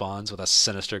 Sanford responds with a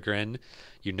sinister grin.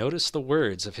 You notice the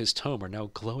words of his tome are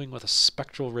now glowing with a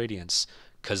spectral radiance.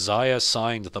 "Keziah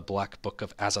signed the Black Book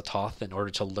of Azathoth in order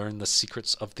to learn the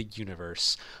secrets of the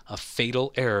universe. A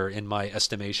fatal error in my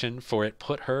estimation, for it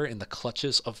put her in the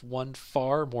clutches of one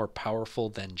far more powerful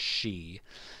than she."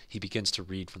 He begins to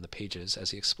read from the pages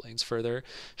as he explains further.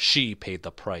 "She paid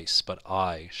the price, but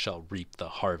I shall reap the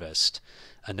harvest."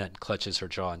 Annette clutches her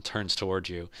jaw and turns toward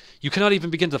you. "You cannot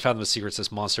even begin to fathom the secrets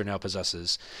this monster now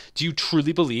possesses. Do you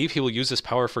truly believe he will use his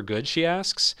power for good?" she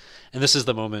asks. And this is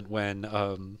the moment when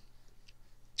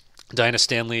Diana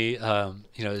Stanley,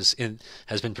 has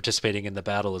been participating in the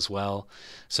battle as well.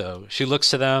 So she looks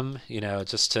to them,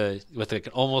 with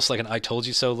almost like an "I told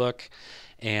you so" look,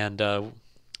 and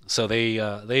so they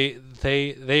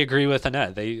agree with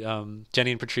Annette.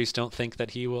 Jenny and Patrice don't think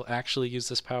that he will actually use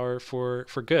this power for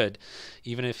good,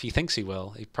 even if he thinks he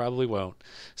will. He probably won't.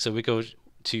 So we go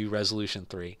to resolution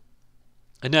 3.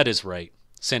 Annette is right.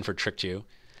 Sanford tricked you.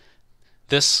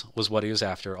 This was what he was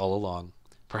after all along.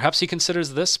 Perhaps he considers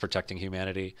this protecting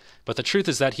humanity, but the truth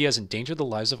is that he has endangered the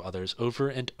lives of others over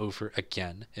and over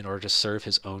again in order to serve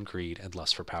his own greed and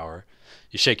lust for power.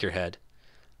 You shake your head.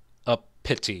 "A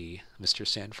pity," Mr.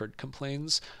 Sanford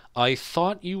complains. "I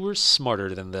thought you were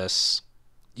smarter than this."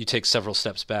 You take several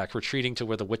steps back, retreating to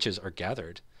where the witches are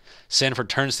gathered. Sanford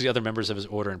turns to the other members of his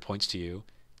order and points to you.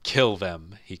 "Kill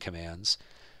them," he commands.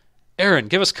 "Aaron,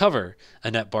 give us cover,"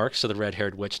 Annette barks to the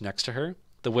red-haired witch next to her.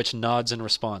 The witch nods in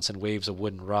response and waves a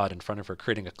wooden rod in front of her,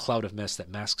 creating a cloud of mist that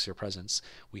masks your presence.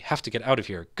 "We have to get out of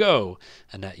here. Go!"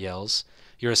 Annette yells.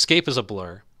 Your escape is a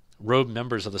blur. Robed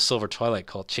members of the Silver Twilight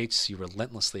Cult chase you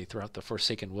relentlessly throughout the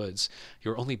Forsaken Woods.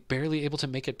 You are only barely able to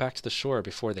make it back to the shore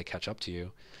before they catch up to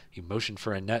you. You motion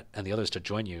for Annette and the others to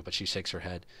join you, but she shakes her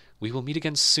head. "We will meet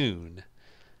again soon."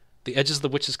 The edges of the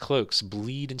witches' cloaks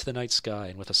bleed into the night sky,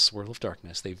 and with a swirl of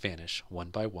darkness, they vanish one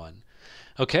by one.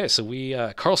 Okay, so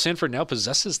Carl Sanford now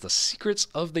possesses the secrets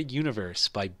of the universe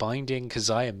by binding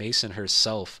Keziah Mason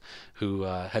herself, who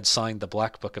had signed the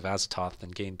Black Book of Azathoth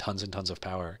and gained tons and tons of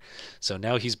power. So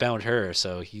now he's bound her,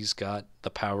 so he's got the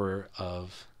power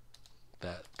of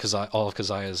all of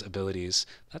Keziah's abilities.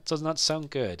 That does not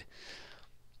sound good.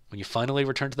 When you finally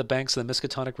return to the banks of the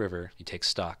Miskatonic River, you take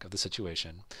stock of the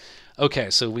situation. Okay,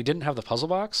 so we didn't have the puzzle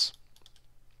box,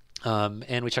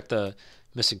 and we checked the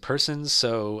missing persons.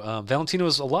 So Valentino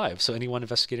is alive, so any one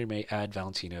investigator may add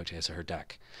Valentino to his or her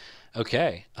deck.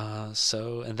 Okay,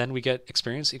 and then we get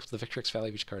experience equal to the Victrix value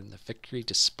of each card in the victory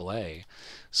display.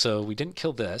 So we didn't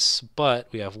kill this, but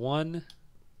we have 1,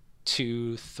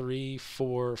 2, 3,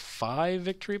 4, 5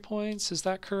 victory points. Is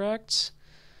that correct?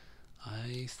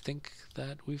 I think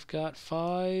that we've got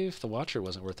 5. The Watcher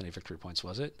wasn't worth any victory points,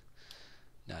 was it?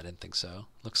 No, I didn't think so.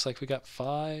 Looks like we got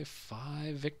 5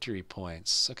 victory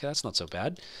points. Okay, that's not so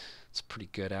bad. It's pretty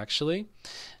good, actually.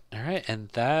 All right, and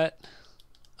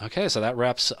okay, so that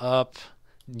wraps up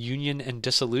Union and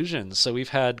Disillusion. So we've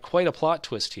had quite a plot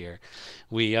twist here.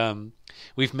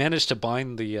 We've managed to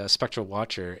bind the Spectral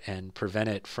Watcher and prevent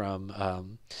it.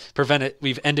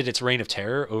 We've ended its reign of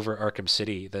terror over Arkham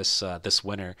City this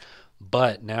winter.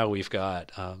 But now we've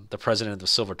got the president of the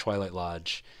Silver Twilight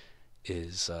Lodge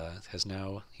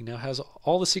now has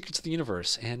all the secrets of the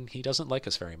universe, and he doesn't like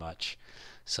us very much.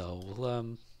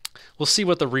 So we'll see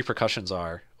what the repercussions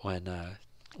are when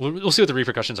we'll see what the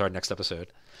repercussions are next episode.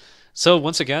 So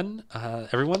once again,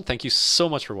 everyone, thank you so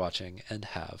much for watching, and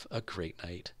have a great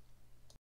night.